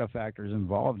a lot of factors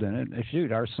involved in it.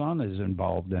 Shoot, our sun is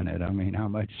involved in it. I mean, how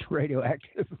much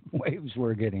radioactive waves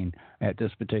we're getting at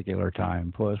this particular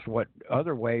time, plus what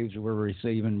other waves we're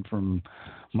receiving from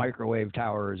microwave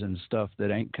towers and stuff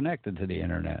that ain't connected to the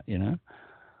internet,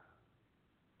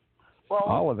 Well,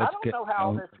 all of I don't know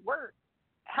how this works.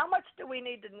 How much do we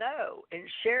need to know and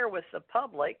share with the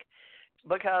public?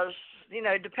 Because,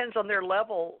 it depends on their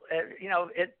level.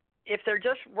 If they're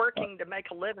just working to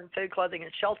make a living, food, clothing,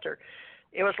 and shelter,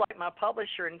 it was like my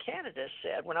publisher in Canada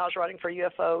said when I was writing for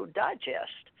UFO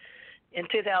Digest in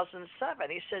 2007.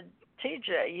 He said,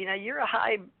 TJ, you're a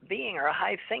high being or a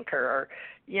high thinker, or,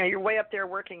 you're way up there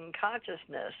working in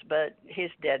consciousness, but he's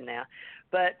dead now.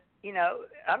 But,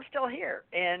 I'm still here.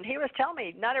 And he was telling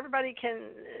me not everybody can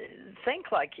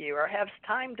think like you or have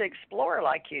time to explore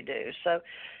like you do. So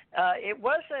it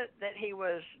wasn't that he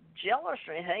was jealous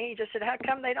or anything. He just said, how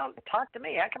come they don't talk to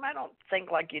me? How come I don't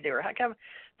think like you do? Or how come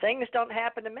things don't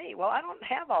happen to me? Well, I don't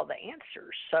have all the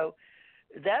answers. So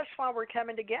that's why we're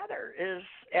coming together, is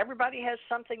everybody has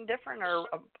something different or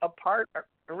a part or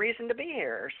a reason to be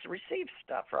here or receive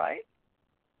stuff, right?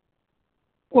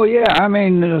 Well, yeah, I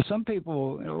mean, some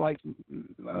people like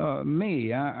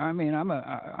me. I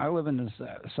live in the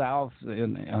South,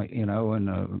 in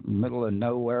the middle of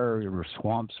nowhere. There were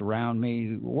swamps around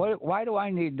me. Why do I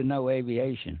need to know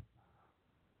aviation?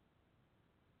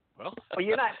 Well,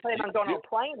 you're not planning on going on a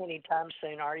plane anytime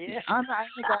soon, are you? I ain't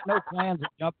got no plans of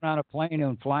jumping on a plane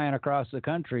and flying across the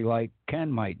country like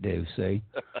Ken might do. See,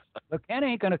 but Ken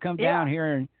ain't going to come down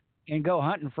here and go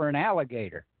hunting for an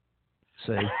alligator.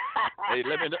 See. Hey,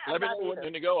 let me know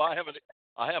when to go. I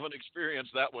haven't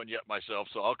experienced that one yet myself,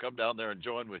 so I'll come down there and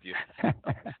join with you.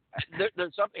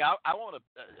 There's something I want to.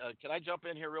 Can I jump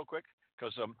in here real quick?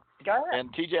 Because go ahead.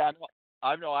 And TJ,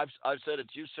 I know I've said it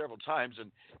to you several times,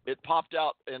 and it popped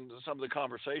out in some of the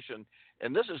conversation.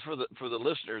 And this is for the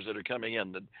listeners that are coming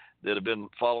in that have been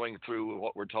following through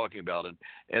what we're talking about,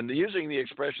 and using the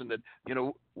expression that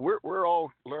we're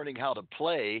all learning how to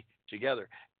play together.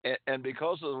 And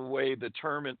because of the way the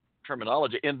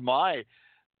terminology in my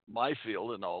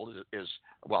field and all is,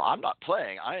 well, I'm not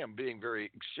playing. I am being very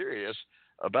serious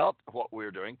about what we're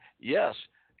doing. Yes,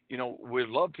 we'd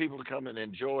love people to come and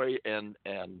enjoy and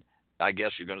I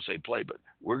guess you're going to say play, but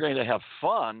we're going to have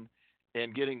fun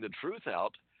in getting the truth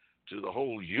out to the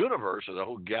whole universe or the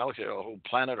whole galaxy or the whole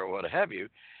planet or what have you.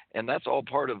 And that's all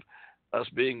part of us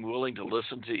being willing to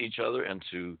listen to each other and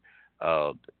to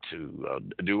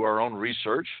do our own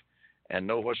research and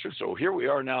know what's true. So here we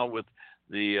are now with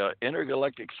the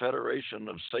Intergalactic Federation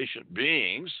of Sentient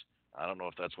Beings. I don't know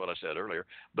if that's what I said earlier,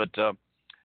 but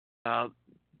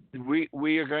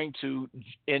we are going to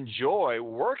enjoy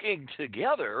working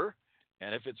together.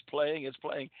 And if it's playing, it's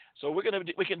playing. So we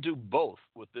can do both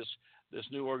with this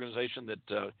new organization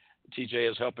that TJ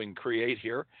is helping create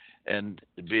here, and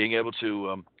being able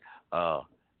to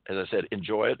as I said,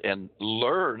 enjoy it and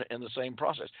learn in the same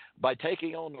process. By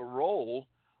taking on the role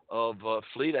of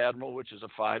Fleet Admiral, which is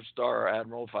a 5-star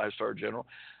admiral, 5-star general,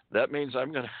 that means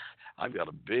I've got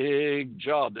a big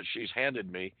job that she's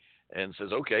handed me and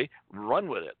says, okay, run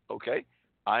with it. Okay,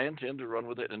 I intend to run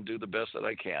with it and do the best that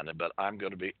I can, but I'm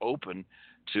going to be open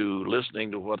to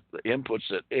listening to what the inputs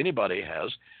that anybody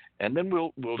has, and then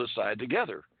we'll decide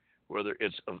together whether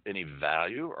it's of any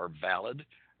value or valid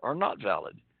or not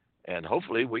valid. And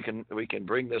hopefully we can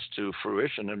bring this to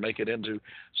fruition and make it into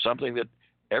something that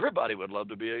everybody would love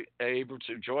to be able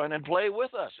to join and play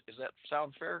with us. Does that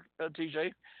sound fair,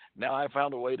 TJ? Now I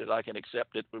found a way that I can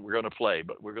accept it. We're going to play,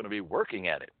 but we're going to be working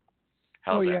at it.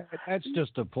 How's that? Yeah, that's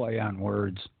just a play on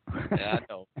words. Yeah, I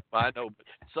know. But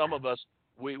some of us,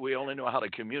 we only know how to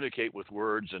communicate with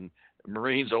words, and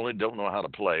Marines only don't know how to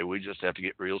play. We just have to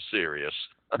get real serious.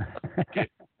 Okay.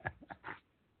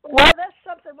 Well, that's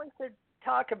something we should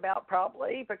talk about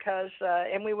probably because,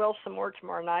 and we will some more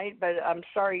tomorrow night, but I'm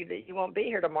sorry that you won't be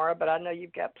here tomorrow, but I know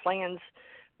you've got plans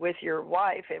with your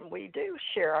wife, and we do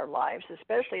share our lives,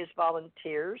 especially as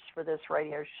volunteers for this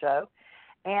radio show.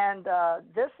 And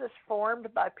this is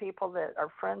formed by people that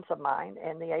are friends of mine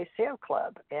in the ACO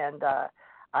Club, and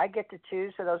I get to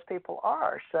choose who those people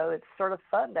are. So it's sort of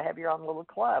fun to have your own little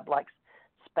club, like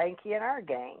Spanky and our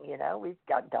gang. You know, we've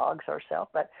got dogs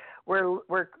ourselves, but we're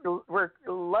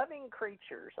loving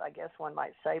creatures, I guess one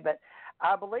might say. But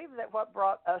I believe that what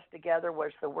brought us together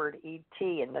was the word ET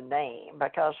in the name,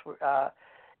 because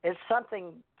it's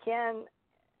something Ken,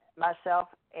 myself,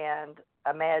 and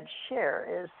Ahmad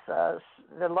share is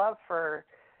the love for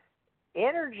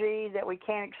energy that we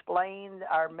can't explain,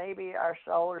 or maybe our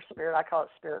soul or spirit. I call it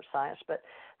spirit science, but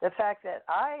the fact that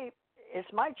it's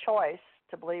my choice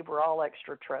to believe we're all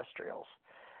extraterrestrials.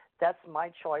 That's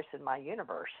my choice in my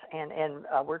universe. And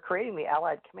we're creating the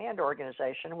Allied Command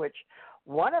Organization, which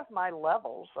one of my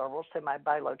levels, or we'll say my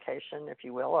bilocation, if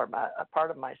you will, or a part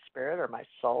of my spirit or my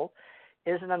soul,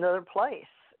 is in another place.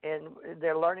 And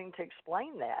they're learning to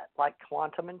explain that, like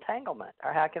quantum entanglement,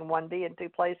 or how can one be in two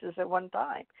places at one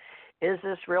time? Is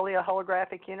this really a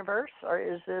holographic universe, or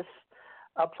is this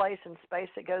a place in space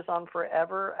that goes on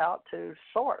forever out to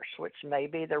source, which may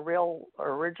be the real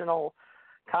original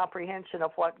comprehension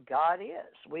of what God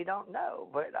is? We don't know.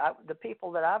 But the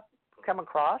people that I've come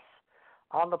across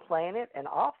on the planet and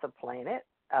off the planet,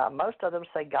 most of them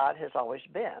say God has always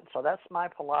been. So that's my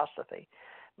philosophy.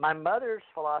 My mother's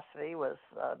philosophy was,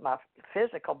 my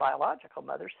physical, biological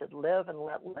mother said, live and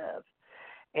let live.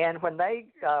 And when they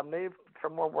moved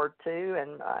from World War II,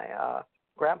 and my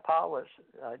grandpa was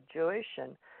Jewish,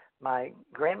 and my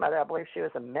grandmother, I believe she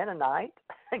was a Mennonite,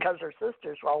 because her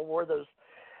sisters all wore those.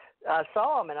 I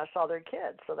saw them, and I saw their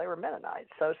kids, so they were Mennonites.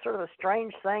 So it's sort of a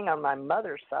strange thing on my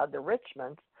mother's side, the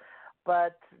Richmonds,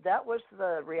 but that was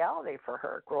the reality for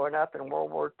her growing up in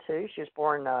World War II. She was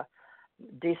born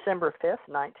December 5th,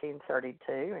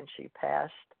 1932, and she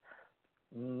passed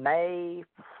May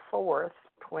 4th,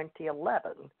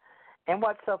 2011. And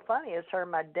what's so funny is her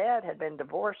and my dad had been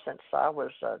divorced since I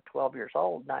was 12 years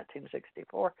old,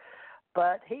 1964,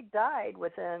 but he died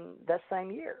within that same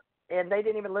year. And they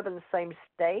didn't even live in the same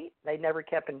state. They never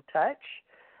kept in touch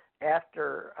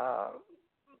after,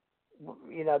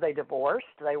 they divorced.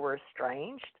 They were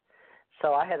estranged.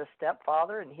 So I had a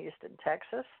stepfather in Houston,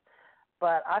 Texas.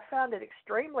 But I found it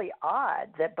extremely odd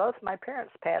that both my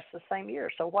parents passed the same year.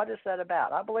 So what is that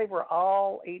about? I believe we're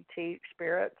all ET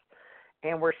spirits,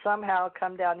 and we're somehow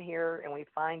come down here and we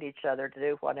find each other to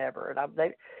do whatever.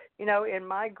 And in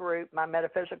my group, my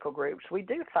metaphysical groups, we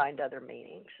do find other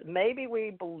meanings. Maybe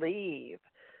we believe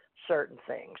certain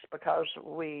things because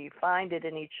we find it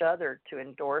in each other to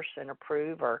endorse and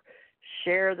approve or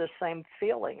share the same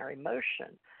feeling or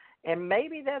emotion. And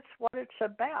maybe that's what it's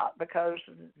about, because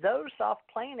those off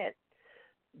planet,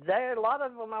 a lot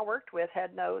of them I worked with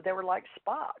they were like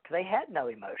Spock. They had no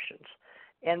emotions.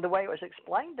 And the way it was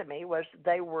explained to me was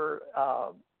they were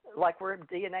like we're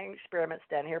DNA experiments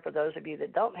down here, for those of you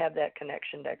that don't have that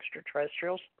connection to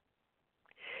extraterrestrials,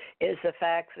 is the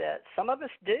fact that some of us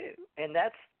do, and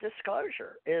that's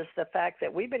disclosure, is the fact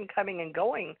that we've been coming and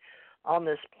going on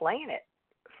this planet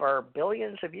for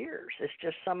billions of years. It's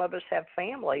just some of us have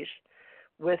families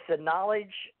with the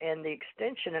knowledge and the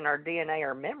extension in our DNA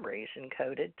or memories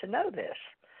encoded to know this.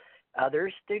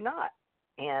 Others do not.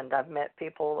 And I've met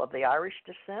people of the Irish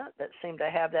descent that seem to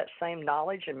have that same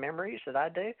knowledge and memories that I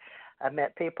do. I've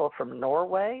met people from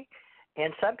Norway.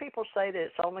 And some people say that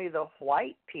it's only the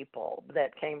white people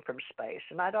that came from space,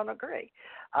 and I don't agree.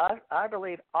 I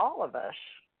believe all of us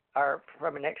are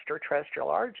from an extraterrestrial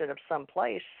origin of some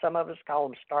place. Some of us call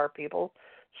them star people.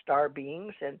 star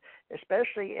beings, and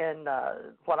especially in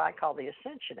what I call the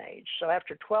Ascension age. So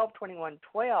after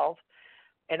 12/21/12,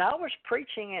 and I was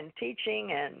preaching and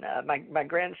teaching, and my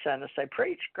grandson will say,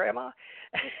 "Preach, Grandma,"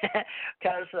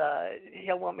 because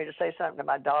he'll want me to say something to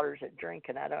my daughters that drink,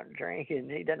 and I don't drink, and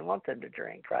he doesn't want them to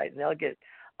drink, right? And they'll get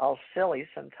all silly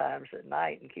sometimes at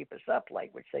night and keep us up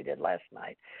late, which they did last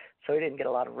night. So he didn't get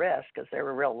a lot of rest because they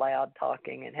were real loud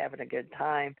talking and having a good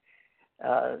time,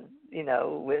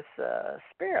 with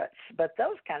spirits. But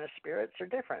those kind of spirits are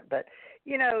different. But,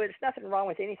 it's nothing wrong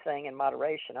with anything in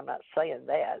moderation. I'm not saying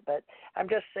that. But I'm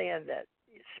just saying that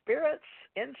spirits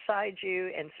inside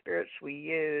you and spirits we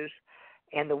use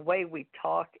and the way we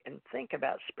talk and think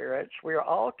about spirits, we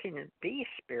all can be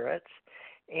spirits.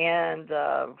 And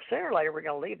sooner or later, we're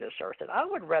going to leave this earth. And I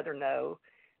would rather know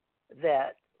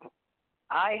that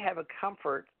I have a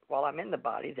comfort while I'm in the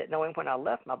body, that knowing when I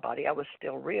left my body, I was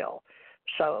still real.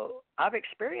 So I've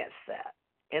experienced that.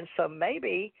 And so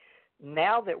maybe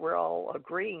now that we're all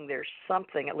agreeing there's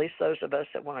something, at least those of us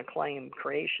that want to claim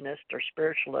creationist or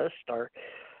spiritualist or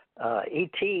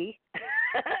ET,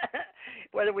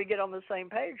 whether we get on the same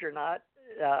page or not,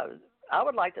 I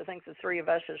would like to think the three of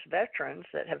us as veterans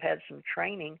that have had some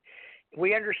training,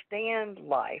 we understand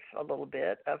life a little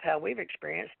bit of how we've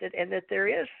experienced it, and that there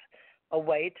is a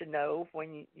way to know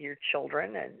when you're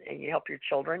children and you help your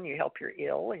children, you help your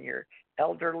ill and you're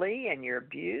elderly and you're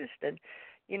abused. And,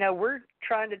 we're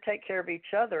trying to take care of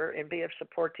each other and be of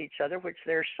support to each other, which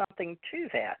there's something to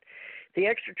that. The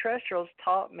extraterrestrials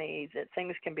taught me that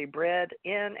things can be bred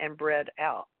in and bred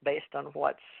out based on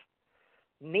what's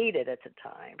needed at the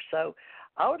time. So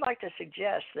I would like to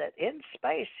suggest that in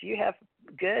space you have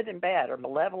good and bad, or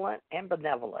malevolent and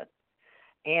benevolent,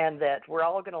 and that we're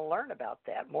all going to learn about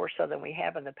that more so than we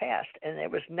have in the past. And it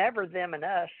was never them and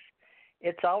us.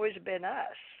 It's always been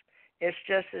us. It's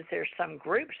just that there's some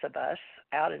groups of us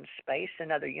out in space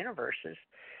and other universes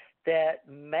that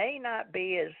may not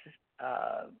be as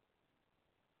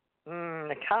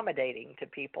accommodating to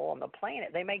people on the planet.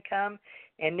 They may come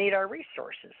and need our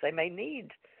resources. They may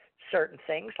need certain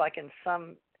things, like in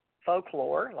some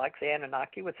folklore, like the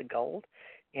Anunnaki with the gold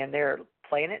in their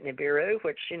planet Nibiru,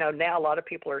 which, now a lot of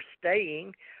people are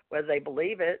studying, whether they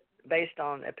believe it based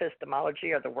on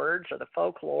epistemology or the words or the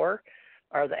folklore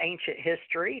or the ancient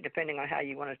history, depending on how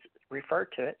you want to refer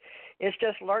to it. It's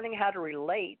just learning how to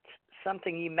relate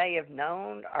something you may have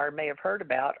known or may have heard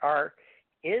about, or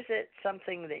is it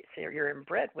something that you're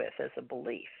inbred with as a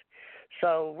belief?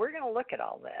 So we're going to look at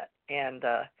all that. And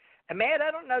Matt,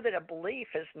 I don't know that a belief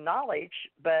is knowledge,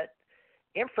 but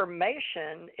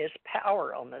information is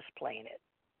power on this planet,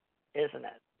 isn't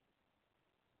it?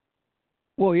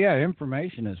 Well, yeah,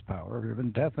 information is power,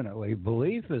 definitely.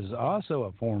 Belief is also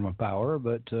a form of power,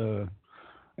 but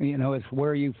it's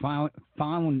where you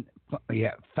found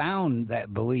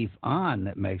that belief on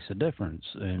that makes a difference.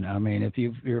 And I mean, if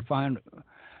you're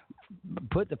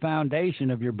put the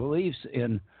foundation of your beliefs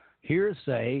in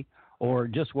hearsay or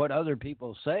just what other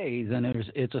people say, then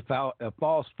it's a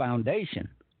false foundation.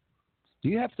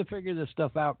 You have to figure this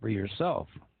stuff out for yourself.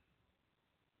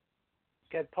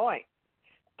 Good point.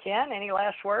 Ken, any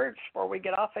last words before we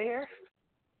get off of here?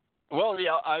 Well,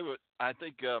 yeah, I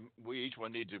think we each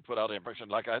one need to put out information.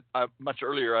 Like I much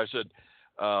earlier, I said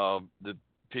that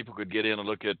people could get in and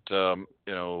look at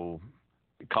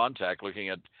contact, looking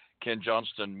at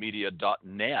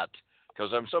kenjohnstonmedia.net,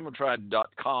 because someone tried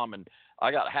 .com and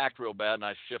I got hacked real bad, and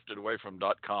I shifted away from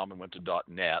 .com and went to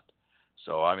 .net.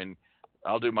 So I mean,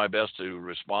 I'll do my best to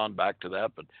respond back to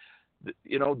that. But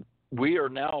we are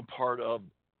now part of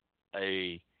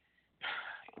a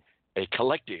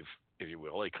collective, if you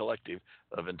will, a collective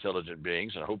of intelligent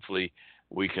beings, and hopefully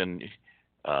we can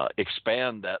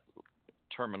expand that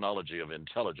terminology of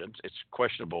intelligence. It's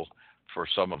questionable for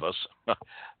some of us, but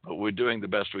we're doing the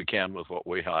best we can with what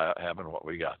we have and what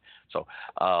we got. So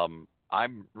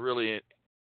I'm really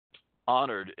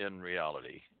honored in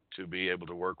reality to be able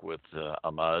to work with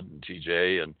Ahmad and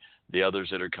TJ and the others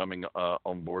that are coming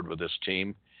on board with this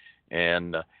team.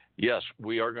 And yes,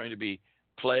 we are going to be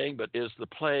playing, but is the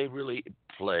play really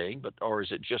playing, or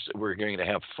is it just that we're going to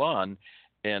have fun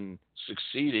and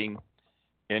succeeding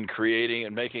in creating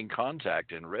and making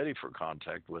contact and ready for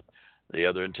contact with the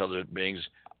other intelligent beings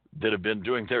that have been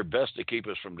doing their best to keep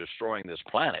us from destroying this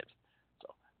planet?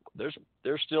 So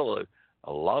there's still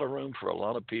a lot of room for a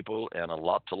lot of people and a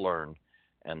lot to learn.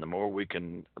 And the more we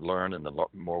can learn and the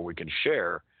more we can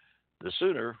share, the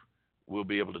sooner we'll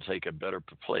be able to take a better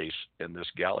place in this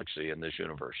galaxy, in this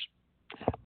universe.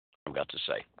 I've got to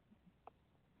say.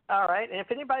 All right. And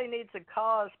if anybody needs a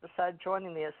cause besides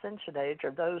joining the Ascension Age,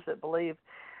 or those that believe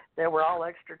that we're all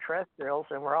extraterrestrials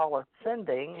and we're all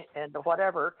ascending into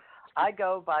whatever. I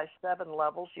go by 7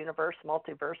 levels: universe,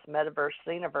 multiverse, metaverse,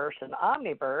 xenoverse, and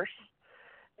omniverse.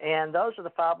 And those are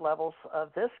the 5 levels of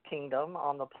this kingdom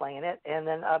on the planet. And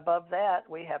then above that,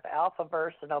 we have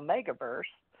alphaverse and omegaverse.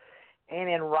 And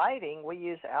in writing, we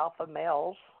use alpha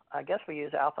males. I guess we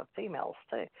use alpha females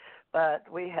too. But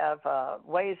we have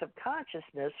ways of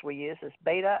consciousness we use as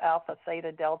beta, alpha,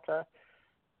 theta, delta,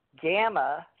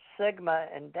 gamma, sigma,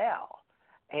 and Tau.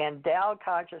 And Tau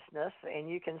consciousness, and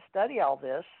you can study all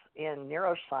this in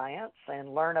neuroscience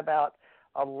and learn about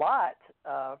a lot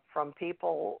from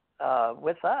people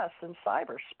with us in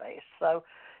cyberspace. So,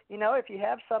 you know, if you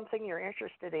have something you're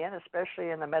interested in,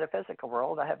 especially in the metaphysical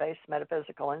world, I have ACE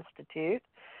Metaphysical Institute,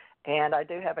 and I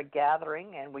do have a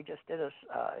gathering, and we just did an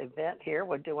event here.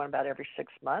 We do one about every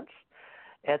 6 months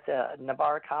at the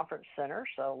Navarre Conference Center.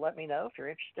 So let me know if you're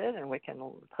interested, and we can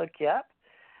hook you up.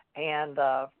 And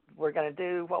we're going to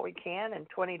do what we can in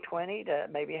 2020 to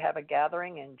maybe have a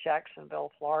gathering in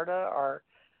Jacksonville, Florida, or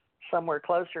somewhere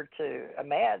closer to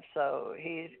Ahmad so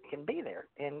he can be there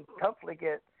and hopefully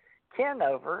get Ken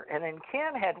over. And then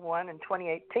Ken had one in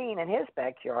 2018 in his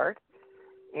backyard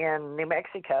in New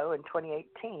Mexico in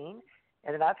 2018.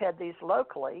 And then I've had these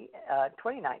locally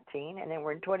 2019. And then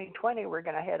we're in 2020, we're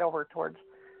going to head over towards,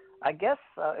 I guess,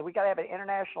 we got to have an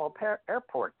international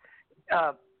airport.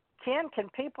 Ken, can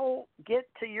people get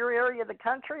to your area of the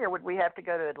country, or would we have to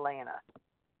go to Atlanta?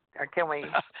 Or can we?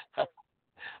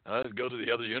 Go to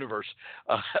the other universe.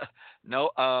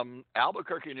 No,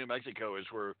 Albuquerque, New Mexico is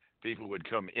where people would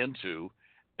come into.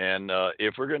 And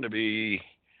if we're going to be,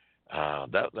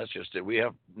 that's just it. We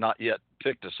have not yet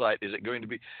picked a site. Is it going to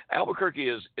be? Albuquerque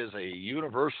is a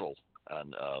universal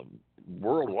and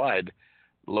worldwide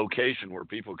location where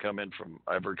people come in from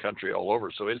every country all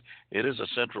over. So it is a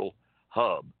central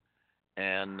hub.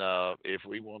 And if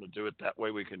we want to do it that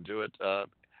way, we can do it.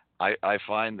 I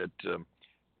find that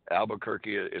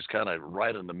Albuquerque is kind of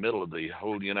right in the middle of the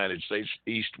whole United States,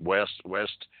 east, west,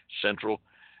 central,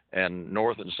 and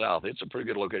north and south. It's a pretty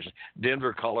good location.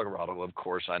 Denver, Colorado, of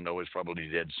course, I know is probably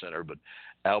dead center, but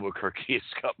Albuquerque has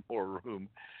got more room.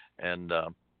 And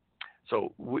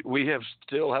so we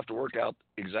still have to work out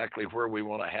exactly where we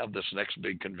want to have this next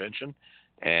big convention.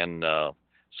 And as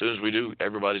soon as we do,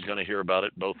 everybody's going to hear about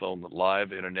it, both on the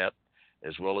live internet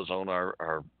as well as on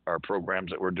our programs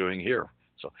that we're doing here.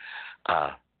 So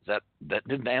that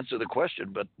didn't answer the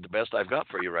question, but the best I've got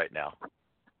for you right now.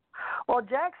 Well,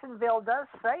 Jacksonville does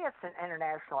say it's an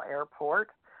international airport.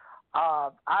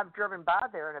 I've driven by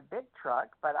there in a big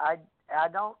truck, but I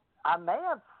may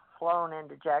have flown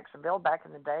into Jacksonville back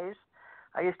in the days.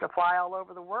 I used to fly all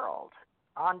over the world,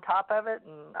 on top of it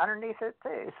and underneath it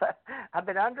too. So I've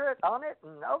been under it, on it,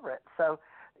 and over it. So,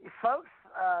 folks,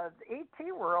 the ET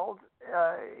world,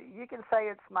 you can say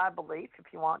it's my belief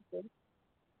if you want to,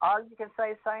 or you can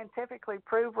say scientifically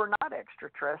prove we're not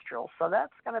extraterrestrials. So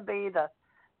that's going to be the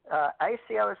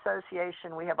ACO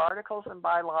Association. We have articles and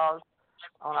bylaws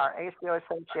on our ACO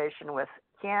Association with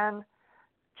Ken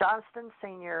Johnston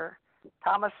Sr.,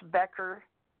 Thomas Becker,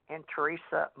 and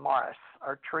Theresa Morris,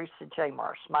 or Theresa J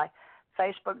Morris. My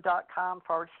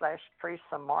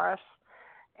Facebook.com/Theresa Morris.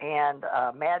 And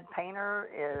Mad Painter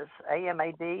is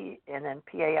AMAD and then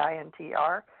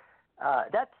PAINTR.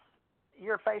 That's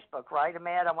your Facebook, right,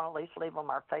 Mad? I want to at least leave them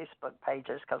our Facebook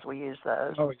pages because we use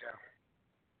those. Oh, yeah.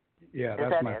 Yeah,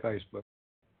 that's my Facebook.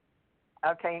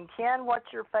 Okay, and Ken,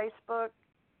 what's your Facebook?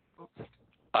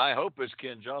 I hope it's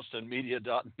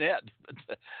KenJohnstonMedia.net.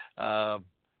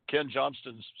 Ken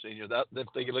Johnston Sr. That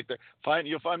thing you look there.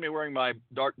 You'll find me wearing my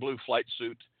dark blue flight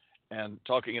suit and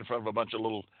talking in front of a bunch of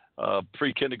little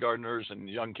pre-kindergartners and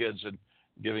young kids and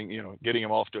getting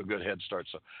them off to a good head start.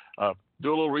 So do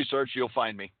a little research, you'll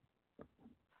find me.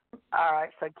 All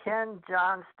right, so Ken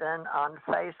Johnston on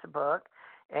Facebook,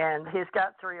 and he's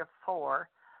got 3 or 4.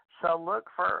 So look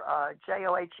for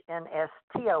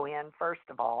JOHNSTON first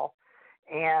of all.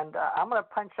 And I'm going to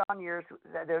punch on yours.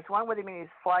 There's one with him in his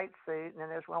flight suit, and then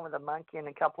there's one with a monkey and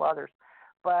a couple others.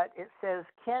 But it says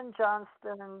Ken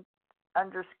Johnston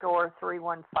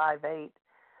 _3158.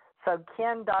 So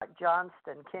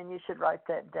Ken.Johnston. Ken, you should write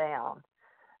that down.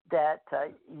 That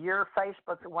your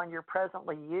Facebook, the one you're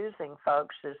presently using,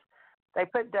 folks, is they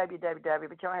put www,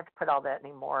 but you don't have to put all that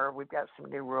anymore. We've got some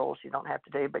new rules you don't have to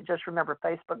do. But just remember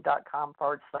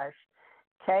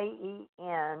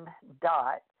Facebook.com/KEN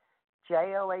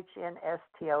JOHNSTON,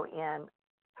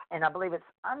 and I believe it's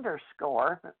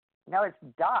underscore. No, it's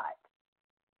dot.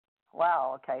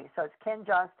 Wow, okay. So it's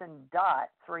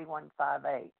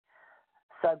KenJohnston.3158.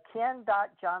 So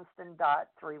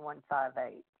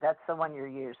Ken.Johnston.3158. That's the one you're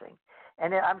using.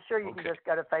 And I'm sure you can just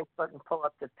go to Facebook and pull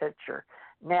up the picture.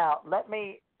 Now, let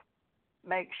me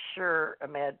make sure,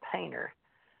 Ahmed Painter.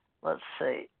 Let's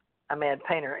see, Ahmed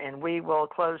Painter, and we will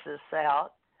close this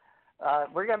out.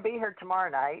 We're going to be here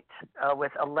tomorrow night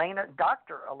with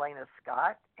Dr. Elena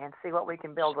Scott, and see what we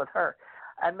can build with her.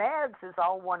 Ahmad's is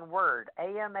all one word,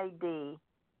 AMADPAINTER,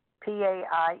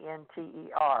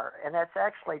 and that's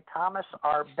actually Thomas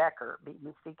R. Becker,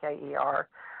 BECKER,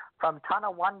 from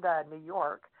Tonawanda, New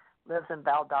York, lives in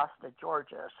Valdosta,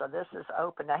 Georgia. So this is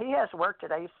open. Now, he has worked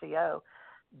at ACO,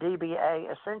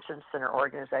 DBA Ascension Center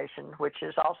organization, which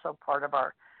is also part of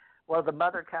the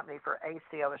mother company for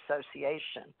ACO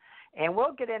Association. And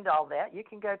we'll get into all that. You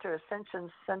can go to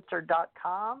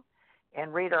ascensioncenter.com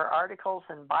and read our articles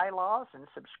and bylaws and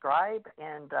subscribe.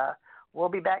 And we'll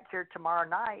be back here tomorrow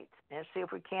night and see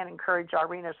if we can encourage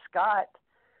Irena Scott,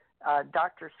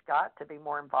 Dr. Scott, to be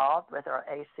more involved with our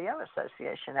ACO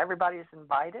Association. Everybody's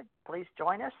invited. Please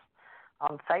join us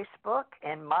on Facebook.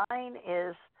 And mine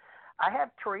is, I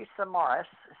have Theresa Morris.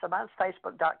 So mine's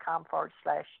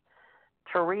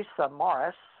facebook.com/Theresa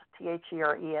Morris,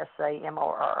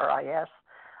 TheresaMorris.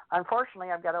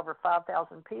 Unfortunately, I've got over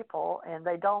 5,000 people, and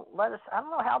they don't let us. I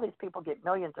don't know how these people get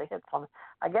millions of hits on,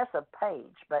 I guess, a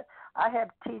page. But I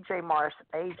have TJ Morris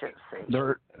Agency.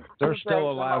 They're still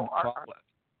allowed to follow.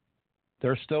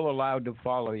 They're still allowed to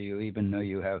follow you, even though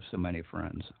you have so many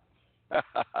friends.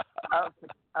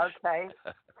 Okay.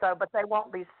 So, but they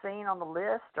won't be seen on the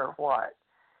list, or what?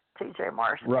 TJ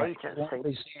Morris Agency. They won't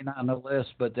be seen on the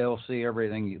list, but they'll see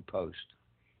everything you post.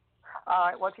 All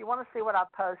right. Well, if you want to see what I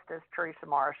post, it's Theresa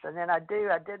Morris, and then I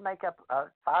did make up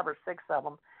 5 or 6 of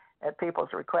them at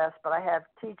people's request, but I have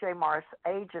TJ Morris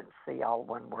Agency, all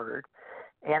one word,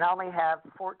 and I only have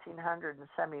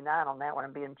 1,479 on that one.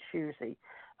 I'm being choosy.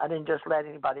 I didn't just let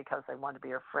anybody because they wanted to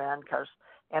be a friend,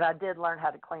 and I did learn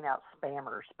how to clean out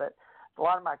spammers, but a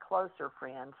lot of my closer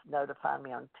friends know to find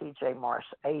me on TJ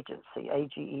Morris Agency,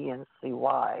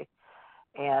 AGENCY,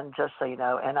 and just so you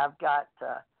know, and I've got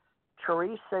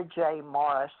Theresa J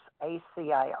Morris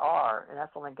ACIR, and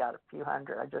that's only got a few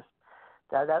hundred.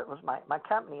 That was my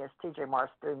company is TJ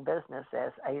Morris doing business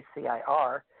as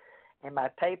ACIR, and my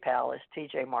PayPal is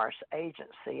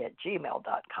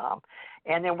tjmorrisagency@gmail.com.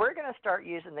 And then we're going to start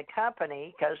using the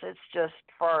company because it's just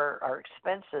for our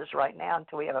expenses right now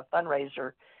until we have a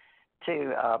fundraiser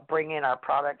to bring in our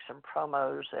products and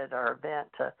promos at our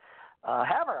event to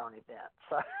have our own event.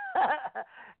 So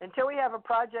until we have a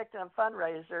project and a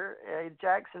fundraiser at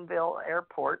Jacksonville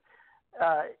Airport.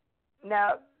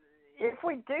 Now, if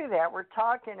we do that, we're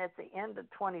talking at the end of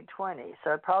 2020,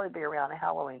 so it'd probably be around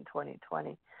Halloween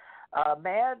 2020.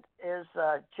 MAD is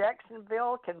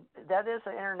Jacksonville. That is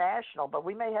an international, but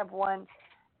we may have one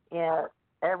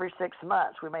every 6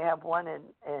 months. We may have one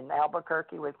in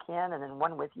Albuquerque with Ken and then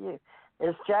one with you.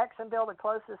 Is Jacksonville the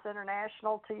closest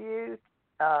international to you?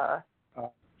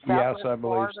 Yes, I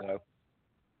believe so.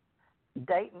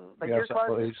 Dayton, but yes, you're closest I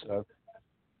believe so.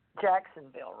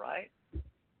 Jacksonville, right?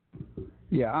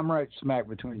 Yeah, I'm right smack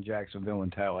between Jacksonville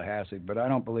and Tallahassee, but I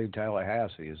don't believe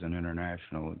Tallahassee is an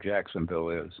international. Jacksonville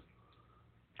is.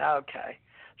 Okay.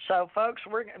 So, folks,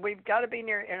 we've got to be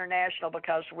near international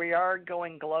because we are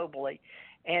going globally.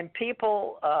 And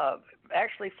people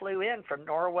actually flew in from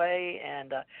Norway,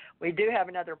 and we do have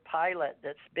another pilot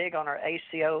that's big on our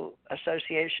ACO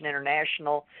Association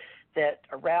International that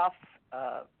Ralph,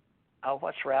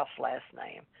 what's Ralph's last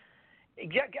name?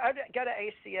 Go to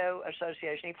ACO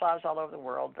Association. He flies all over the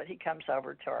world, but he comes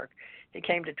over to he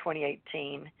came to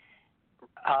 2018.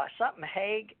 Something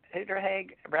Hague, Hooter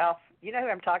Hague, Ralph. You know who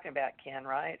I'm talking about, Ken,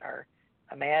 right? Or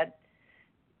Ahmad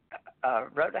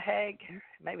Rhoda Hague.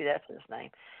 Maybe that's his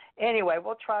name. Anyway,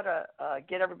 we'll try to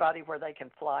get everybody where they can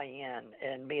fly in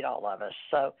and meet all of us.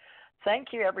 So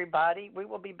thank you, everybody. We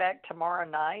will be back tomorrow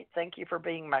night. Thank you for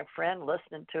being my friend,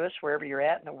 listening to us wherever you're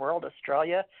at in the world,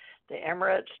 Australia, the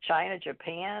Emirates, China,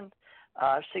 Japan.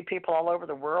 I see people all over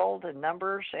the world in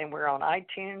numbers, and we're on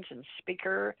iTunes and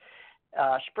Spreaker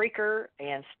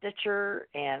and Stitcher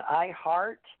and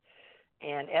iHeart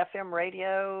and FM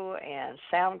radio and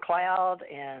SoundCloud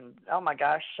and, oh my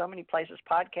gosh, so many places,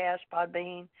 podcast,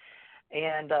 Podbean,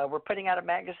 and we're putting out a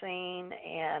magazine,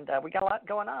 and we got a lot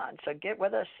going on. So get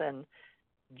with us and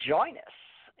join us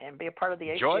and be a part of the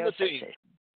ACO Association.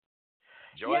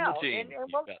 Join the team.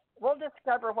 And we'll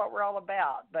discover what we're all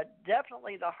about, but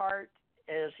definitely the heart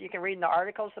is, you can read in the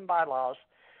articles and bylaws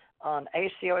on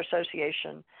ACO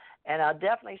Association. And I'll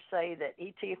definitely say that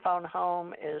ET Phone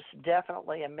Home is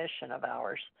definitely a mission of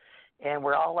ours. And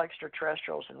we're all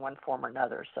extraterrestrials in one form or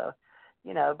another. So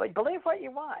but believe what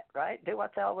you want, right? Do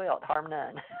what thou wilt, harm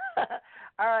none.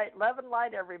 All right, love and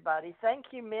light, everybody. Thank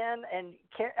you, men. And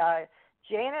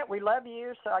Janet, we love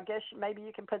you, so I guess maybe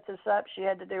you can put this up. She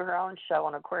had to do her own show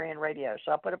on Aquarian Radio,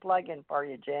 so I'll put a plug in for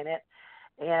you, Janet.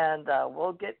 And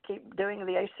we'll keep doing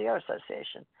the ACO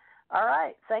Association. All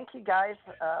right, thank you, guys.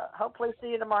 Hopefully see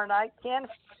you tomorrow night. Ken,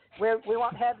 we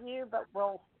won't have you, but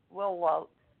we'll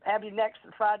have you next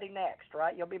Friday next,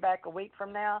 right? You'll be back a week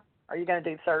from now, or are you going to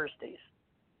do Thursdays?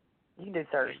 You can do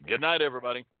Thursdays. Good night,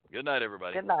 everybody. Good night,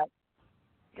 everybody. Good night.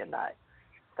 Good night.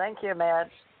 Thank you, Mad.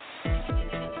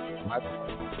 My